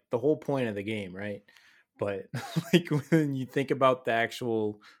point of the game, right? But like when you think about the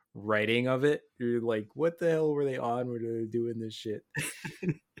actual writing of it, you're like, what the hell were they on when they were doing this shit?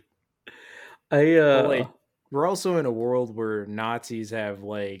 I But like we're also in a world where Nazis have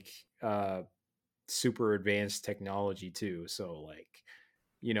like super advanced technology too. So like,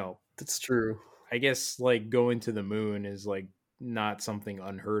 you know, That's true. I guess like going to the moon is like not something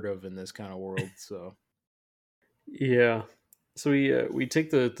unheard of in this kind of world. So Yeah. So we take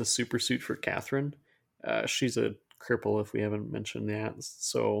the super suit for Catherine. She's a cripple if we haven't mentioned that.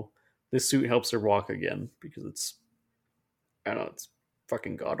 So this suit helps her walk again because I don't know, it's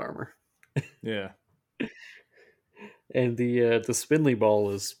fucking god armor. yeah. And the spindly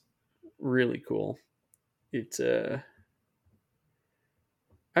ball is really cool. It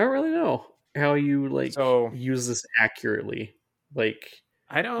I don't really know how you like So use this accurately. Like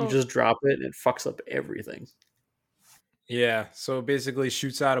I you don't. just drop it and it fucks up everything. Yeah. So it basically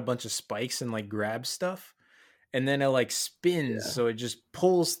shoots out a bunch of spikes and like grabs stuff, and then it like spins, Yeah. so it just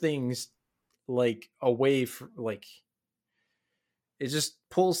pulls things like away from like it just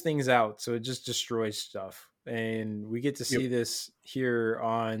pulls things out, so it just destroys stuff. And we get to Yep. see this here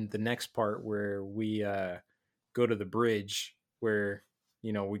on the next part where we go to the bridge where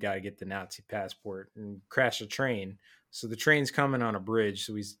we got to get the Nazi passport and crash a train. So the train's coming on a bridge,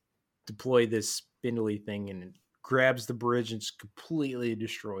 so he's deploy this spindly thing and it grabs the bridge and just completely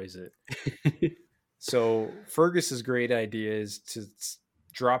destroys it. So Fergus's great idea is to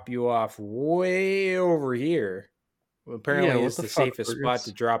drop you off way over here. Yeah, Apparently what it's the the fuck, safest spot to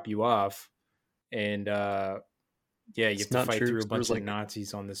Fergus? drop you off. And yeah, you have It's to not fight true through a 'cause bunch of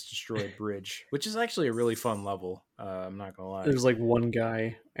Nazis on this destroyed bridge, which is actually a really fun level. I'm not gonna lie. there's like one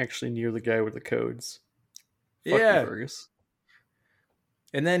guy actually near the guy with the codes. Fuck you, Yeah, Fergus.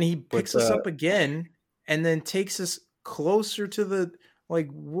 and then he But picks us up again, and then takes us closer to the like.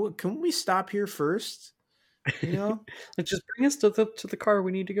 What, can we stop here first? You know? like just bring us to the car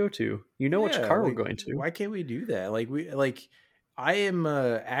we need to go to. You know which Yeah, car we're like going to. why can't we do that? I am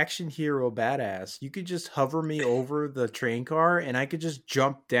a action hero badass. You could just hover me over the train car and I could just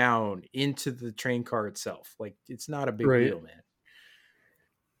jump down into the train car itself. Like it's not a big Right. deal, man.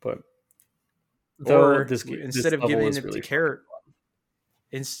 But though Or this level is really fucking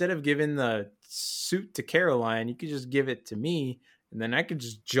instead of giving the suit to Caroline, you could just give it to me and then I could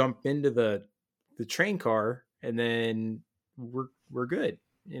just jump into the train car and then we're good.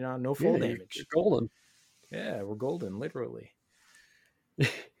 No Yeah, full you're damage. golden. Yeah, we're golden, literally.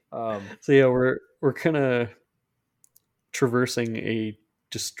 Um, So yeah, we're kind of traversing a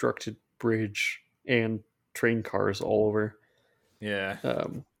destructed bridge and train cars all over. yeah,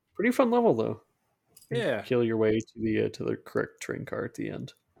 Um, Pretty fun level though. You yeah. kill your way to the correct train car at the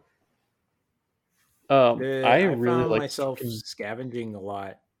end. I I really found like myself fucking scavenging a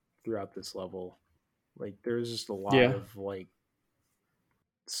lot throughout this level. Like there's just a lot yeah. of like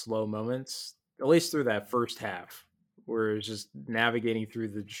slow moments, at least through that first half, where it's just navigating through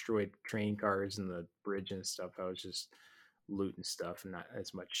the destroyed train cars and the bridge and stuff. I was just looting stuff and not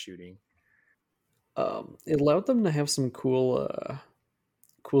as much shooting. It allowed them to have some cool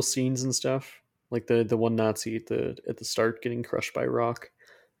scenes and stuff, like the one Nazi at the start getting crushed by rock.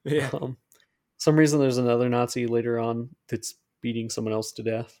 Yeah, Um, some reason there's another Nazi later on that's beating someone else to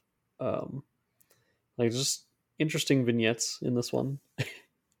death. Um, like just interesting vignettes in this one.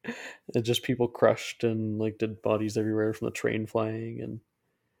 And just people crushed and like dead bodies everywhere from the train flying and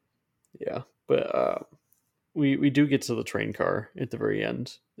yeah. But we do get to the train car at the very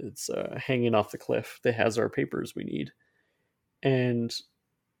end. It's hanging off the cliff that has our papers we need, and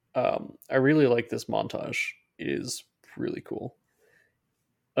I really like this montage. It is really cool.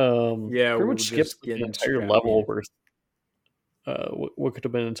 yeah, Pretty we're much skips just like an getting entire strapped level in. worth. What could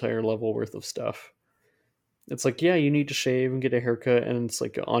have been an entire level worth of stuff. It's like, yeah, you need to shave and get a haircut, and it's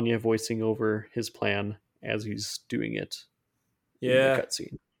like Anya voicing over his plan as he's doing it in the Yeah,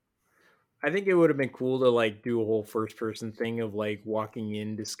 cutscene. I think it would have been cool to like do a whole first person thing of like walking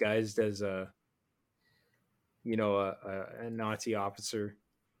in disguised as a Nazi officer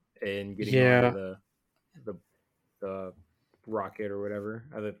and getting onto Yeah, the the rocket or whatever.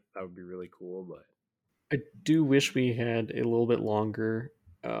 I thought that would be really cool, but I do wish we had a little bit longer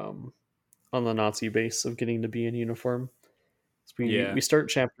um, on the Nazi base of getting to be in uniform. So yeah, we start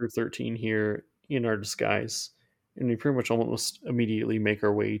chapter 13 here in our disguise, and we pretty much almost immediately make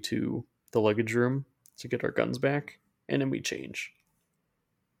our way to the luggage room to get our guns back, and then we change.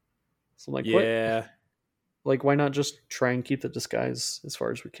 So I'm like, what? yeah, Like, why not just try and keep the disguise as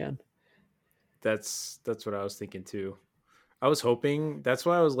far as we can? that's what I was thinking too. I was hoping that's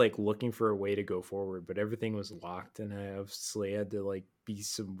why I was like looking for a way to go forward, but everything was locked, and I obviously had to like be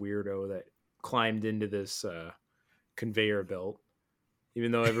some weirdo that climbed into this conveyor belt.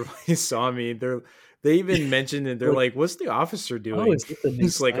 Even though everybody saw me, they even mentioned it. They're Like, like, "What's the officer oh, doing?" is it the new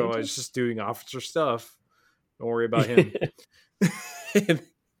It's like, "Oh, I was scientist? just doing officer stuff. Don't worry about him." It's And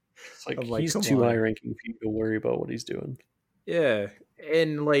like I'm like, he's "Come too high on." ranking for you to worry about what he's doing. Yeah.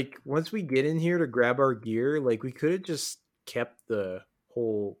 And like once we get in here to grab our gear, like we could have just kept the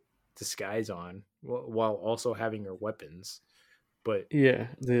whole disguise on while also having our weapons. But Yeah,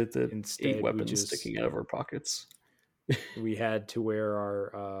 the 8 instead weapons sticking out of our pockets. we had to wear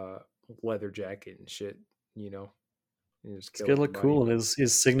our leather jacket and shit, you know, and just It's kill gonna look everybody. cool in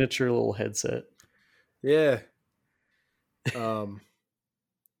his signature little headset. Yeah. Um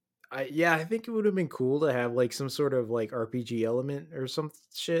I think it would have been cool to have like some sort of like RPG element or some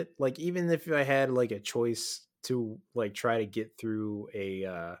shit. Like even if I had like a choice to like try to get through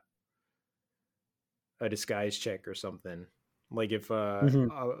a disguise check or something. Like if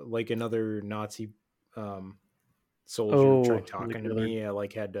Mhm. like another Nazi um soldier Oh, tried talking to another me, I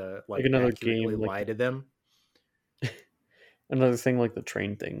like had to like like another accurately game, like lie to them. another thing like the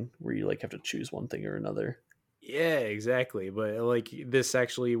train thing where you like have to choose one thing or another. Yeah, exactly. But like this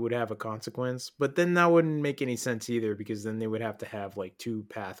actually would have a consequence. But then that wouldn't make any sense either because then they would have to have like two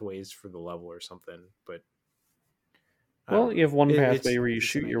pathways for the level or something. But I Well, don't you know. have one It, pathway it's where you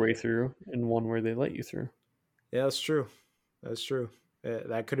it's an shoot your way idea. through and one where they let you through. Yeah, that's true. That's true.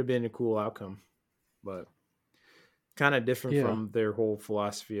 That could have been a cool outcome, but kind of different Yeah. from their whole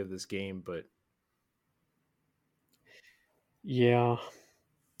philosophy of this game. But Yeah.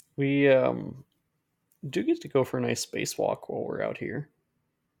 We do get to go for a nice spacewalk while we're out here.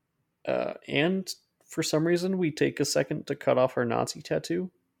 And for some reason we take a second to cut off our Nazi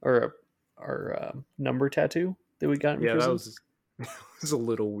tattoo or our number tattoo that we got in yeah, that prison. was that was a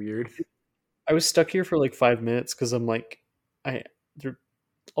little weird. I was stuck here for like 5 minutes because I'm like, I there,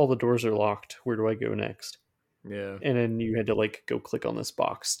 all the doors are locked. Where do I go next? Yeah, And then you had to like go click on this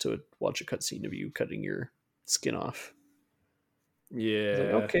box to watch a cutscene of you cutting your skin off. I was like,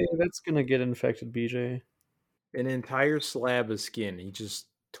 yeah, okay, that's gonna get infected, BJ. an entire slab of skin he just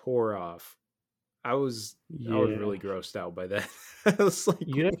tore off. I was Yeah, really grossed out by that. I was like,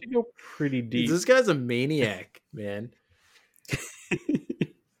 you'd have to go pretty this deep. guy's a maniac, man.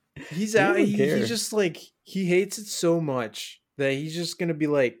 He's He out. doesn't He's care. just like he hates it so much that he's just gonna be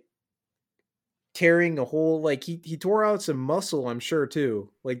like tearing a hole. Like he tore out some muscle, I'm sure too.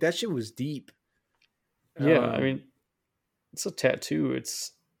 Like that shit was deep. Yeah, I Um, mean, it's a tattoo.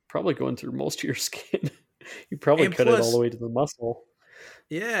 It's probably going through most of your skin. You probably and cut it all the plus, way to the muscle.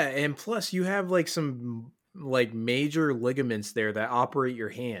 yeah, and plus you have like some like major ligaments there that operate your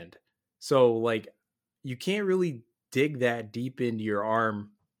hand. So like you can't really dig that deep into your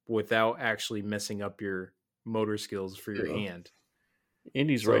arm without actually messing up your motor skills for your Yeah. hand. And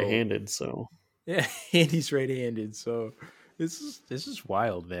he's So right-handed, so yeah, and he's right-handed. So this is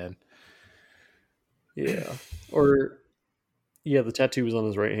wild, man. yeah. Or yeah, the tattoo was on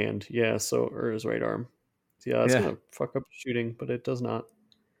his right hand. Yeah, so or his right arm. So, yeah, that's Yeah, gonna fuck up shooting, but it does not.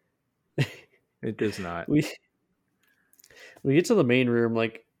 it does not. We we get to the main room,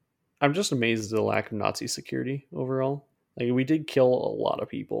 like I'm just amazed at the lack of Nazi security overall. Like we did kill a lot of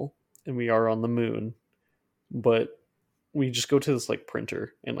people, and we are on the moon, but we just go to this like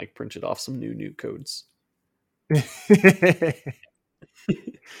printer and like printed off some new codes.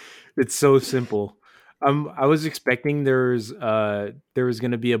 It's so simple. I was expecting there was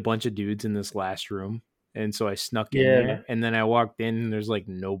gonna be a bunch of dudes in this last room, and so I snuck in Yeah. there, and then I walked in, and there's like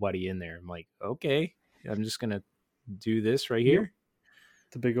nobody in there. I'm like, okay, I'm just gonna do this right Yep. here.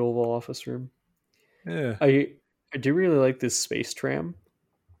 The big oval office room. Yeah, I I do really like this space tram.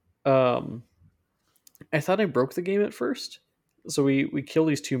 Um, I thought I broke the game at first. So we kill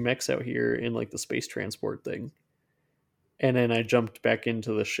these two mechs out here in like the space transport thing, and then I jumped back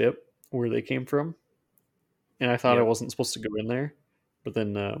into the ship where they came from, and I thought I yep, wasn't supposed to go in there, but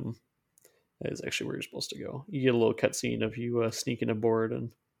then that is actually where you're supposed to go. You get a little cutscene of you sneaking aboard,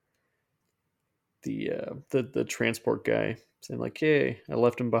 and the transport guy saying like, "Hey, I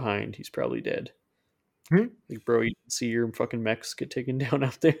left him behind. He's probably dead." Hmm. Like, bro, you see your fucking mechs get taken down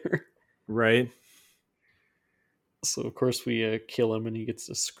out there. right, So of course we kill him, and he gets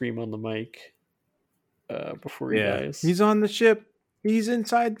to scream on the mic before he yeah. dies. He's on the ship. He's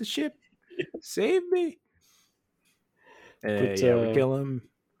inside the ship. Save me. But Yeah, we kill him.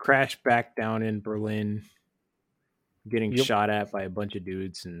 Crash back down in Berlin, getting yep, shot at by a bunch of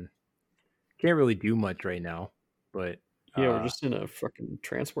dudes, and can't really do much right now. But yeah, we're uh, just in a fucking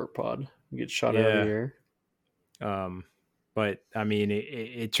transport pod. We get shot out of the yeah, air. um, but I mean,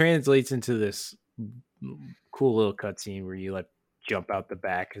 it translates into this cool little cutscene where you like jump out the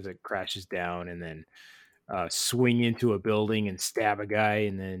back as it crashes down, and then swing into a building and stab a guy,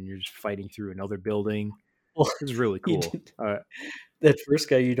 and then you're just fighting through another building. Well, It's really you cool. did, that first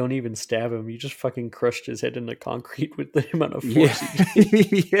guy, you don't even stab him. You just fucking crushed his head into concrete with the amount of Yeah, force you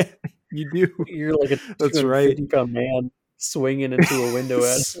gave. yeah, you do. You're like a That's right. 250-pound man swinging into a window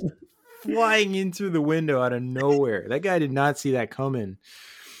at him. Flying into the window out of nowhere. That guy did not see that coming.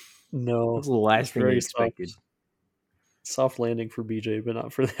 That's No, the it was last thing he very expected. soft landing for BJ, but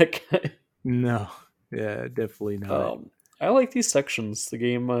not for that guy. No. Yeah, definitely not. I like these sections. The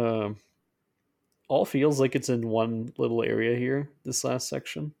game all feels like it's in one little area here. This last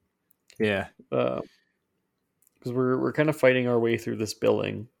section, Yeah. because we're kind of fighting our way through this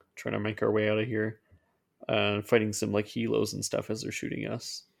building, trying to make our way out of here, fighting some like helos and stuff as they're shooting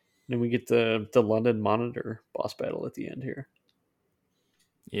us. And then we get the London Monitor boss battle at the end here.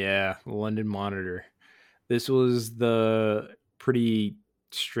 Yeah. London Monitor. This was the pretty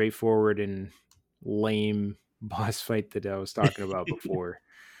straightforward and lame boss fight that I was talking about before.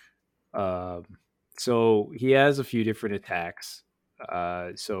 Um, so he has a few different attacks.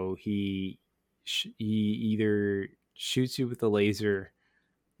 So he either shoots you with a laser,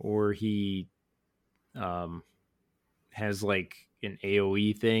 or he um, has like an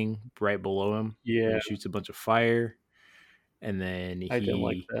AOE thing right below him where Yeah, he shoots a bunch of fire, and then I didn't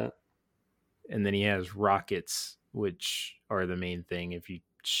like he that. has rockets, which are the main thing. If you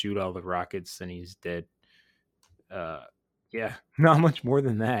shoot all the rockets, then he's dead. Uh, yeah, not much more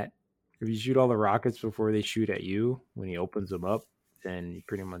than that. If you shoot all the rockets before they shoot at you, when he opens them up, then you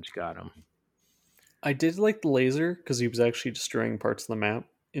pretty much got him. I did like the laser because he was actually destroying parts of the map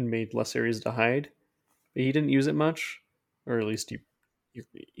and made less areas to hide. But he didn't use it much, or at least you're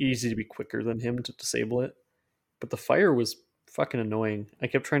easy to be quicker than him to disable it. But the fire was fucking annoying. I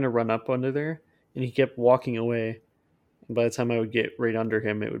kept trying to run up under there, and he kept walking away. And by the time I would get right under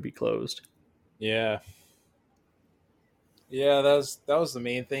him, it would be closed. Yeah, yeah. That was the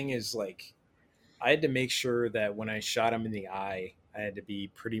main thing. Is like I had to make sure that when I shot him in the eye, I had to be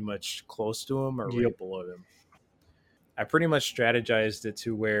pretty much close to him or Yep. right below him. I pretty much strategized it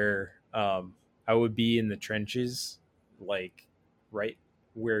to where I would be in the trenches, like right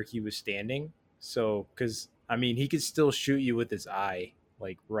where he was standing. So, because I mean, he could still shoot you with his eye,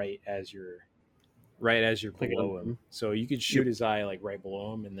 like right as you're Like, below him. So you could shoot yep. his eye like right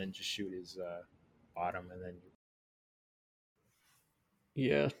below him, and then just shoot his bottom, and then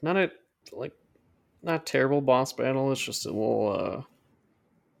Yeah, not a like not terrible boss battle. It's just a little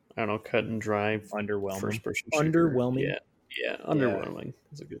I don't know, cut and dry underwhelm them. first person shooter. Underwhelming. Yeah, yeah, Yeah, underwhelming.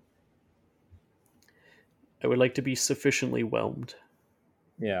 Is a good. I would like to be sufficiently whelmed.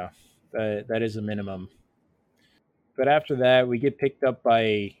 yeah. That is a minimum. But after that, we get picked up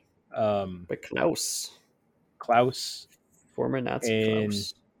by But Klaus, Klaus, former Nazi and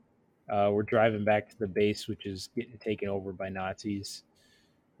Klaus. we're driving back to the base, which is getting taken over by Nazis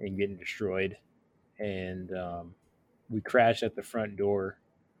and getting destroyed. And we crash at the front door,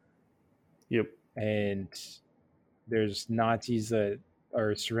 Yep. and there's Nazis that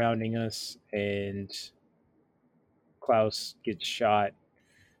are surrounding us, and Klaus gets shot,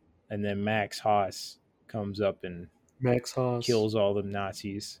 and then Max Haas comes up and Max Haas. kills all the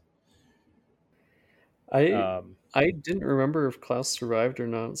Nazis. I Um, I didn't remember if Klaus survived or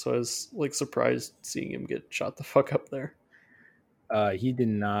not, so I was like surprised seeing him get shot the fuck up there. he did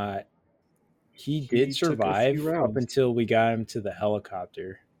not. He did He took a few survive up rounds until we got him to the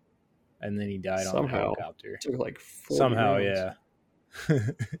helicopter, and then he died on the somehow. helicopter. Took like 40 Somehow, rounds. yeah.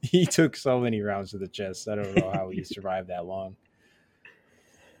 He took so many rounds to the chest. I don't know how he survived that long.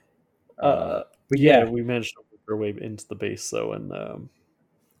 Uh, But yeah, yeah, we managed to work our way into the base though, and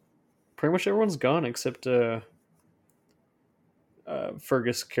pretty much everyone's gone except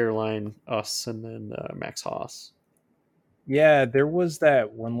Fergus, Caroline, us, and then Max Haas. yeah, there was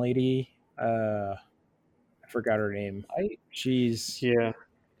that one lady. I forgot her name. I She's Yeah,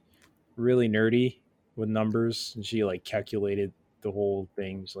 really nerdy with numbers, and she like calculated the whole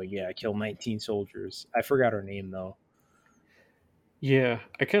thing. She's like, yeah, I killed 19 soldiers. I forgot her name though. yeah,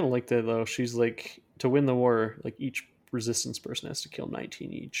 I kind of like that though. She's like, to win the war, like each resistance person has to kill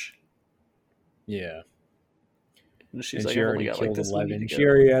 19 each, Yeah, and she's and like, she I've only already got like killed this many to 11. She go.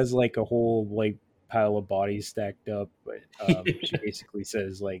 already has like a whole like pile of bodies stacked up, but she basically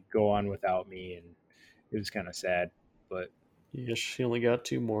says like, go on without me, and it was kind of sad, but Yeah, she only got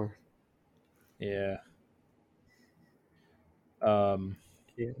two more. yeah. Um,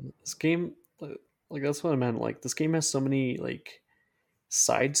 Yeah, this game, like that's what I meant. Like this game has so many like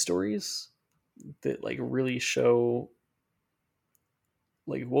side stories that like really show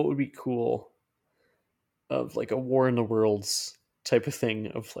like what would be cool of like a war in the worlds type of thing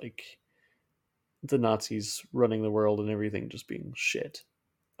of like the Nazis running the world and everything just being shit.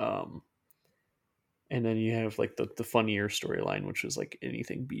 Um, and then you have like the funnier storyline, which is like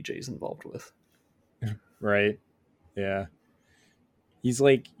anything BJ's involved with. right. Yeah.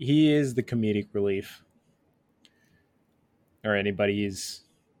 He is the comedic relief, or anybody he's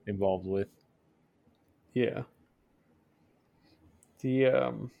involved with. Yeah,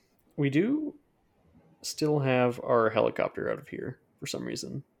 the we do still have our helicopter out of here for some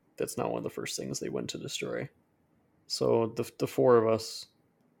reason. That's not one of the first things they went to destroy. So the four of us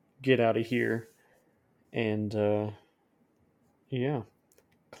get out of here, and yeah,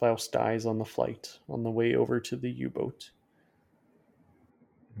 Klaus dies on the flight on the way over to the U boat.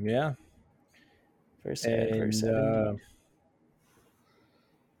 Yeah. Very And sad indeed.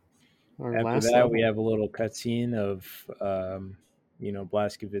 Our after last that, we level. have a little cutscene of,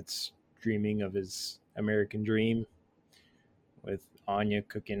 Blazkowicz dreaming of his American dream with Anya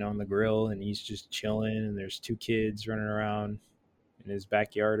cooking on the grill, and he's just chilling, and there's two kids running around in his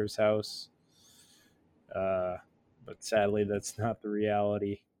backyard of his house. Uh, but sadly, that's not the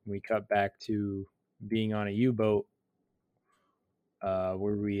reality. We cut back to being on a U boat, uh,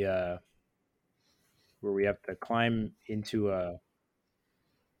 where we uh, where we have to climb into a.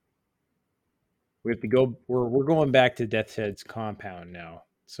 We have to go. We're going back to Death's Head's compound now.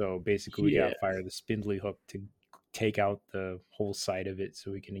 So basically, we got Yeah, to fire the spindly hook to take out the whole side of it,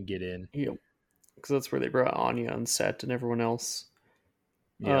 so we can get in. yeah, because that's where they brought Anya on set and everyone else.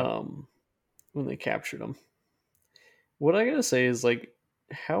 Yep. Um, when they captured him. What I gotta say is like,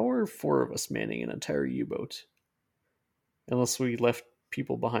 how are four of us manning an entire U boat? Unless we left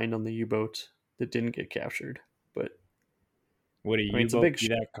people behind on the U boat that didn't get captured. But Would a I mean, U it's a boat big be ship.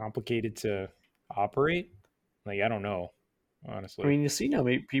 that complicated to operate? Like, I don't know. I Honestly, mean, you see how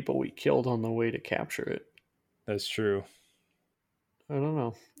many people we killed on the way to capture it. that's true. I don't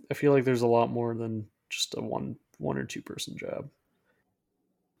know. I feel like there's a lot more than just a one or two person job.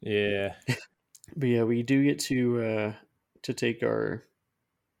 Yeah. But yeah, we do get to take our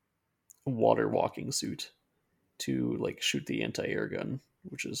water walking suit to like shoot the anti air gun,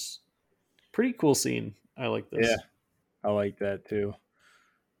 which is pretty cool scene. I like Yeah. this. I like that too.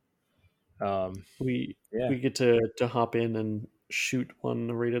 Um, We yeah. we get to hop in and shoot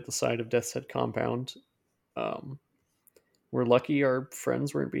one right at the side of Death's Head compound. Um, we're lucky our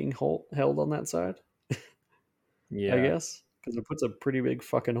friends weren't being held on that side, I Yeah, guess, because it puts a pretty big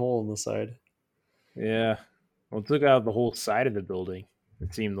fucking hole in the side. yeah. Well, it took out the whole side of the building.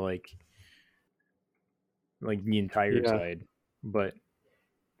 It seemed like the entire Yeah. side. But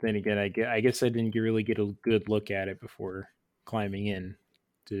then again, I guess I didn't really get a good look at it before climbing in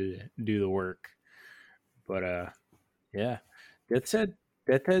to do the work. But yeah, that said,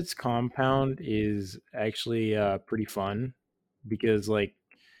 Deathhead's compound is actually pretty fun because like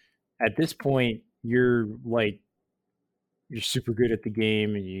at this point you're super good at the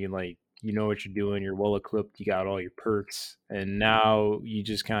game and you know what you're doing, you're well equipped, you got all your perks, and now you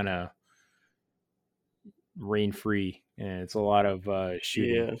just kind of reign free, and it's a lot of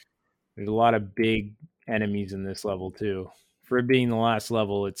shooting. Yeah. There's a lot of big enemies in this level too. For it being the last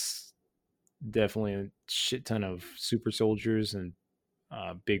level, it's definitely a shit ton of super soldiers and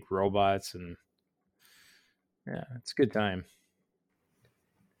big robots, and yeah, it's a good time.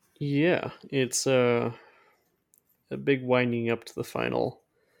 Yeah. It's a big winding up to the final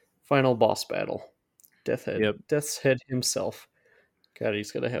boss battle. Yep, Death's Head himself. God,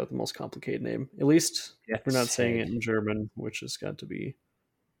 he's got to have the most complicated name. At least we're not Death's saying it Head. in German, which has got to be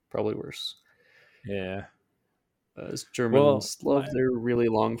probably worse. Yeah. As Well, Germans love their really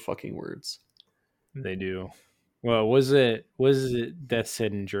long fucking words. they do. Well, was it Death's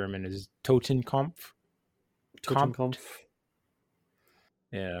Head in German? Is Totenkampf? Kompt? Totenkopf.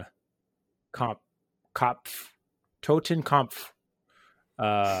 Yeah. Komp Kopf. Totenkampf.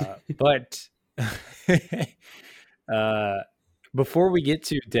 But uh before we get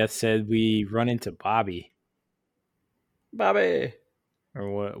to Death's Head, we run into Bobby Bobby! or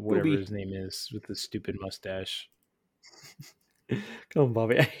whatever Booby. his name is with the stupid mustache. Come on,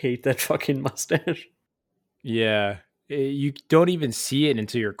 Bobby. I hate that fucking mustache. Yeah. You don't even see it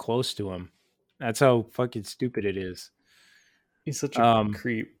until you're close to him. That's how fucking stupid it is. He's such a Um,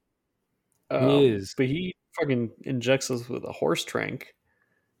 creep. he is. But he fucking injects us with a horse trank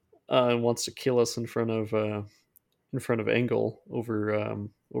and wants to kill us in front of Engel over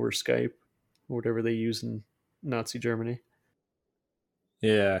Skype or whatever they use in Nazi Germany.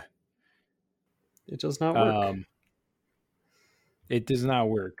 Yeah. It does not work. Um, it does not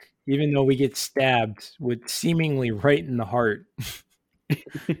work. Even though we get stabbed with seemingly right in the heart,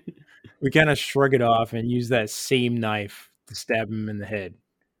 we kind of shrug it off and use that same knife to stab him in the head.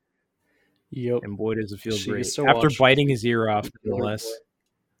 Yep. And boy, does it feel She great. gets to After watch biting his ear off, the other boy. nonetheless.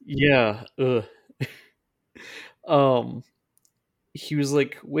 Yeah. Ugh. um he was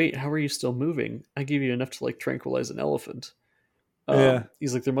like, "Wait, how are you still moving? I gave you enough to like tranquilize an elephant." Yeah.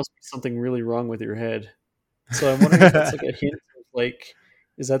 He's like, "There must be something really wrong with your head." So I'm wondering if that's like a hint of like,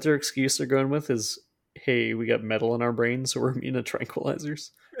 is that their excuse they're going with? Is, hey, we got metal in our brains, so we're immune to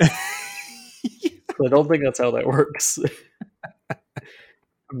tranquilizers. But I don't think that's how that works.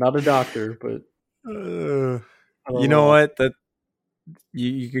 I'm not a doctor, but I You don't know know. what? That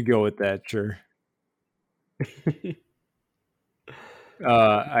you could go with that, sure.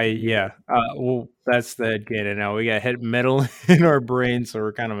 I Yeah. yeah. Well, that's the head canon. Now we got head metal in our brains, so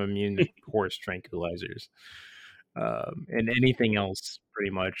we're kind of immune to horse tranquilizers, and anything else,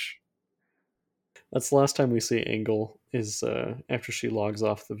 pretty much. That's the last time we see Engel is after she logs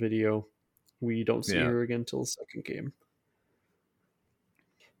off the video. We don't see Yeah, her again till the second game.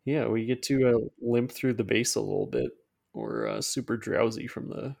 Yeah, we get to limp through the base a little bit, or super drowsy from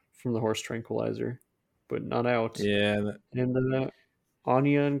the horse tranquilizer, but not out. yeah, And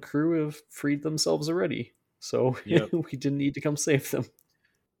Anya and crew have freed themselves already, so yep, we didn't need to come save them.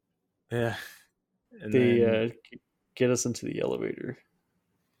 yeah. And They then get us into the elevator.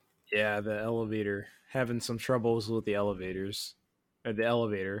 yeah, the elevator having some troubles with the elevators or the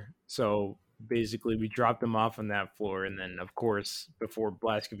elevator. So basically, we drop them off on that floor, and then of course, before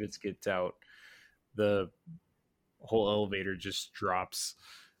Blaskovitz gets out, the whole elevator just drops,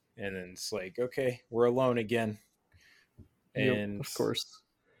 and then it's like, okay, we're alone again. Yep, And of course.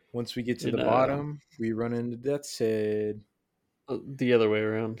 once we get to the And bottom, we run into Death's Head. the other way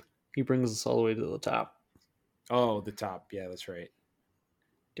around. He brings us all the way to the top. Oh, the top. Yeah, that's right.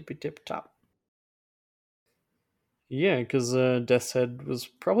 Tippy tip top. Yeah, because Death's Head was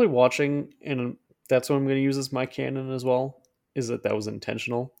probably watching, and that's what I'm going to use as my canon as well. Is that was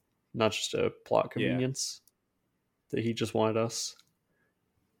intentional, not just a plot Yeah, convenience that he just wanted us.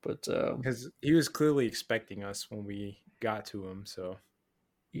 But because he was clearly expecting us when we got to him. So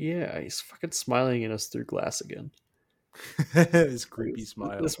yeah, he's fucking smiling at us through glass again. his Like, creepy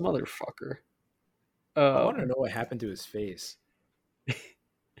smile. this motherfucker. I want to Um, know what happened to his face.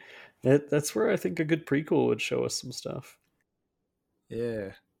 that's where I think a good prequel would show us some stuff.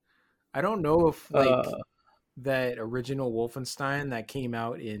 Yeah, I don't know if Uh, that original Wolfenstein that came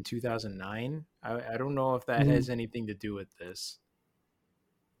out in 2009. I don't know if that Mhm. has anything to do with this.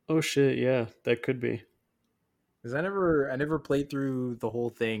 Oh shit, yeah, that could be. Because I never played through the whole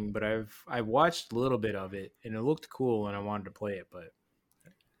thing, but I watched a little bit of it and it looked cool and I wanted to play it, but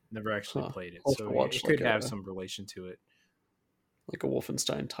never actually Huh. played it. I'll have So to it watch could have some relation to it. like a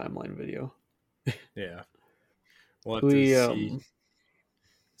Wolfenstein timeline video. Yeah, we'll have to We see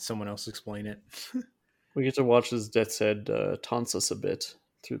someone else explain it. we get to watch as Death's Head taunts us a bit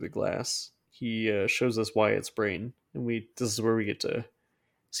through the glass. He shows us Wyatt's brain, and this is where we get to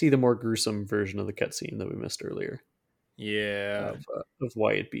see the more gruesome version of the cutscene that we missed earlier Yeah, of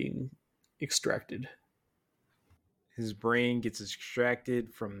Wyatt being extracted. his brain gets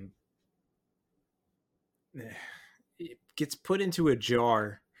extracted from. It gets put into a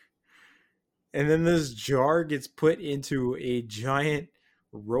jar, and then this jar gets put into a giant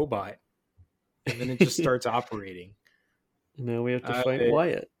robot, and then it just starts operating. Now we have to Uh, fight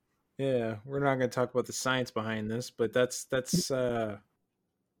Wyatt. yeah, we're not going to talk about the science behind this, but that's the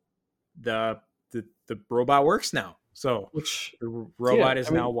the robot works now. So Which, the yeah, robot I is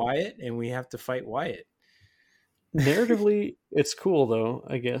now mean, Wyatt, and we have to fight Wyatt. narratively, it's cool though.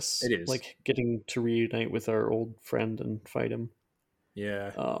 I guess It is, like getting to reunite with our old friend and fight him,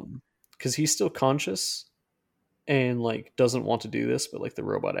 yeah. because he's still conscious and like doesn't want to do this, but like the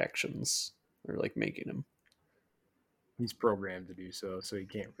robot actions are like making him. He's programmed to do so, so he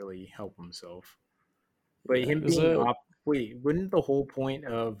can't really help himself. But Yeah, him it was being a wait, wouldn't the whole point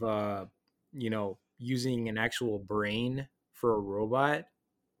of using an actual brain for a robot,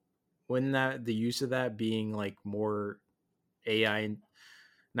 wouldn't that the use of that being like more AI,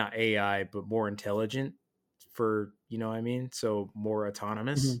 not AI, but more intelligent for, what I mean? So more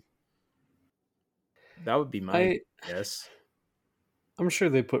autonomous. Mhm. That would be my I guess, I'm sure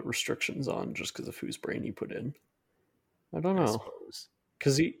they put restrictions on just because of whose brain you put in. I don't I know suppose.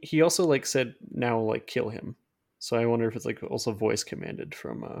 because he also like said now like kill him, so I wonder if it's like also voice commanded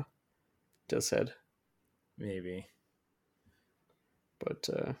from Death's Head. Maybe. But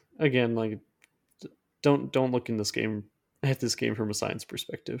again, like don't look in this game at this game from a science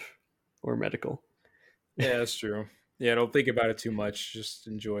perspective or medical. Yeah, that's true. Yeah, don't think about it too much. Just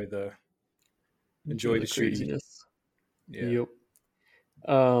Enjoy enjoy the the shooting. craziness. Yeah. Yep.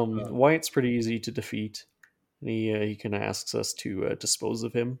 Uh, Wyatt's pretty easy to defeat. And he kind of asks us to dispose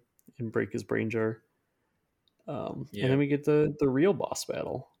of him and break his brain jar. And yeah. then we get the real boss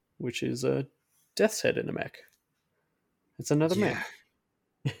battle, which is Death's Head in a mech. It's another Yeah.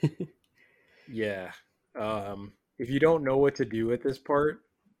 mech. Yeah. If you don't know what to do at this part,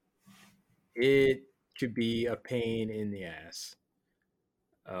 it could be a pain in the ass.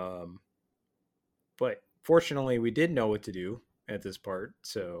 Um, but fortunately, we did know what to do at this part,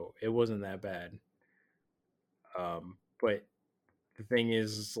 so it wasn't that bad. But the thing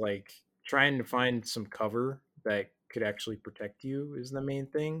is, like, trying to find some cover that could actually protect you is the main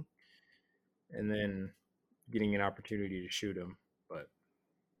thing, and then getting an opportunity to shoot him. But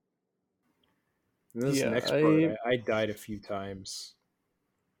in this Yeah, next part, I I died a few times.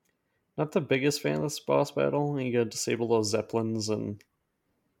 not the biggest fan of this boss battle. You gotta disable those zeppelins and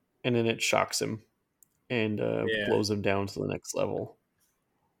then it shocks him and Yeah. blows him down to the next level.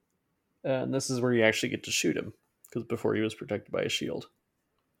 And this is where you actually get to shoot him because before he was protected by a shield.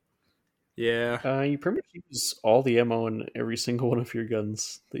 Yeah. You pretty much use all the ammo in every single one of your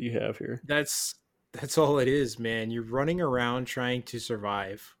guns that you have here. That's all it is, man. You're running around trying to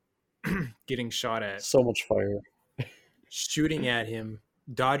survive, getting shot at, So much fire. shooting at him,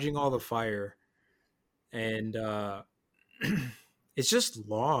 dodging all the fire, and it's just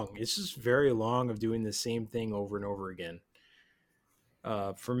long. It's just very long of doing the same thing over and over again.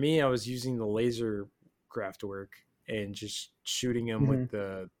 For me, I was using the laser craft work and just shooting him Hmm. with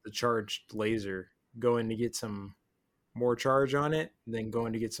the charged laser, going to get some more charge on it, and then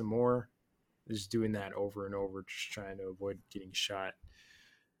going to get some more. Just doing that over and over, just trying to avoid getting shot.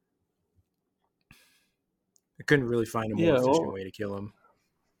 I couldn't really find a more Yeah, efficient well, way to kill him.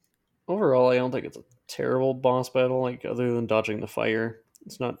 overall, I don't think it's a terrible boss battle. Like other than dodging the fire,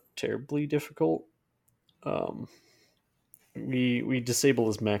 it's not terribly difficult. Um, we disable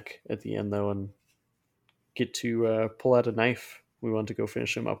his mech at the end though, and get to pull out a knife. We want to go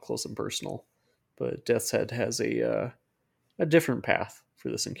finish him up close and personal, but Death's Head has a different path for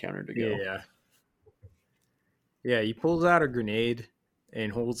this encounter to go. Yeah. Yeah, he pulls out a grenade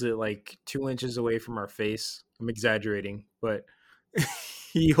and holds it like 2 inches away from our face. I'm exaggerating, but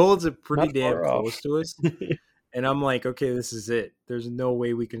he holds it pretty Not damn far close off. to us. And I'm like, okay, this is it. There's no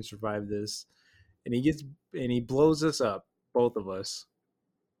way we can survive this. And he blows us up, both of us.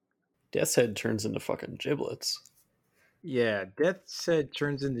 Death's Head turns into fucking giblets. Yeah, Death's Head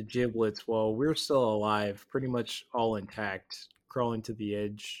turns into giblets while we're still alive, pretty much all intact, crawling to the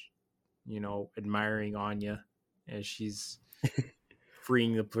edge, admiring Anya as she's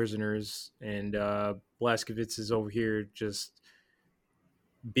freeing the prisoners. And Blaskovitz is over here just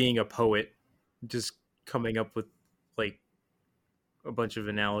being a poet, just coming up with like a bunch of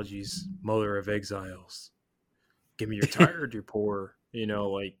analogies. Mother of exiles. Give me your tired, you're poor.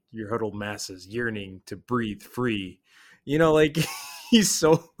 Like your huddled masses yearning to breathe free. Like he's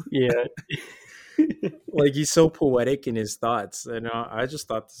so Yeah. he's so poetic in his thoughts, and I just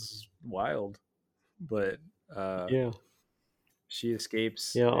thought this was wild. But Yeah. she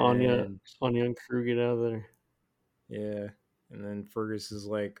escapes, Yeah, and Anya and crew get out of there. yeah, and then Fergus is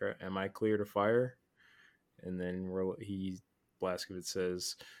like, "Am I clear to fire?" And then Blazkowicz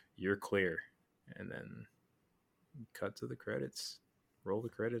says, "You're clear," and then cut to the credits. Roll the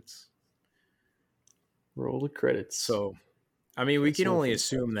credits. Roll the credits. So, I mean, we That's can only Wolfenstein.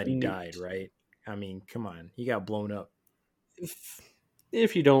 assume that he died, right? I mean, come on, he got blown up.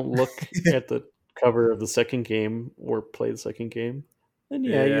 If you don't look at the cover of the second game or play the second game, then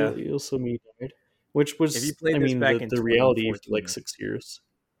yeah, Yeah. you'll assume he died. Which If was, you played I this mean, back in the reality for 2014, like 6 years.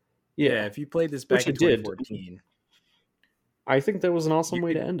 yeah, Yeah, if you played this which back I in did. 2014, I think that was an awesome you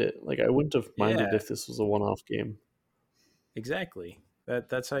way could, to end it. Like, I wouldn't have minded yeah, if this was a one-off game. exactly.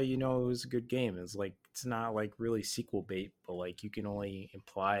 That's how you know it was a good game. It's like it's not like really sequel bait, but like you can only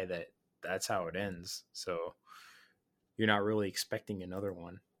imply that that's how it ends. So you're not really expecting another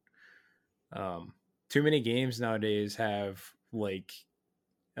one. Too many games nowadays have like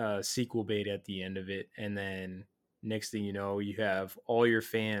sequel bait at the end of it, and then next thing you know, you have all your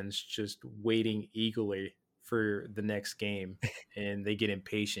fans just waiting eagerly for the next game, and they get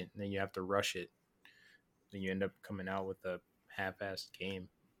impatient, and then you have to rush it. Then you end up coming out with a half-assed game.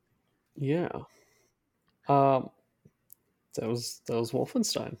 Yeah. Um, that was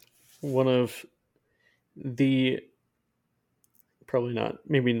Wolfenstein. One of the probably not,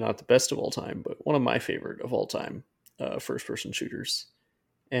 maybe not the best of all time, but one of my favorite of all time first-person shooters.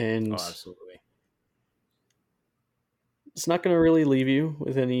 Oh, And absolutely. it's not going to really leave you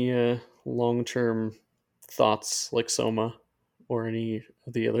with any long-term thoughts like Soma or any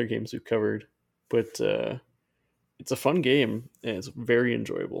of the other games we've covered, but it's a fun game and it's very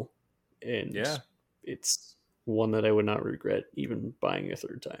enjoyable, and Yeah, it's one that I would not regret even buying a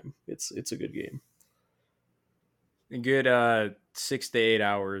third time. It's a good game. a good 6 to 8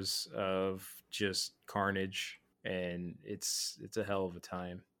 hours of just carnage, and it's a hell of a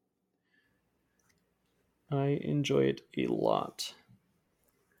time. I enjoy it a lot.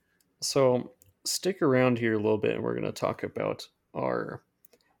 So stick around here a little bit, and we're going to talk about our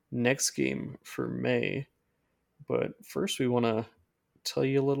next game for May. But first, we want to tell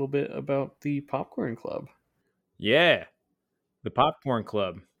you a little bit about the Popcorn Club. Yeah, the Popcorn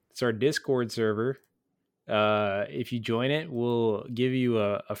Club. It's our Discord server. If you join it, we'll give you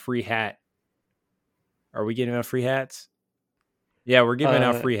a free hat. Are we giving out free hats? Yeah, we're giving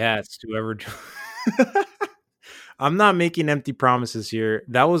out free hats to whoever. I'm not making empty promises here.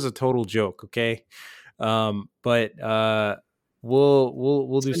 That was a total joke, okay? But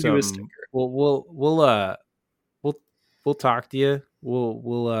we'll do Send you a some. sticker. We'll we'll talk to you.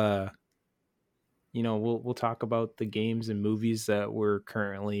 We'll talk about the games and movies that we're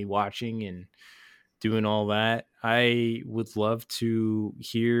currently watching and doing all that. I would love to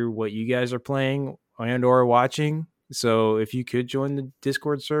hear what you guys are playing and or watching. So if you could join the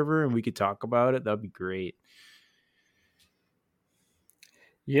Discord server and we could talk about it, that'd be great.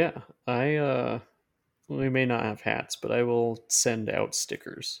 Yeah, we may not have hats, but I will send out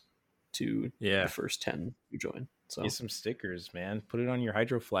stickers to the Yeah. first 10 who join. So Get some stickers, man. Put it on your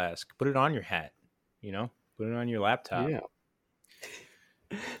hydro flask. Put it on your hat. Put it on your laptop. yeah.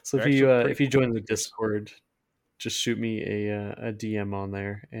 So They're actually pretty if you cool join the stickers. Discord, just shoot me a DM on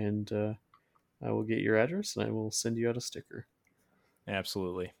there, and I will get your address and I will send you out a sticker,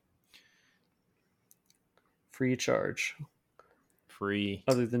 Absolutely. free of charge, Free.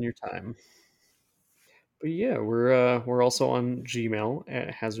 other than your time. But yeah, we're also on Gmail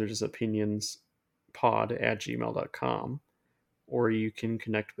at hazardousopinionspod@gmail.com, or you can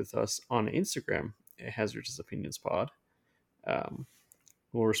connect with us on Instagram at hazardousopinionspod. Um,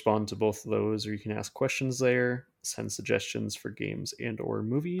 we'll respond to both of those, or you can ask questions there, send suggestions for games and or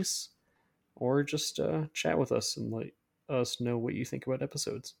movies, or just chat with us and let us know what you think about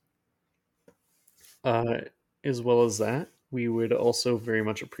episodes. Uh, as well as that, we would also very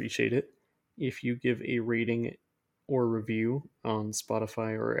much appreciate it if you give a rating or review on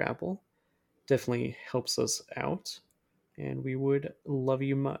Spotify or Apple. Definitely helps us out, and we would love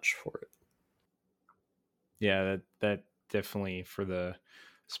you much for it. Yeah, that definitely, for the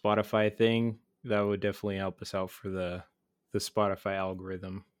Spotify thing, that would definitely help us out for the Spotify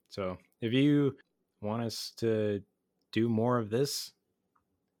algorithm. So if you want us to do more of this,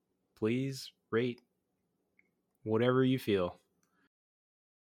 please rate whatever you feel.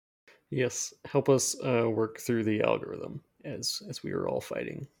 Yes, help us work through the algorithm as we are all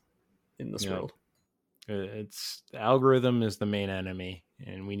fighting in this Yep. world. It's the algorithm is the main enemy,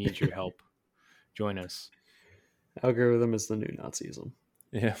 and we need your help. Join us. Algorithm is the new Nazism.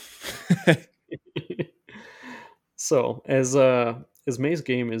 Yeah. So, as May's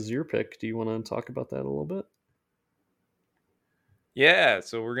game is your pick, do you want to talk about that a little bit? Yeah,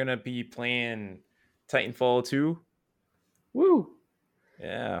 so we're gonna be playing Titanfall 2. Woo!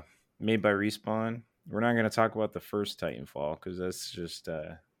 Yeah, made by Respawn. We're not gonna talk about the first Titanfall because that's just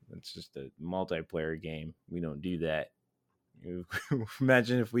a multiplayer game. We don't do that.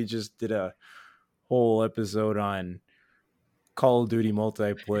 Imagine if we just did a whole episode on Call of Duty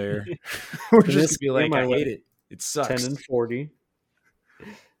multiplayer. We're In just this gonna be game, like, I I went hate it. It sucks. 10 and 40.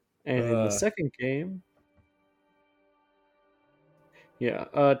 And in the second game, yeah,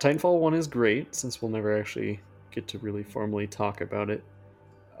 Titanfall 1 is great, since we'll never actually get to really formally talk about it.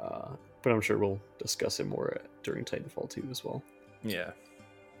 But I'm sure we'll discuss it more during Titanfall 2 as well. Yeah.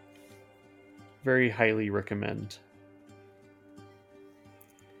 Very highly recommend.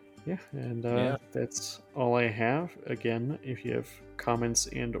 Yeah, and that's all I have. Again, if you have comments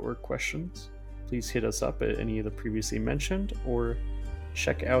and or questions, please hit us up at any of the previously mentioned, or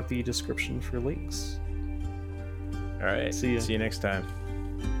check out the description for links. All right. See ya. See you next time.